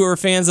those of you who are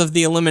fans of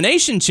the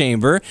Elimination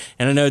Chamber.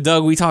 And I know,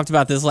 Doug, we talked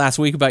about this last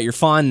week about your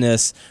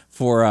fondness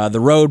for the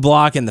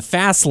Roadblock and the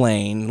Fast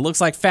Lane. It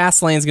looks like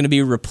Fast Lane is going to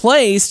be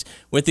replaced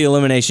with the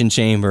Elimination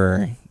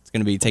Chamber. Going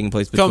to be taking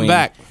place between... Come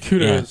back.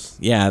 Kudos.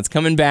 Yeah, it's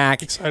coming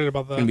back. Excited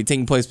about that. Going to be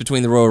taking place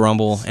between the Royal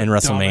Rumble and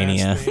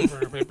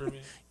WrestleMania.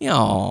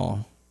 Yeah.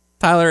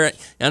 Tyler,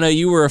 I know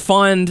you were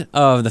fond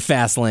of the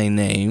Fastlane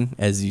name,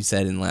 as you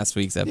said in last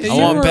week's episode.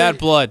 I want bad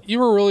blood. You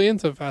were really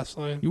into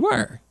Fastlane. You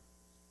were.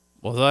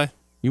 Was I?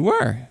 You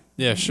were.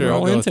 Yeah, sure. You were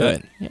all I'll go into with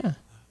it. Yeah.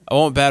 I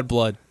want bad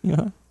blood.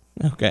 Yeah.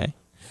 Okay.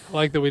 I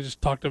like that we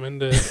just talked him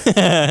into it.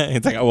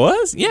 It's like, I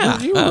was? Yeah.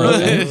 You were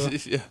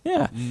really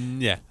Yeah.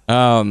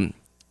 Yeah.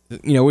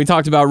 We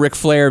talked about Ric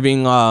Flair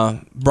being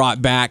brought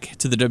back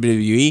to the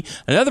WWE.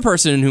 Another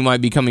person who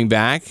might be coming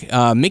back,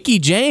 Mickie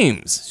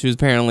James. She was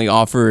apparently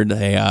offered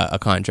a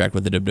contract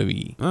with the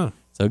WWE. Oh.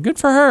 So good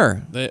for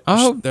her. They're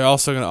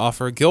also going to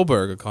offer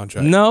Gilbert a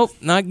contract. Nope,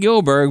 not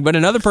Gilbert, but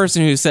another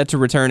person who's set to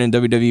return in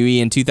WWE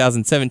in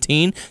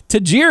 2017,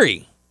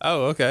 Tajiri.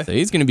 Oh, okay. So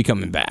he's going to be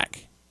coming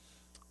back.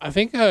 I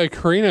think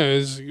Karina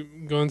is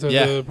going to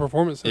the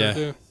Performance Center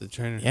too. The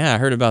trainer. Yeah, I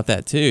heard about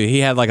that too. He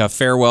had like a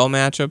farewell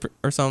matchup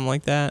or something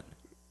like that.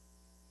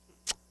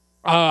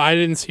 I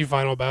didn't see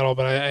Final Battle,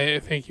 but I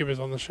think he was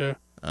on the show.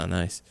 Oh,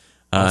 nice.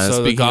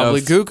 So the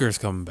Gobbledygooker's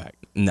coming back.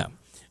 No.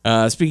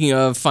 Speaking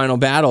of Final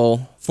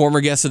Battle,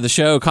 former guest of the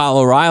show, Kyle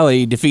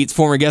O'Reilly, defeats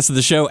former guest of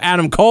the show,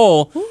 Adam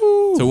Cole,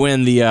 to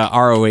win the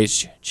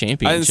ROH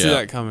Championship. I didn't see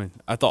that coming.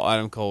 I thought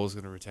Adam Cole was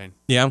going to retain.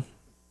 Yeah.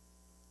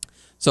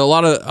 So a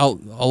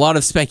lot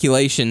of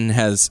speculation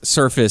has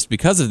surfaced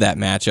because of that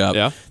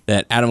matchup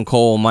that Adam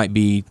Cole might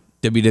be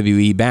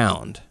WWE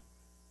bound.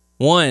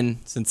 One,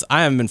 since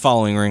I haven't been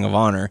following Ring of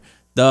Honor,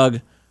 Doug,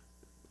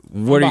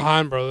 what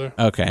behind, brother?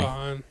 Okay.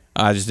 Behind.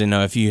 I just didn't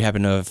know if you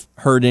happen to have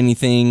heard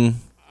anything.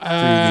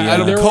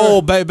 Adam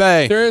Cole,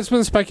 baby. There has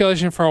been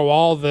speculation for a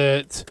while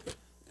that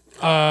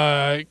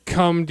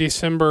come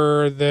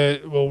December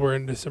we're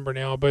in December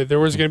now, but there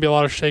was going to be a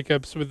lot of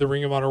shakeups with the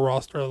Ring of Honor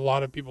roster, a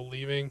lot of people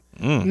leaving.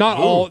 Not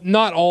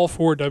all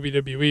for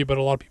WWE, but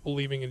a lot of people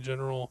leaving in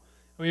general.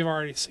 We've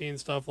already seen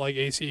stuff like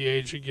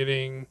ACH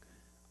getting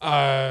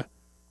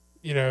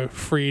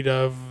freed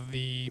of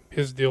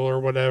his deal or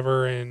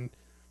whatever, and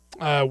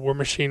War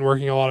Machine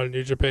working a lot of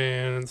New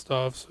Japan and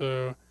stuff.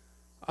 So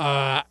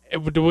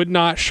it would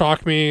not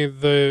shock me.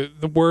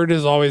 The word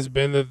has always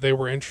been that they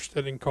were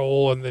interested in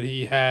Cole and that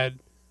he had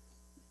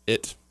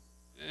it.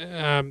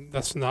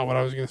 That's not what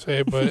I was going to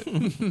say, but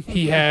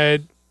he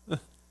had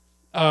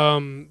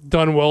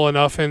done well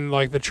enough in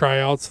like the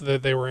tryouts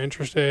that they were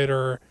interested,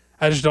 or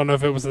I just don't know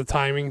if it was a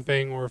timing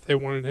thing or if they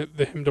wanted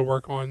him to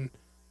work on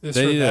this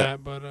or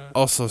that. But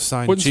also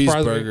signed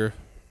Cheeseburger.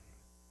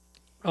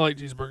 I like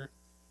Cheeseburger.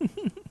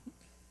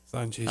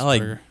 Signed Cheeseburger. I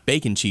like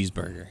bacon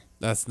cheeseburger.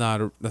 That's not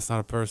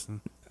a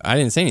person. I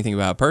didn't say anything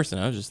about a person.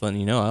 I was just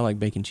letting you know I like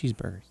bacon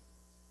cheeseburgers.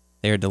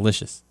 They are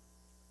delicious.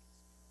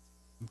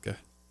 Okay.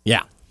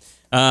 Yeah.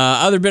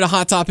 Other bit of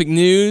Hot Topic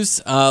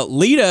news.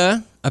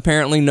 Lita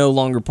apparently no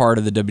longer part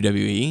of the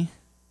WWE,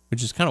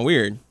 which is kind of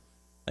weird.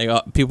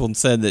 Like people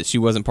said that she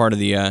wasn't part of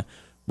the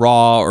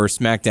Raw or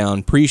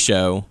SmackDown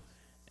pre-show,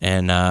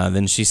 and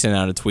then she sent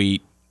out a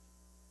tweet,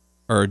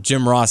 or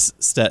Jim Ross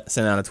sent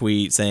out a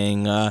tweet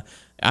saying, I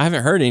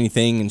haven't heard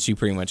anything, and she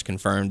pretty much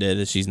confirmed it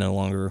that she's no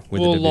longer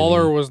with the WWE.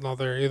 Lawler was not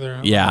there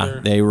either.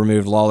 They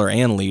removed Lawler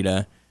and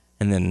Lita,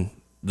 and then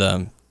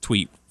the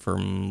tweet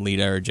from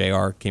Lita or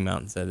JR came out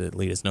and said that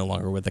Lita's no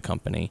longer with the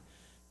company.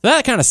 So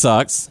that kind of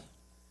sucks.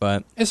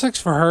 But it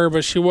sucks for her,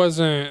 but she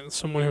wasn't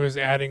someone who was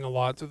adding a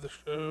lot to the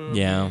show.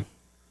 yeah,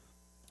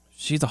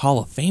 she's a Hall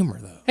of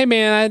Famer though. Hey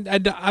man,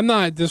 I'm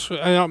not.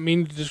 I don't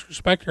mean to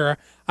disrespect her.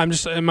 I'm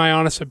just, in my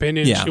honest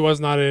opinion, she was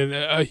not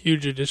a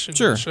huge addition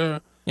to the show.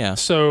 Yeah.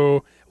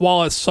 So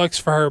while it sucks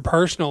for her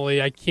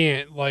personally, I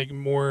can't like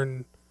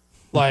mourn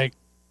like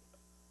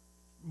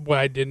what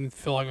I didn't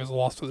feel like was a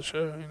loss to the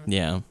show. You know?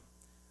 Yeah.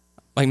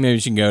 Like maybe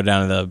she can go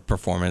down to the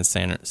performance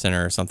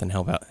center or something,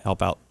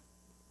 help out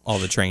all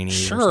the trainees.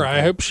 Sure,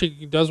 I hope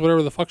she does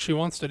whatever the fuck she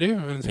wants to do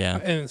and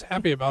is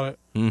happy about it.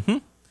 Mm-hmm.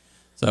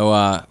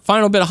 So,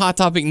 final bit of Hot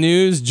Topic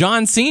news.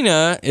 John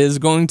Cena is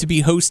going to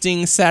be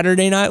hosting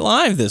Saturday Night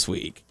Live this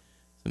week.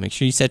 So make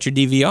sure you set your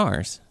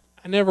DVRs.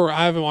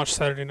 I haven't watched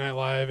Saturday Night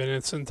Live in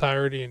its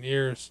entirety in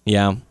years.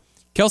 Yeah.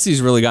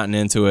 Kelsey's really gotten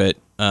into it,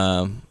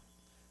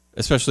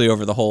 especially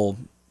over the whole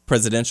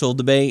presidential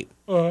debate,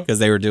 because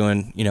they were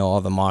doing,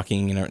 all the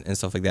mocking and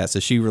stuff like that.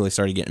 So she really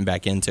started getting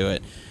back into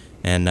it.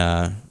 And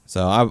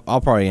so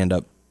I'll probably end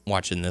up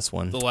watching this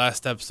one. The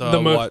last episode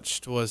I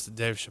watched was the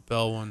Dave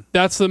Chappelle one.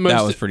 That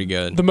was pretty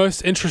good. The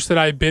most interested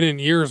I've been in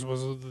years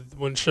was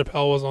when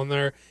Chappelle was on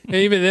there. And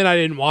even then I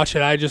didn't watch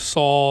it. I just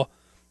saw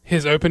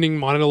his opening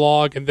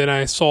monologue, and then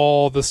I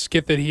saw the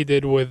skit that he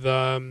did with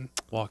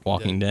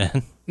Walking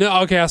Dead.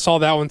 No, okay, I saw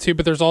that one too,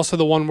 but there's also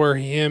the one where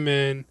him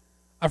and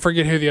I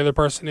forget who the other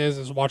person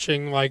is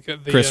watching like the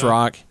Chris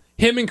Rock.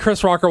 Him and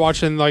Chris Rock are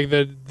watching like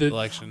the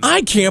election.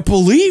 I can't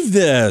believe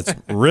this.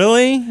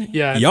 Really?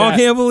 Yeah. Y'all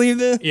can't believe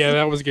this? Yeah,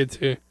 that was good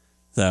too.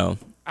 So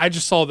I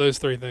just saw those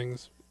three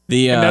things.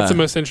 And that's the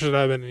most interested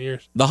I've been in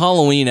years. The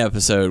Halloween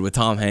episode with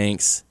Tom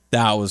Hanks,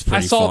 that was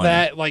pretty funny.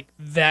 I saw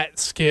that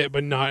skit,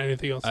 but not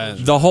anything else.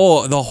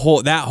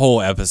 That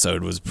whole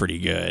episode was pretty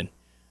good.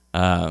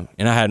 And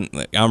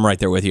I'm right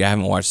there with you. I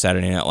haven't watched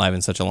Saturday Night Live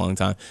in such a long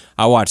time.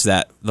 I watched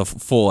the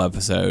full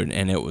episode,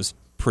 and it was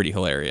pretty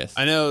hilarious.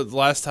 I know the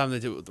last time they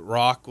did it with The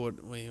Rock, when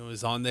he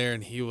was on there,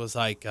 and he was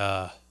like,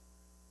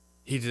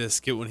 he did a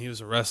skit when he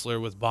was a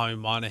wrestler with Bobby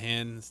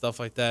Monahan and stuff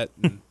like that.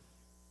 And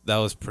that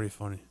was pretty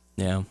funny.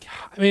 Yeah.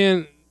 I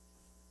mean,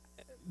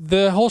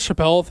 the whole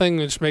Chappelle thing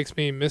just makes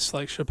me miss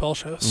like Chappelle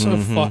Show.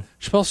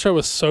 Chappelle Show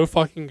was so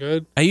fucking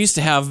good. I used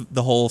to have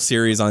the whole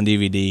series on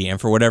DVD, and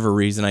for whatever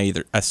reason,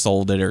 I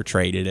sold it or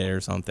traded it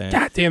or something.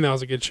 God damn, that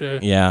was a good show.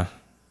 Yeah.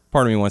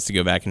 Part of me wants to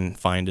go back and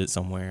find it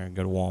somewhere,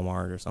 go to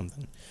Walmart or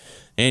something.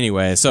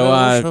 Anyway,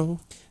 so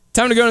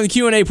time to go to the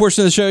Q&A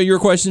portion of the show. Your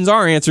questions,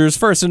 our answers.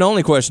 First and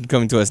only question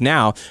coming to us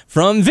now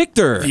from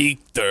Victor.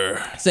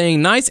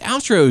 Saying, nice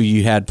outro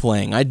you had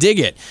playing. I dig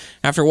it.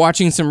 After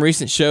watching some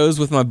recent shows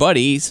with my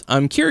buddies,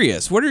 I'm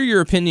curious, what are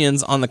your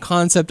opinions on the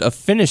concept of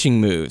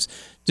finishing moves?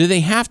 Do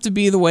they have to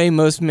be the way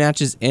most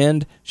matches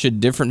end?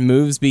 Should different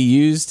moves be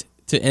used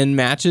to end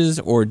matches,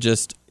 or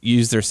just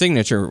use their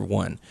signature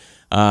one?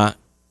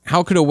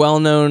 How could a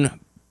well-known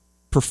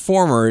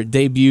performer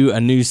debut a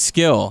new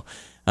skill?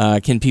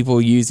 Can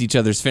people use each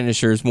other's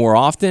finishers more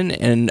often?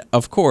 And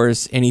of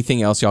course,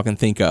 anything else y'all can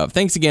think of.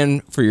 Thanks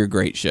again for your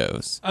great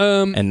shows.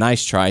 And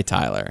nice try,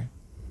 Tyler.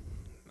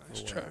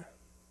 Nice try.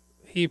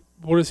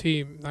 What is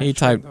he? Nice he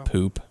typed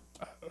poop.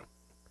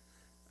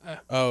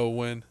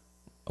 When?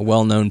 A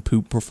well-known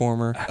poop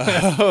performer.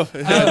 I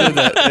did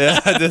that. Yeah,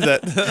 I did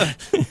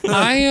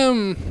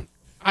that.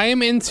 I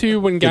am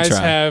into when guys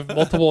have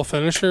multiple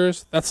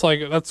finishers. That's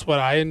what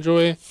I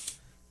enjoy.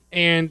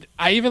 And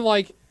I even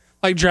like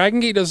Dragon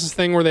Gate does this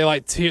thing where they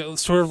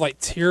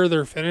tier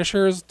their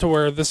finishers to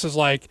where this is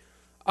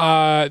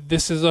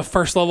this is a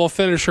first level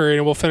finisher and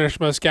it will finish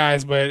most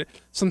guys, but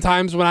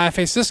sometimes when I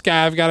face this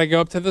guy, I've got to go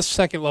up to the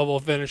second level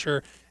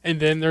finisher, and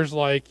then there's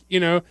and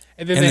then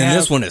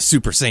this one is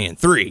Super Saiyan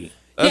 3.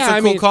 That's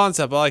a cool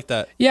concept. I like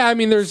that. Yeah, I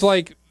mean, there's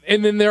and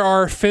then there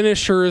are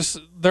finishers.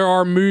 There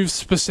are moves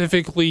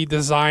specifically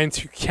designed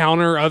to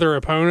counter other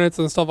opponents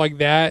and stuff like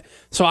that.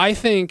 So I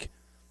think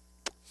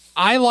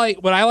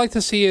what I like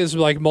to see is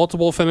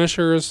multiple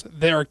finishers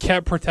that are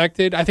kept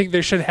protected. I think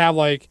they should have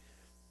I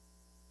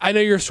know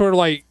you're sort of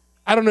I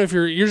don't know if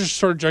you're just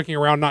sort of joking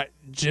around, not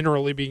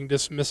generally being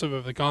dismissive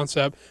of the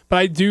concept, but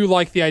I do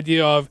like the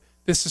idea of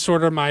this is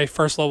sort of my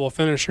first level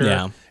finisher.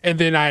 Yeah. And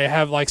then I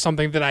have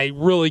something that I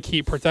really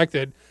keep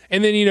protected.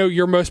 And then,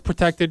 your most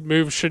protected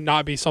move should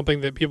not be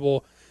something that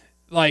people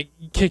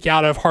kick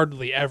out of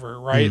hardly ever,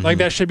 right? Mm-hmm.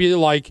 That should be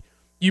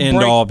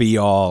all be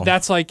all.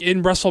 That's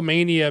in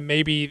WrestleMania,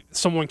 maybe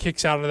someone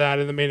kicks out of that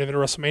in the main event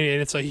of WrestleMania,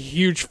 and it's a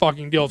huge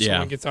fucking deal if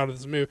someone gets out of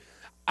this move.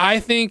 I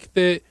think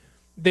that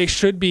they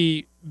should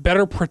be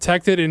better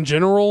protected in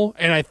general,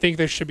 and I think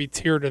they should be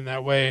tiered in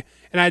that way.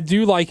 And I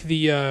do like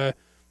the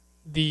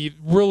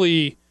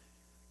really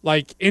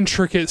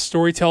intricate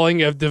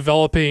storytelling of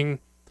developing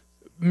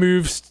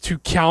moves to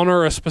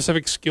counter a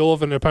specific skill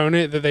of an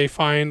opponent that they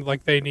find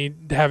they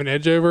need to have an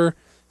edge over.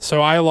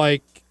 So I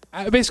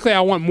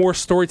want more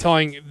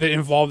storytelling that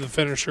involve the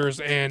finishers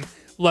and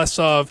less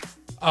of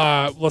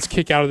let's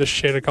kick out of this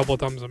shit a couple of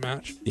times a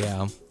match.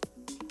 Yeah.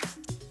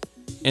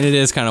 And it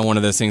is kind of one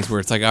of those things where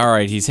it's all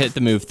right, he's hit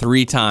the move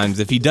 3 times.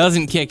 If he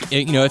doesn't kick,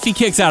 if he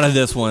kicks out of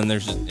this one,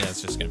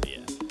 it's just going to be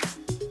it.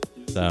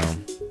 So,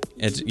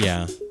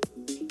 Yeah.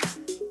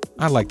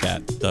 I like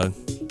that,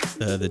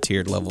 the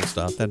tiered level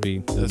stuff. That'd be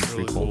That's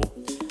pretty really cool.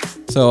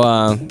 So,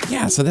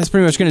 so that's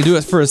pretty much going to do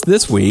it for us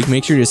this week.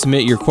 Make sure to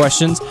submit your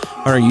questions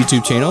on our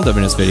YouTube channel,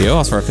 WNS Video,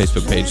 also our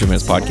Facebook page,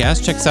 WNS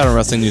Podcast. Check us out on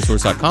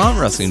WrestlingNewsSource.com,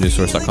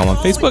 WrestlingNewsSource.com on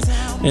Facebook.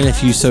 And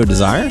if you so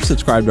desire,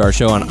 subscribe to our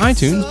show on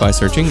iTunes by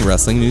searching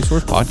Wrestling News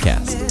Source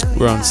Podcast.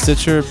 We're on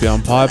Stitcher,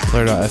 Beyond Pod,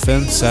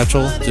 Player.fm,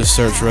 Satchel. Just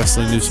search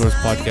Wrestling News Source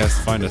Podcast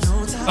to find us.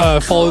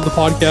 Follow the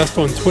podcast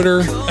on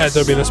Twitter at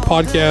WNS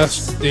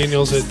Podcast.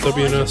 Daniel's at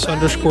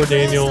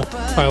WNS_Daniel.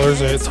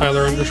 Tyler's at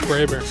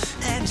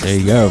Tyler_Aber. There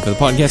you go. For the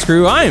podcast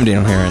crew, I am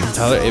Daniel Herron.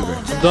 Tyler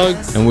Aber. Doug.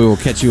 And we will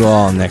catch you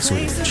all next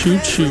week. Choo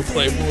choo,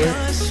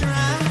 Playboy.